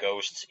about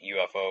ghosts,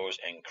 UFOs,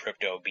 and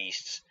crypto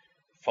beasts,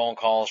 phone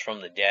calls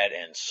from the dead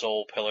and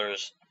soul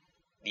pillars,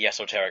 the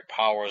esoteric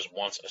powers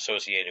once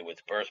associated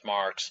with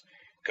birthmarks,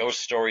 ghost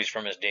stories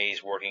from his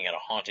days working at a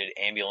haunted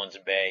ambulance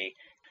bay,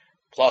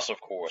 plus, of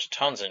course,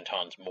 tons and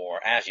tons more.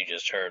 As you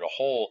just heard, a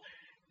whole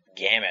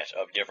gamut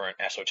of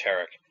different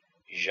esoteric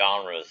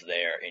genres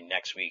there in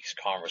next week's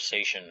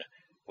conversation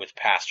with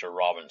Pastor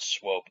Robin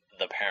Swope,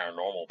 the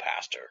Paranormal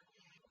Pastor.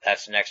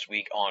 That's next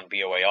week on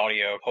BOA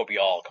Audio. Hope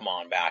you all come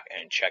on back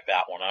and check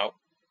that one out.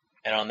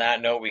 And on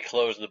that note, we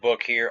close the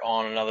book here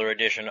on another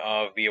edition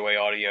of BOA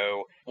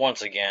Audio.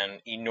 Once again,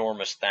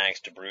 enormous thanks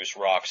to Bruce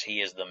Rocks.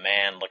 He is the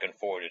man. Looking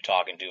forward to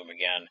talking to him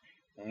again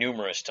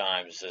numerous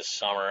times this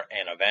summer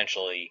and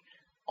eventually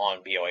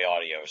on BOA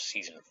Audio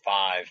Season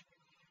 5.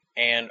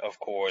 And, of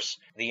course,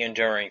 the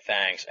enduring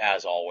thanks,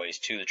 as always,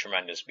 to the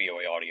tremendous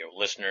BOA Audio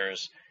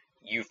listeners.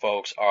 You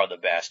folks are the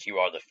best. You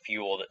are the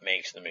fuel that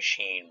makes the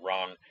machine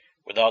run.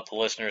 Without the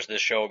listeners,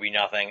 this show would be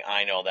nothing.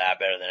 I know that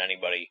better than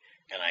anybody,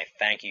 and I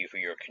thank you for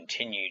your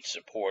continued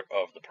support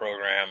of the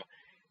program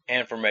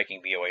and for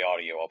making BOA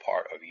Audio a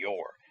part of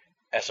your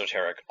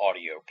esoteric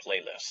audio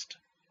playlist.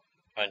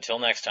 Until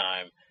next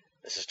time,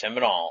 this is Tim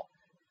Binnall,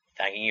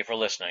 thanking you for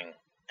listening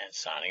and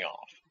signing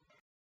off.